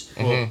wind.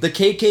 The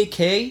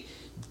KKK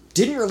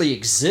didn't really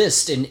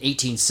exist in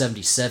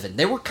 1877.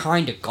 They were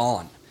kind of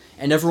gone.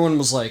 And everyone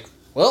was like,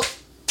 well,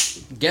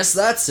 guess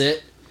that's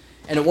it.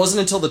 And it wasn't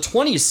until the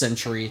 20th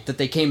century that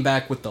they came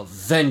back with the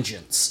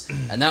vengeance.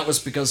 And that was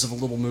because of a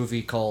little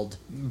movie called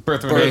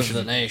Birth of a Birth Nation.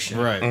 of the Nation.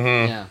 Right.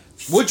 Yeah.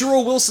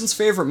 Woodrow Wilson's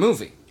favorite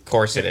movie. Of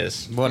course it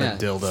is. What Yeah. a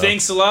dildo.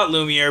 Thanks a lot,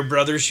 Lumiere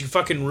brothers. You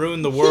fucking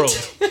ruined the world.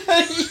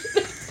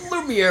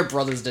 Lumiere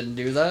brothers didn't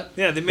do that.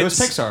 Yeah, they It made was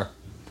Pixar.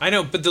 I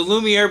know, but the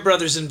Lumiere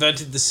brothers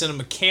invented the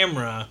cinema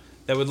camera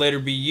that would later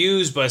be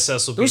used by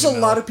Cecil B. There's a DeMille.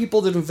 lot of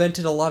people that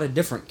invented a lot of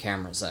different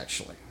cameras,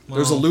 actually.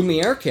 There's a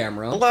Lumiere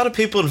camera. A lot of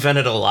people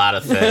invented a lot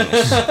of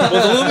things.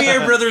 Well, the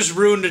Lumiere brothers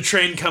ruined a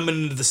train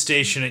coming into the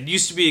station. It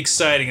used to be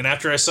exciting, and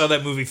after I saw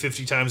that movie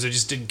 50 times, I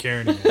just didn't care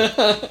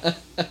anymore.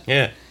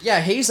 Yeah. Yeah,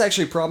 Hayes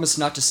actually promised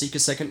not to seek a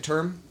second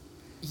term.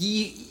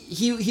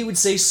 He would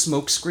say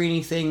smoke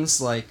screening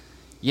things like,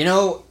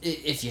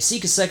 if you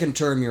seek a second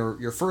term,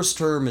 your first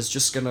term is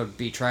just gonna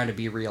be trying to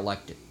be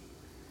reelected,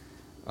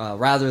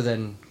 rather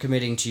than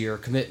committing to your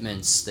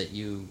commitments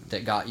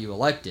that got you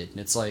elected. And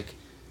it's like,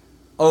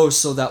 oh,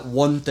 so that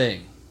one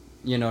thing,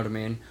 you know what I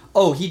mean?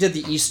 Oh, he did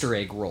the Easter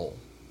egg roll.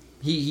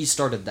 He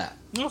started that.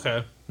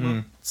 Okay.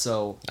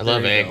 So I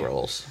love there you egg go.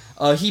 rolls.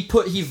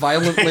 He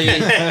violently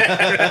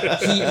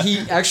he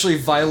actually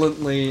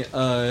violently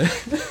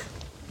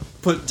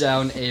put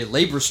down a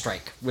labor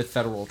strike with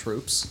federal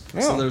troops.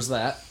 So there's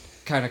that.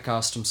 Kind of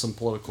cost him some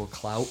political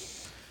clout.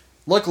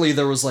 Luckily,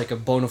 there was like a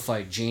bona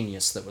fide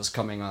genius that was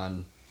coming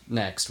on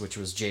next, which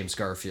was James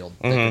Garfield.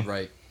 That could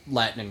write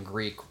Latin and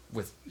Greek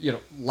with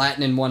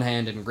Latin in one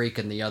hand and Greek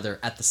in the other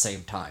at the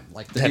same time.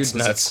 Like That's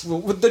nuts.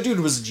 The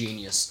dude was a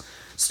genius.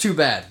 It's too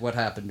bad what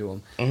happened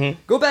to him.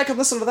 Go back and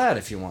listen to that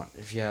if you want,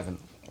 if you haven't.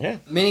 Yeah.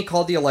 Many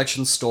called the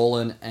election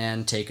stolen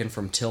and taken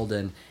from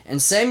Tilden,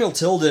 and Samuel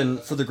Tilden,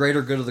 for the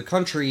greater good of the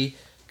country,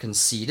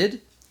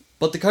 conceded,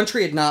 but the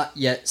country had not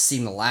yet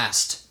seen the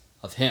last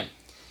of him.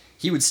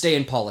 He would stay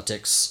in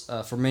politics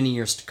for many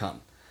years to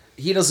come.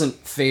 He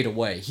doesn't fade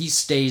away. He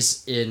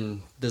stays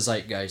in the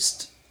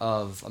zeitgeist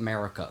of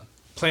America.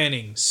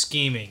 Planning,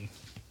 scheming.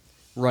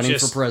 Running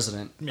Just- for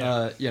president,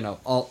 yeah.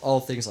 all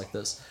things like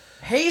this.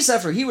 Hayes,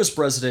 after he was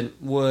president,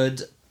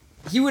 would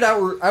he would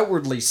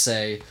outwardly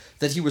say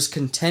that he was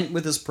content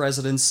with his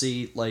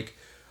presidency.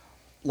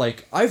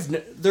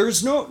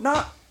 There's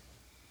not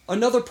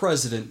another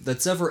president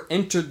that's ever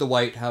entered the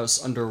White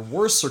House under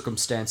worse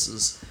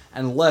circumstances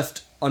and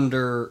left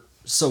under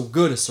so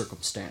good a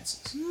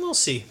circumstances. We'll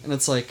see. And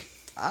it's like,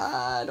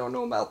 I don't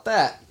know about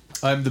that.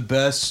 I'm the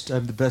best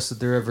that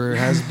there ever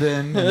has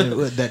been,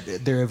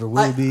 that there ever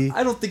will be.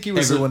 I don't think he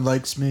was. Everyone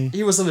likes me.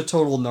 He wasn't a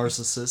total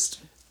narcissist.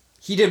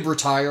 He did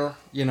retire,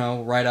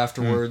 right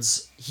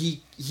afterwards.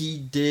 He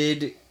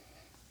did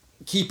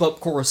keep up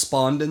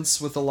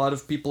correspondence with a lot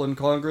of people in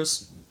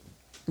Congress.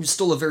 He was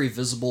still a very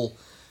visible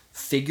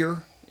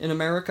figure in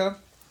America.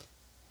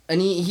 And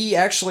he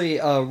actually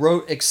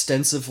wrote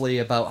extensively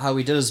about how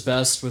he did his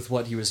best with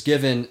what he was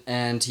given,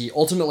 and he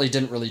ultimately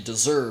didn't really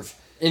deserve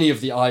any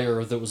of the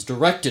ire that was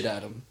directed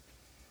at him.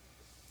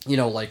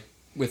 Like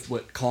with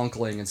what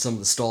Conkling and some of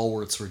the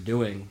stalwarts were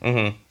doing.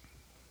 Mm-hmm.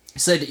 He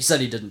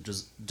said he didn't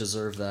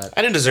deserve that.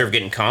 I didn't deserve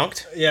getting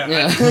conked.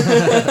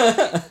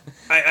 Yeah.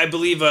 I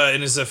believe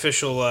in his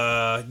official,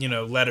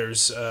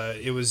 letters,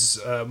 it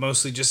was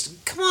mostly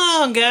just, come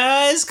on,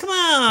 guys, come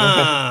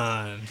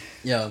on.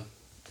 Yeah.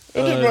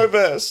 I did my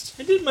best.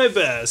 I did my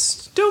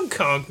best. Don't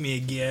conk me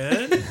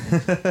again.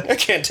 I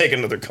can't take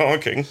another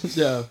conking.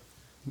 Yeah.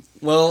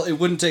 Well, it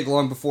wouldn't take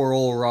long before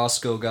old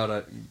Roscoe got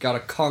a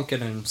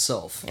conking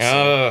himself.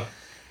 So,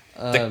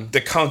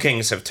 The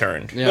conkings have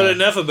turned. yeah. But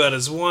enough about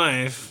his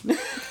wife.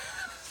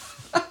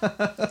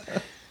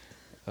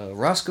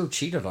 Roscoe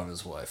cheated on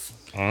his wife.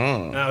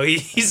 No,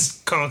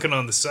 he's conking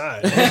on the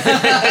side.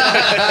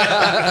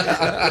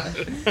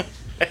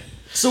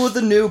 So with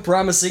the new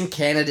promising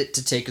candidate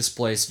to take his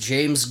place,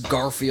 James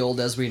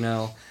Garfield, as we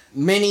know,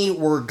 many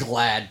were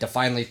glad to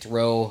finally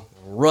throw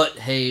Rut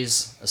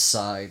Hayes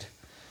aside.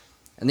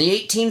 And the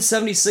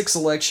 1876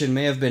 election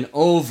may have been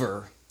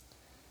over,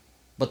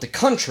 but the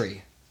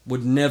country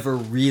would never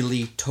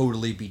really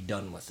totally be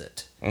done with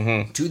it.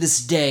 Mm-hmm. To this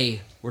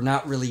day, we're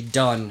not really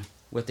done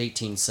with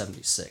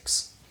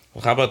 1876.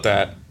 Well, how about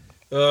that?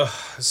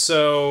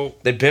 So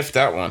They biffed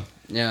that one.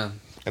 Yeah.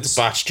 That's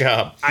a botched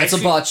job. It's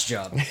a botch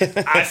job.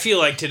 I feel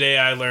like today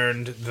I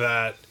learned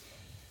that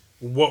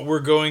what we're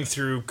going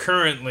through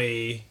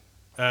currently,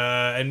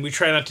 and we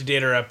try not to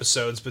date our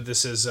episodes, but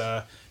this is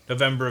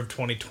November of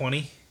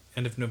 2020,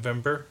 end of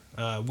November,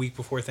 week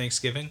before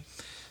Thanksgiving.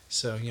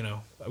 So,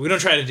 we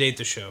don't try to date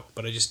the show,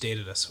 but I just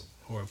dated us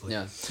horribly.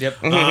 Yeah.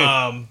 Yep.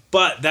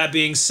 But that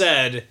being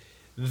said,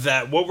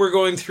 that what we're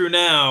going through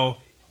now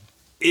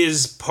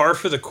is par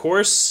for the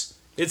course.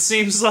 It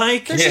seems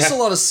like There's just a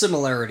lot of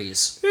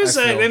similarities. there's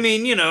I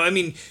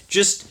feel.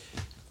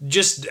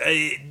 just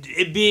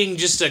it being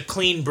just a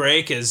clean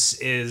break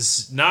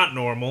is not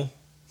normal.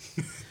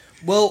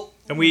 Well,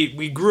 And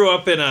we grew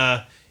up in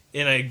a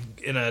I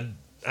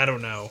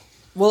don't know.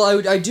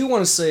 Well, I do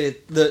want to say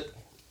that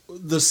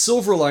the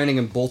silver lining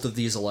in both of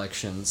these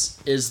elections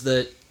is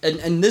that,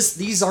 and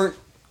these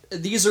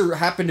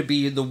happen to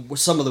be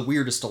some of the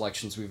weirdest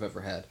elections we've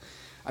ever had.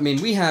 I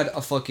mean, we had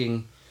a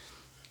fucking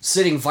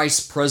sitting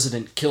vice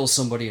president kill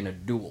somebody in a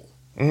duel.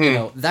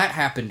 Mm-hmm. That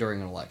happened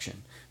during an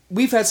election.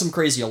 We've had some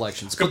crazy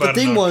elections, but About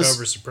the thing an was,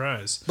 October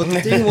surprise. but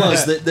the thing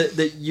was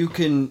that you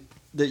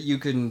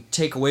can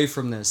take away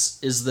from this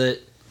is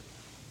that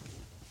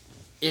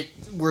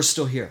we're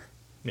still here.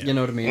 Yeah. You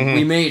know what I mean?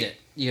 We made it,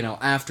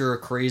 after a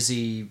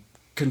crazy,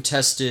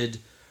 contested,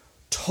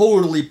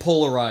 totally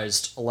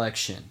polarized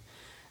election.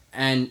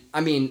 And,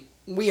 I mean,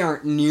 we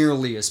aren't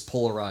nearly as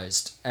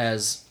polarized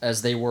as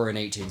they were in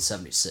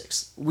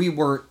 1876. We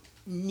weren't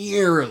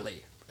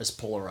nearly as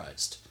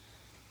polarized.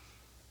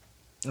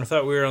 I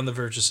thought we were on the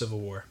verge of civil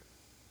war.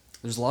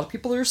 There's a lot of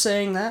people that are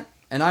saying that,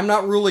 and I'm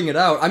not ruling it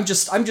out. I'm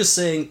just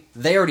saying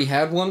they already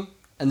had one,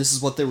 and this is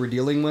what they were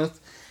dealing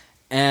with,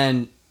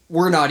 and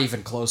we're not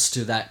even close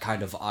to that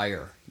kind of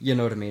ire. You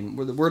know what I mean?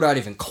 We're not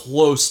even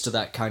close to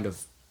that kind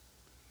of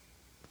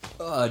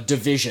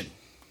division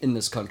in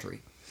this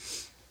country.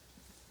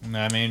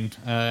 I mean,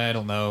 I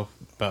don't know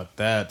about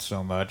that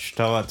so much.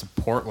 Tell that to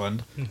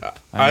Portland.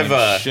 I've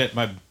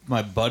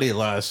my buddy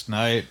last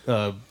night.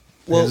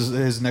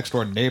 His next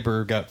door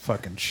neighbor got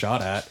fucking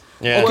shot at.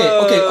 Yeah.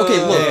 Okay.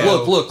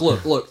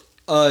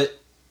 Look.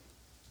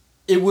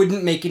 It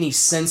wouldn't make any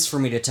sense for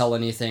me to tell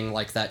anything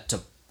like that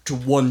to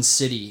one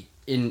city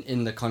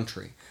in the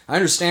country. I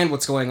understand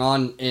what's going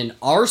on in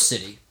our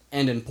city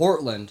and in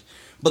Portland,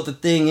 but the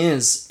thing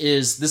is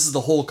this is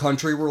the whole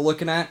country we're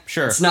looking at.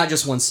 Sure. It's not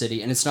just one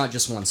city, and it's not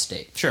just one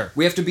state. Sure.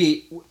 We have to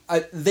be...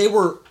 they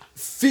were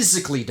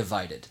physically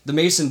divided. The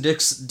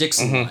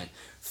Mason-Dixon line.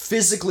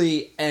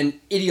 Physically and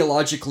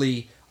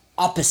ideologically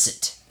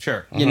opposite.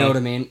 Sure. You know what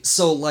I mean?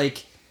 So,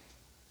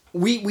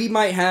 we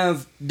might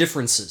have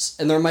differences,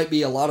 and there might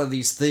be a lot of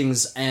these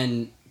things,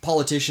 and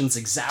politicians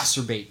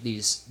exacerbate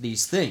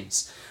these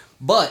things.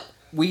 But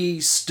we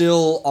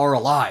still are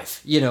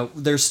alive.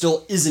 There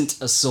still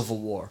isn't a civil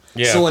war.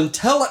 Yeah. So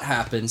until it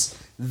happens,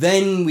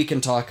 then we can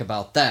talk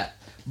about that.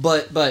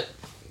 But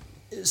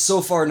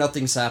so far,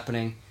 nothing's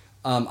happening.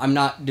 I'm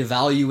not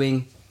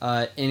devaluing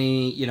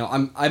any,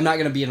 I'm not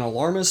going to be an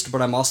alarmist,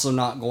 but I'm also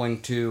not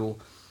going to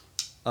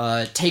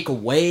take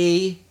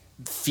away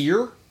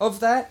fear of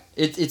that.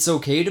 It's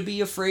okay to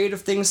be afraid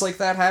of things like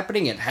that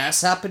happening. It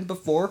has happened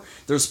before.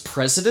 There's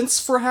precedents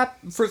for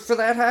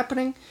that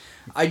happening.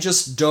 I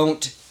just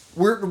don't.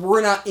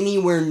 We're not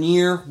anywhere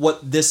near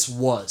what this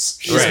was.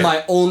 Is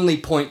my only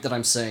point that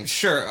I'm saying.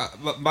 Sure,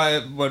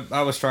 but what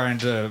I was trying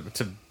to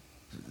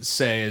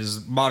say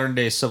is modern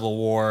day Civil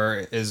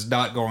War is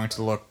not going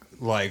to look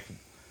like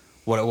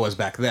what it was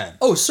back then.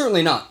 Oh,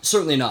 certainly not.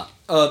 Certainly not.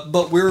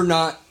 But we're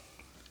not.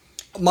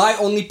 My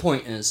only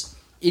point is,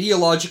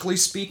 ideologically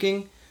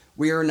speaking,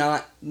 we are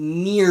not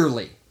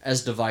nearly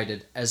as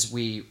divided as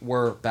we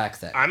were back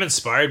then. I'm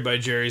inspired by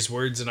Jerry's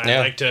words, and I'd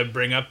like to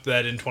bring up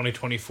that in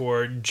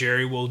 2024,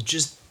 Jerry will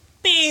just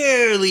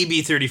barely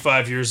be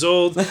 35 years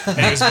old, and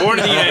he was born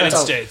in the United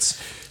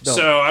States.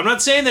 So I'm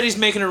not saying that he's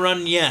making a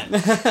run yet,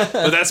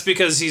 but that's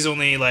because he's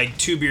only like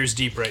 2 beers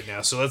deep right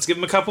now. So let's give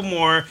him a couple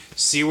more,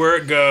 see where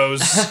it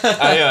goes.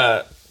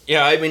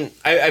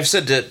 I've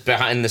said that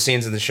behind the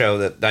scenes of the show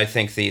that I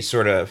think the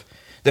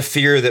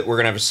fear that we're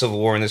going to have a civil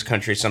war in this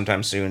country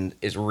sometime soon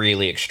is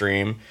really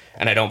extreme,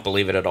 and I don't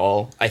believe it at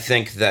all. I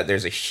think that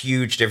there's a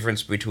huge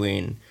difference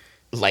between,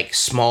 like,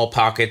 small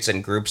pockets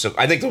and groups of...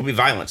 I think there'll be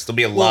violence. There'll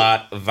be a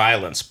lot of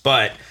violence,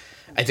 but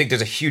I think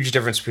there's a huge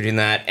difference between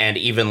that and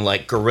even,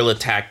 like, guerrilla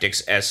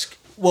tactics-esque...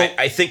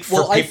 I think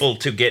for people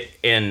to get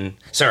in...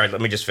 Sorry,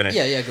 let me just finish.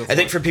 Yeah, go for I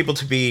think it. for people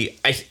to be...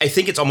 I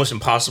think it's almost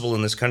impossible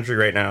in this country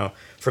right now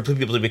for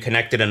people to be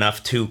connected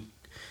enough to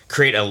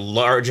create a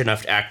large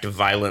enough act of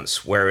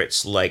violence where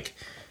it's like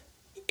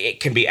it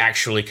can be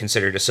actually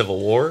considered a civil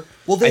war.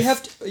 Well, they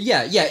have to.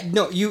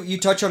 No, you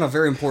touch on a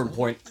very important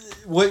point.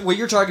 What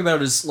you're talking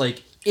about is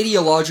like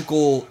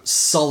ideological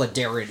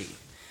solidarity,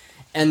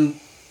 and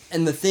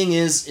the thing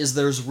is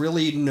there's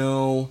really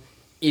no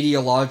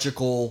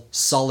ideological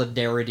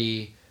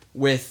solidarity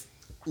with,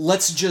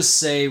 let's just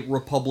say,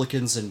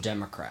 Republicans and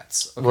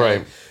Democrats, okay?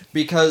 Right?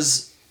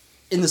 Because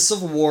in the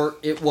Civil War,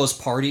 it was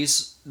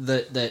parties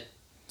that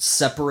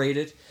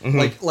separated.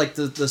 Like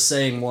the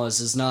saying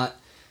is not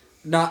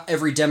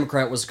every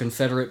Democrat was a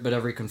Confederate, but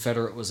every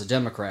Confederate was a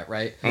Democrat,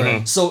 right?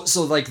 So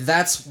like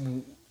that's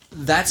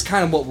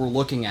kind of what we're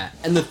looking at.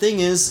 And the thing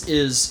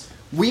is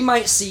we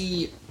might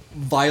see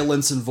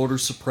violence and voter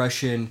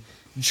suppression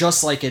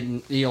just like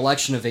in the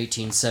election of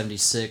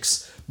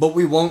 1876, but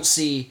we won't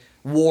see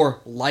war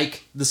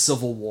like the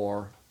Civil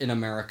War in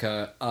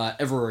America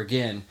ever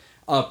again.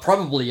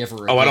 Probably ever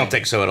again. Oh, I don't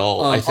think so at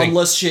all. I think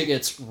unless shit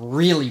gets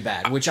really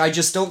bad, which I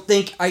just don't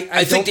think.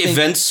 I think the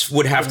events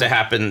would have to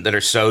happen that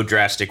are so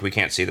drastic we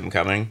can't see them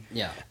coming.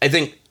 Yeah. I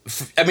think.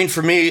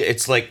 For me,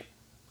 it's like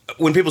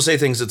when people say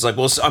things, it's like,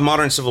 well, a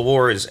modern civil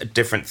war is a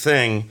different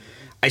thing.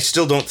 I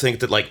still don't think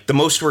that, like, the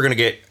most we're going to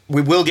get,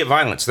 we will get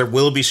violence. There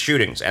will be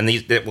shootings, and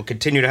that will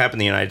continue to happen in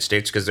the United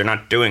States because they're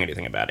not doing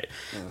anything about it.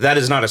 Yeah. That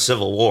is not a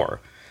civil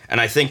war. And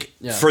I think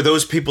for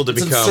those people to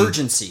become...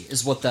 insurgency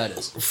is what that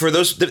is. For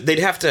those, there'd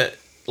have to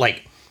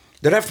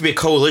be a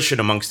coalition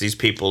amongst these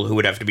people who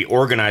would have to be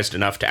organized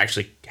enough to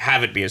actually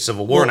have it be a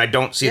civil war, and I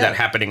don't see that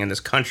happening in this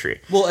country.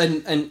 Well,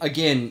 and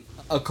again,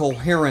 a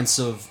coherence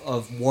of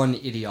one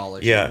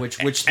ideology, which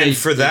I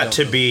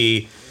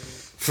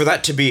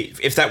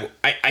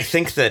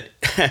think that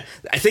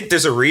I think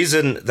there's a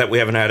reason that we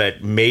haven't had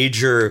a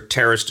major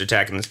terrorist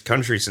attack in this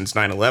country since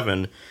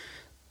 9/11.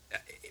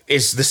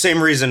 Is the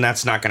same reason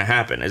that's not going to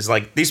happen. Is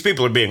like these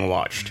people are being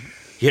watched.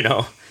 You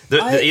know,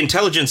 the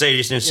intelligence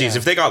agencies,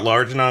 if they got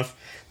large enough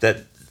that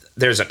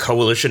there's a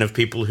coalition of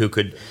people who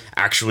could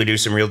actually do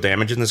some real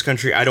damage in this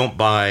country, I don't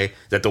buy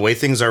that the way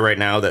things are right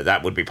now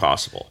that would be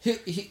possible.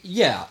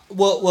 Yeah.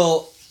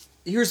 Well,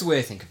 here's the way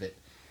I think of it.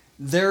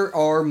 There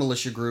are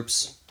militia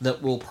groups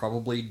that will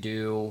probably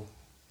do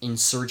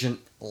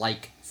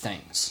insurgent-like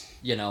things.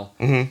 You know,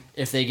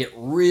 if they get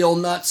real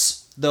nuts,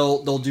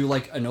 they'll do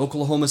like an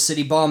Oklahoma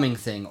City bombing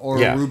thing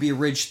or a Ruby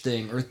Ridge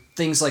thing or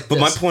things like but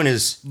this. My point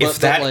is, if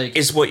that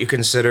is what you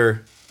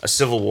consider a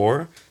civil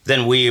war,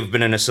 then we have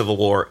been in a civil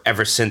war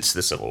ever since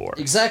the Civil War.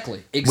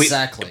 Exactly.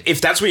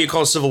 If that's what you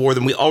call a civil war,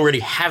 then we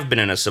already have been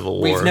in a civil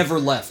war. We've never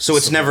left. So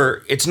it's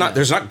not.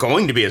 There's not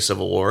going to be a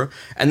civil war.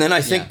 And then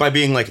I think by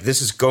being like,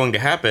 this is going to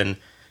happen,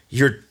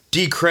 you're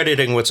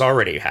decrediting what's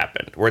already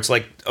happened. Where it's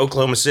like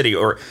Oklahoma City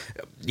or,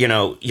 you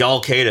know,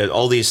 Al-Qaeda,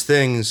 all these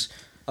things.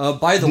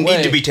 By the way,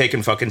 need to be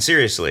taken fucking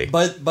seriously.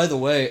 But by the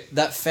way,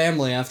 that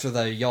family after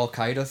the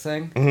Al-Qaeda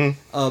thing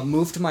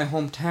moved to my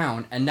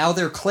hometown, and now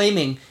they're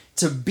claiming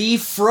to be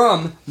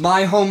from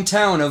my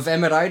hometown of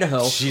Emmett,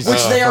 Idaho,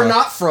 which they are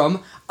not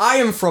from. I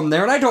am from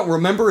there, and I don't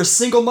remember a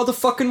single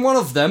motherfucking one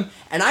of them.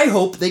 And I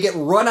hope they get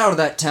run out of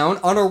that town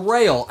on a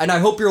rail. And I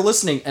hope you're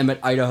listening, Emmett,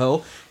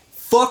 Idaho.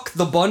 Fuck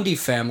the Bundy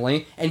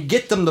family and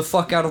get them the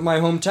fuck out of my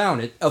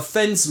hometown. It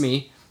offends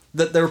me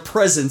that their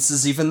presence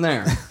is even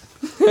there.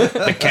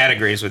 The cat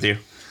agrees with you.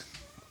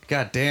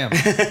 God damn.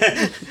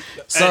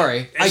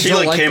 Sorry. She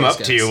came up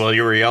to you while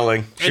you were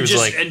yelling. She was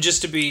like, and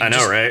just to be, I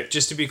know, right?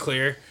 Just to be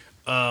clear,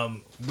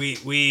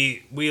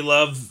 We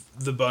love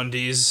the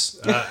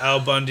Bundys, Al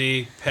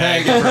Bundy,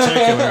 Peg Peg, in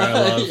particular, I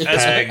love.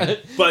 Peg,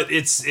 but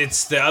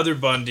it's the other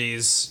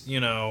Bundys, you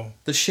know.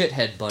 The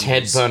shithead Bundys.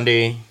 Ted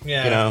Bundy.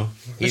 Yeah. You know,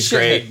 The he's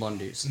shithead great.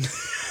 Bundys.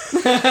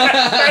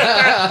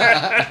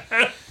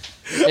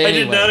 I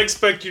did not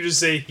expect you to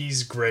say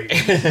he's great.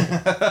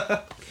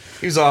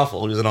 He was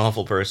awful. He was an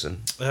awful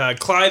person.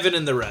 Cliven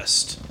and the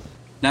rest.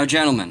 Now,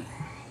 gentlemen,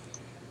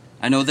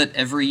 I know that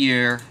every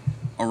year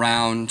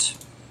around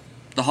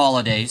the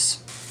holidays,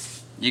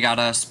 you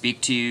gotta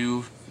speak to,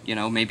 you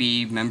know,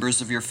 maybe members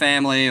of your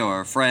family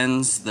or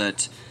friends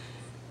that,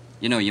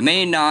 you know, you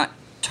may not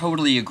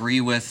totally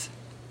agree with,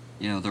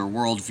 you know, their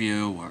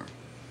worldview or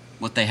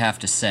what they have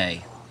to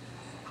say.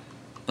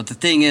 But the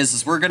thing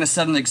is we're gonna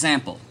set an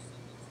example.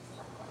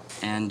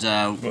 And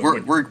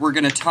we're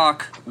gonna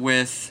talk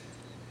with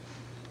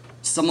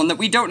someone that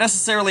we don't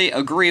necessarily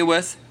agree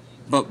with,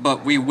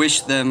 but we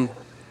wish them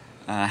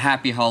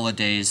happy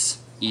holidays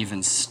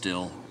even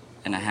still,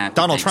 and a happy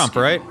Donald Trump,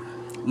 right?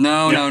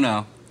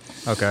 No.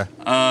 Okay.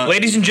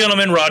 Ladies and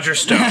gentlemen, Roger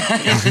Stone.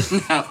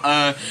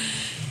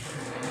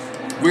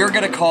 We're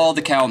gonna call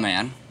the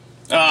cowman.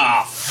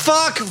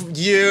 Fuck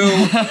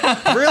you.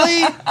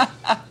 Really?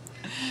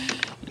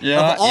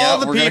 Yeah, Of all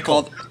the we're gonna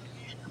people. call.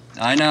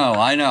 I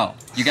know.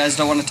 You guys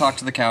don't want to talk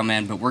to the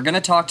cowman, but we're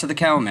gonna talk to the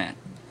cowman.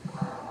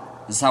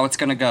 This is how it's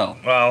gonna go.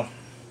 Well,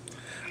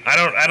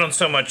 I don't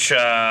so much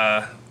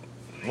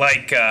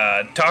like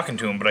talking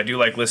to him, but I do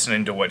like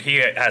listening to what he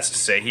has to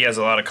say. He has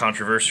a lot of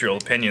controversial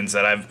opinions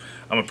that I'm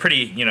a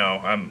pretty, you know,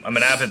 I'm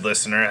an avid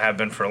listener. I have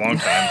been for a long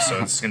time,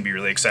 so it's gonna be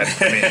really exciting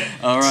for me.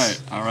 All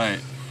right.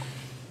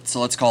 So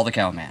let's call the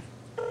cowman.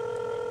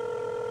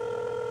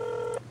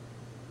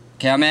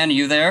 Cowman, are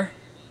you there?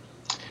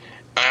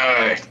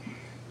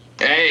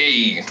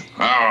 Hey,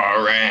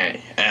 all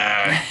right.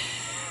 I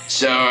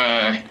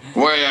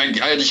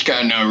just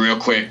gotta know real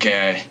quick.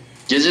 Is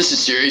this a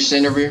serious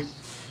interview?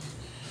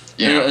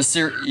 Yeah.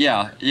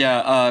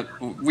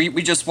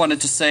 We just wanted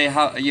to say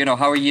how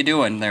are you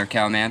doing there,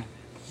 cowman?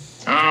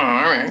 Oh,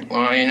 all right.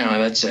 Well, you know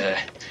that's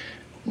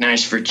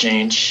nice for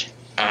change.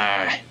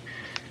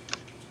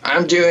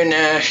 I'm doing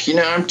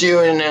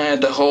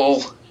the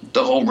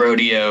whole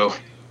rodeo,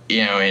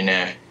 you know, in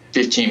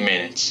 15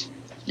 minutes.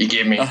 You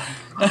give me?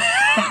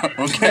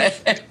 Okay.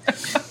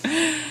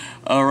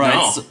 All right.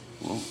 No.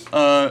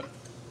 So,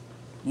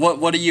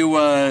 what are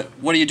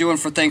you doing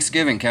for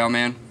Thanksgiving,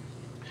 cowman?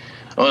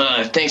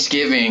 Well,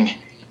 Thanksgiving,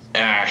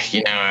 I'm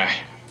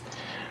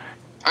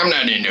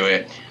not into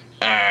it.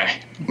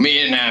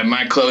 Me and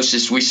my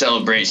closest, we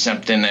celebrate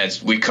something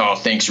that we call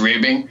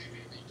Thanksribbing.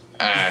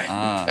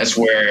 That's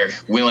where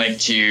we like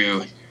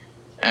to,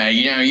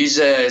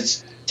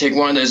 take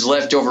one of those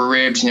leftover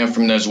ribs, you know,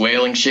 from those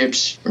whaling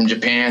ships from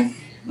Japan.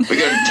 We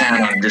go to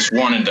town on just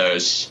one of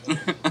those,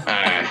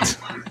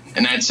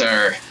 and that's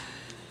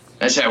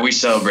how we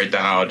celebrate the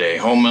holiday,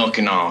 whole milk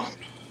and all.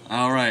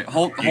 All right,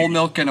 whole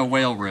milk and a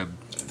whale rib.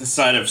 The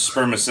side of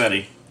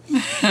spermaceti.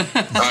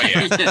 Oh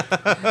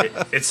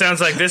yeah. It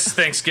sounds like this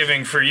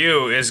Thanksgiving for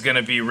you is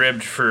gonna be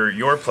ribbed for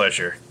your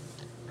pleasure.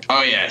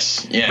 Oh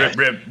yes, yeah.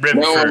 Rib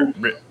No for one-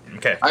 rib.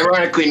 Okay.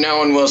 Ironically, no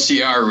one will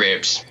see our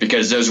ribs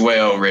because those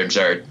whale ribs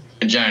are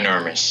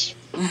ginormous.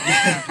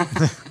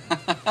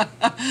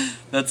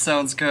 That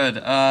sounds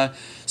good.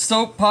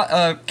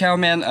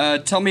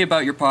 Cowman, tell me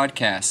about your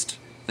podcast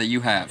that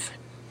you have.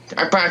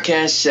 Our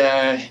podcast,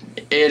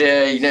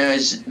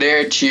 is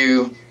there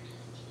to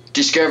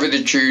discover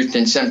the truth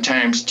and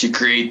sometimes to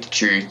create the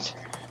truth.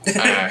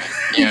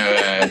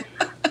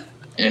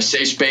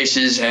 Safe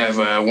Spaces have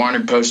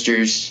wanted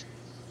posters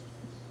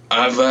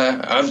of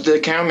the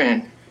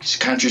cowman, it's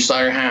Country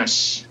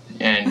Slaughterhouse,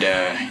 and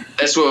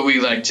that's what we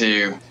like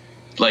to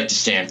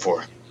stand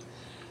for.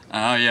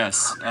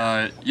 Yes.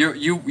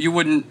 You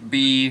wouldn't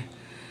be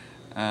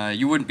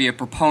a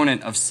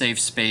proponent of safe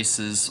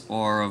spaces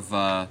or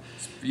of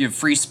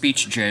free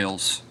speech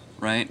jails,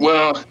 right?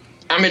 Well,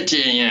 I'm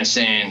into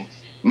saying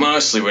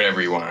mostly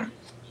whatever you want.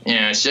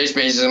 Safe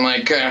Spaces. I'm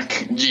like,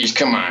 geez,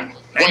 come on.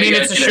 I mean,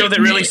 it's a show that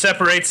really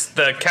separates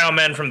the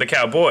cowmen from the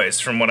cowboys,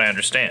 from what I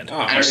understand.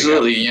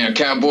 Absolutely,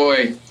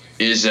 Cowboy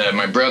is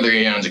my brother.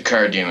 He owns a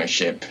car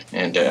dealership,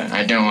 and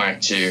I don't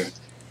like to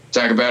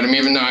talk about him,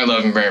 even though I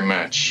love him very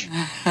much.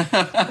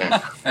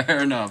 Fair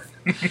enough.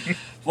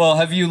 Well,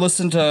 have you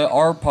listened to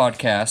our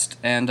podcast?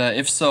 And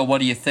if so, what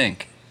do you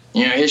think?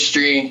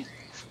 History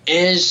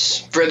is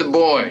for the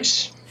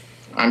boys.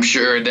 I'm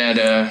sure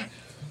that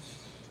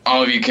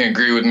all of you can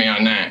agree with me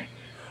on that.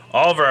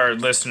 All of our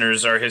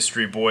listeners are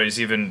history boys,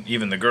 even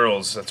the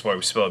girls. That's why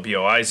we spell it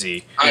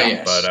B-O-I-Z. Oh,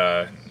 yes. But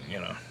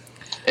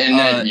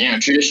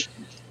And tradition,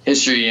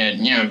 history,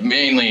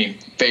 mainly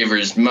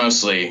favors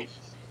mostly,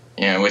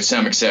 with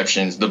some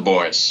exceptions, the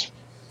boys.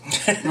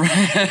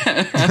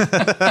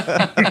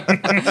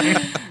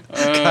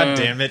 God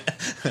damn it.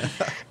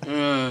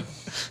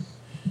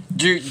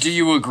 Do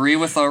you agree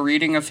with our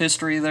reading of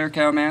history there,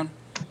 cowman?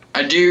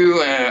 I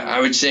do. I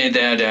would say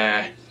that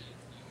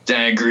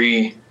I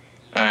agree.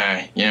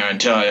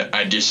 Until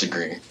I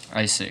disagree.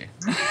 I see.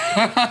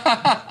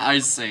 I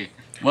see.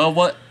 Well,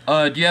 what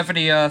do you have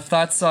any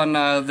thoughts on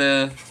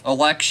the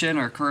election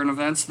or current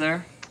events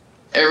there?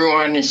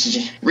 Everyone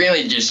is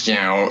really just,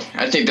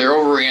 I think they're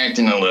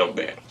overreacting a little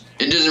bit.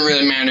 It doesn't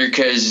really matter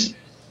because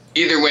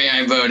either way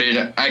I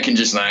voted, I can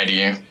just lie to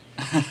you.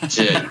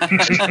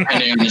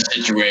 Depending on the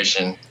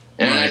situation.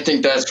 And I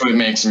think that's what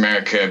makes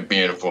America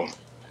beautiful.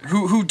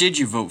 Who did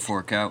you vote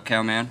for,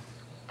 Cowman?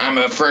 I'm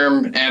a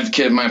firm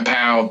advocate of my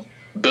pal,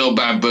 Bill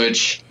Bob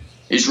Butch.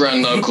 He's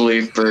run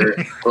locally for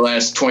the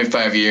last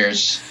 25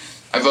 years.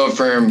 I vote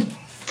for him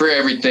for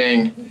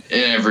everything in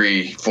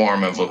every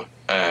form of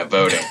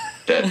voting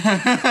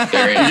that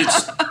there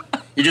is.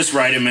 You just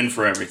write him in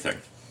for everything.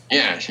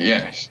 Yeah.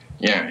 He's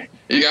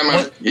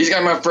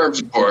got my firm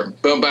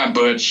support. Bill Bob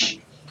Butch.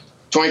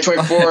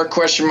 2024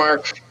 question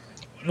mark.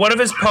 What of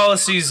his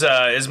policies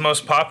is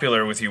most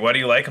popular with you? Why do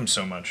you like him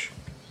so much?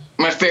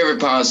 My favorite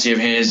policy of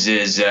his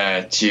is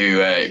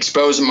to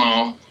expose them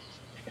all,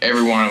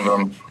 every one of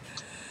them,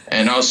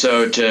 and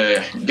also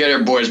to get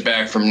our boys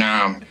back from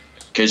Nam,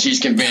 because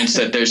he's convinced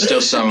that there's still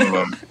some of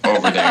them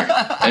over there,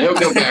 and he'll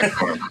go back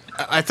for them.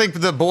 I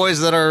think the boys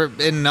that are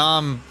in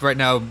Nam right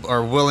now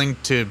are willing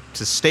to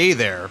stay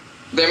there.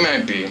 They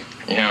might be,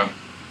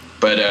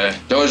 but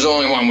there's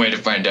only one way to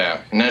find out,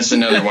 and that's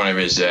another one of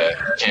his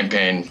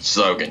campaign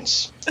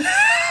slogans.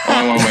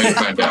 Only one way to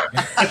find out.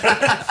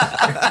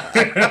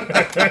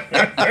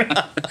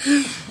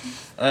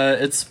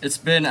 It's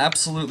been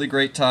absolutely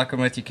great talking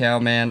with you,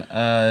 Cowman.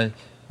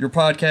 Your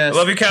podcast. I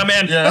love you,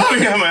 Cowman. Yeah. Love you,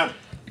 Cowman.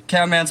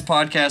 Cowman's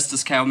podcast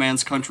is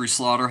Cowman's Country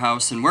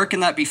Slaughterhouse, and where can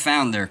that be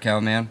found there,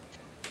 Cowman?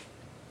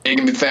 It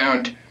can be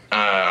found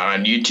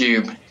on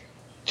YouTube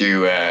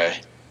through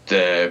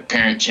the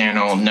parent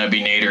channel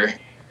Nubbinator,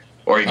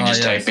 or you can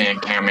just type in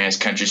Cowman's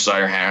Country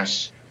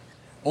Slaughterhouse.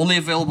 Only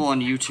available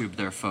on YouTube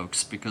there,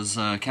 folks, because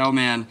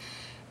Cowman,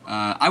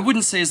 I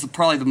wouldn't say is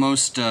probably the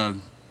most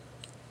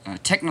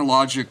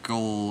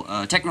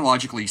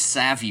technologically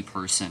savvy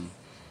person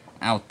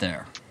out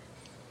there.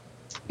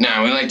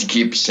 No, we like to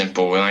keep it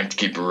simple. We like to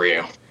keep it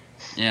real.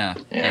 Yeah,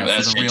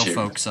 that's for the real YouTube.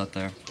 folks out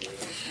there.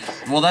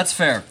 Well, that's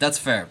fair. That's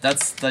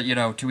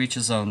to each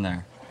his own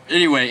there.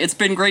 Anyway, it's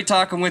been great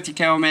talking with you,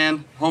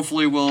 Cowman.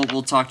 Hopefully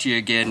we'll talk to you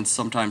again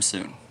sometime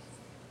soon.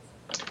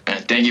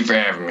 Thank you for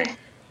having me.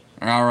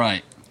 All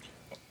right.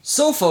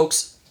 So,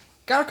 folks,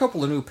 got a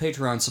couple of new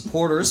Patreon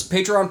supporters,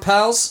 Patreon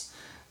pals,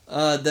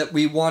 that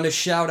we want to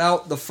shout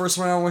out. The first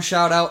one I want to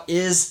shout out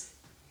is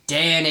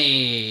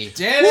Danny.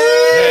 Danny!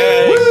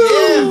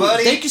 Yeah,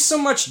 buddy. Thank you so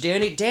much,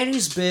 Danny.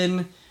 Danny's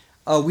been,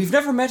 we've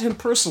never met him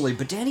personally,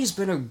 but Danny's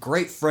been a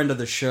great friend of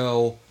the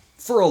show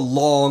for a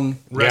long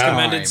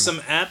Recommended time. some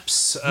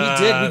apps.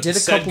 We did a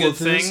said couple good of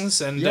his. things,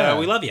 and Yeah.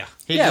 we love you.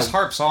 He Yeah. just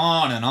harps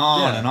on and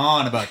on Yeah. and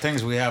on about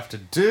things we have to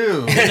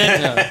do. But He we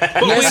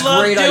has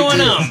love great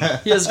doing ideas. them.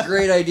 He has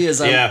great ideas.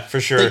 Yeah, for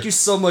sure. Thank you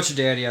so much,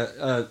 Danny.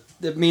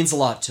 It means a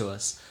lot to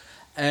us.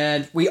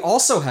 And we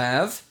also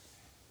have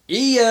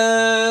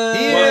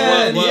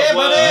Ian. What,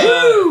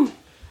 buddy?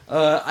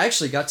 I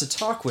actually got to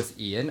talk with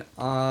Ian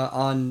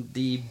on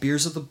the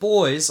Beers of the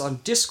Boys on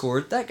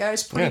Discord. That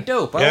guy's pretty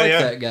dope. I like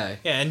that guy.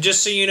 Yeah, and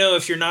just so you know,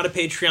 if you're not a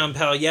Patreon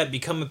pal yet,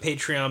 become a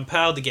Patreon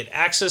pal to get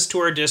access to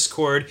our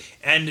Discord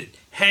and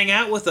hang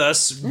out with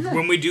us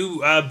when we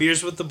do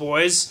Beers with the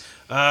Boys,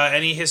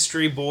 any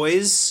history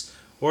boys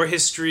or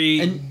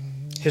history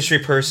History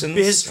persons.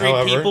 history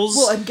however. peoples.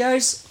 Well, and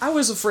guys, I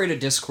was afraid of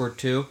Discord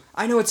too.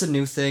 I know it's a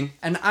new thing,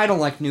 and I don't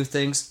like new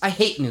things. I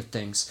hate new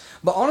things.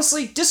 But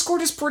honestly,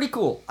 Discord is pretty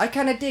cool. I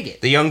kind of dig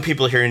it. The young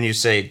people hearing you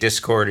say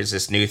Discord is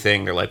this new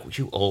thing, they're like,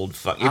 you old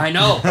fuck. I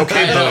know.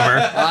 Okay,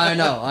 boomer. I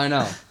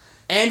know.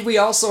 And we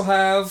also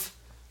have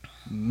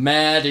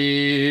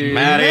Maddie.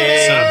 Maddie.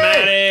 What's up,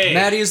 Maddie?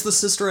 Maddie is the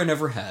sister I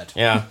never had.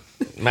 Yeah.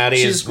 Maddie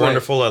She's is great.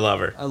 wonderful. I love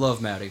her. I love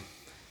Maddie.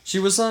 She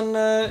was on,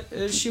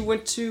 she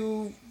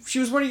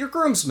was one of your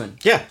groomsmen.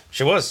 Yeah,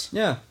 she was.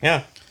 Yeah.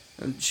 Yeah.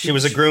 She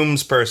was a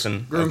grooms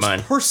person of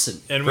mine. person.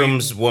 And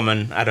Grooms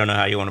woman. I don't know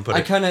how you want to put I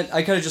it. kind of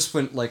just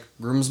went like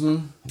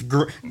groomsman.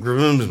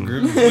 Groomsman.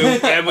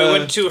 we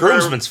went to her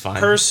groomsman's fine.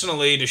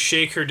 personally to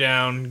shake her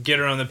down, get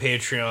her on the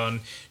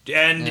Patreon,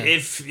 and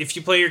if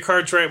you play your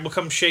cards right, we'll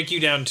come shake you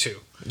down too.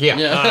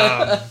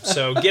 Yeah.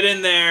 So get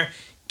in there,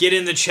 get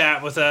in the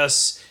chat with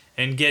us,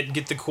 and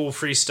get the cool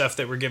free stuff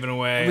that we're giving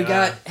away. We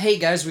got we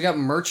got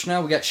merch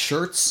now. We got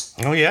shirts.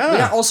 Oh,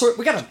 yeah.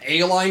 We got an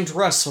A-line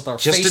dress with our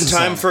Just in faces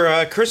time on it.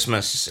 for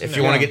Christmas. If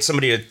you want to get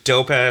somebody a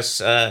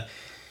dope-ass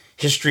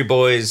History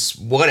Boys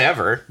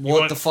whatever.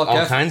 What the fuck All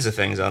ever. kinds of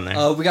things on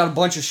there. We got a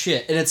bunch of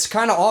shit, and it's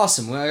kind of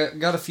awesome. We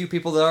got a few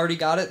people that already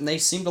got it, and they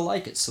seem to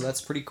like it, so that's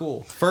pretty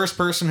cool. First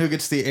person who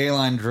gets the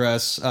A-line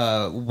dress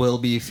will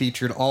be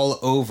featured all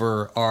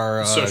over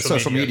our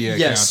social media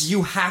Yes, accounts.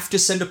 you have to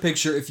send a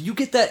picture. If you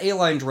get that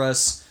A-line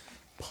dress,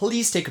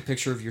 please take a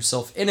picture of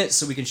yourself in it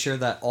so we can share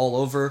that all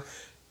over.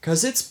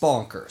 Because it's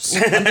bonkers.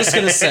 I'm just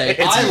going to say,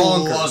 I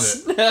love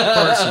it.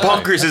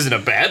 Bonkers isn't a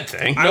bad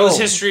thing. I was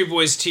History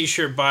Boys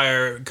t-shirt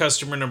buyer,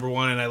 customer number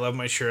 1, and I love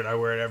my shirt. I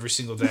wear it every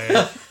single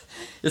day.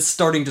 It's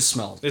starting to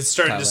smell. It's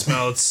starting to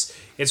Tyler. smell.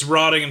 It's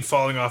rotting and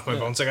falling off my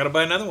bones. I gotta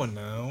buy another one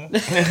now.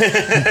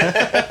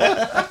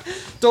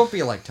 Don't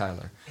be like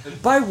Tyler.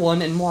 Buy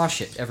one and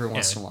wash it every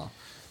once in a while.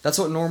 That's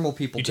what normal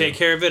people You do. take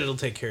care of it, it'll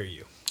take care of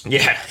you.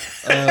 Yeah.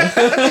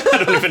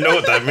 I don't even know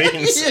what that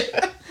means.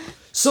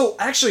 So,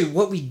 actually,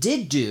 what we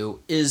did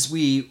do is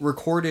we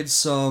recorded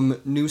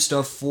some new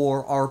stuff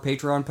for our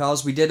Patreon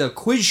pals. We did a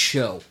quiz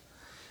show.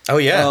 Oh,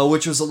 yeah.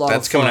 Which was a lot of fun.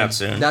 That's coming out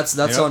soon. That's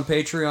on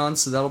Patreon,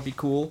 so that'll be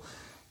cool.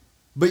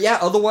 But yeah,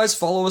 otherwise,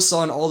 follow us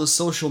on all the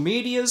social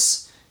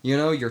medias. You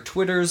know, your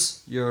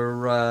Twitters, your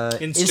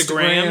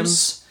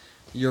Instagrams,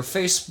 your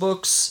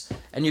Facebooks,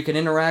 and you can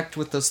interact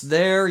with us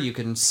there. You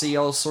can see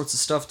all sorts of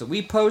stuff that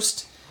we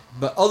post.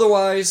 But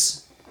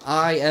otherwise,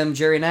 I am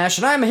Jerry Nash,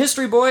 and I'm a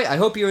history boy. I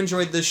hope you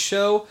enjoyed this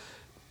show.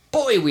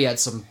 Boy, we had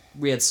some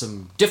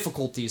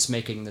difficulties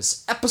making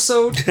this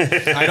episode.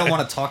 I don't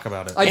want to talk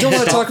about it. I don't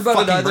want to talk about it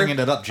Fucking either. bringing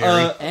it up,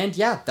 Jerry. And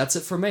yeah, that's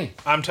it for me.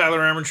 I'm Tyler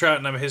Armentrout,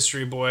 and I'm a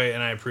history boy,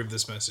 and I approve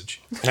this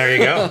message. There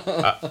you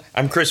go.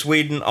 I'm Chris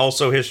Whedon,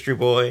 also History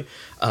Boy.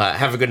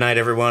 Have a good night,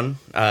 everyone.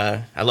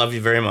 I love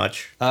you very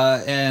much.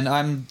 And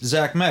I'm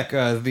Zach Meck,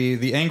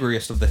 the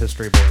angriest of the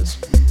history boys.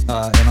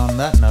 And on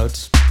that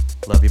note,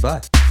 love you,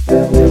 bye.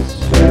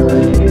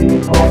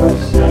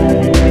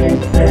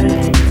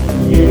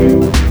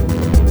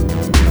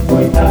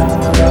 We've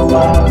had a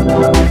lot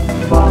of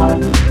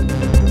fun.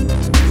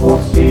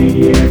 We'll see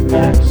you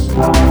next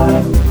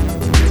time.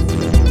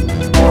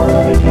 Or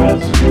I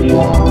guess we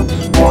won't.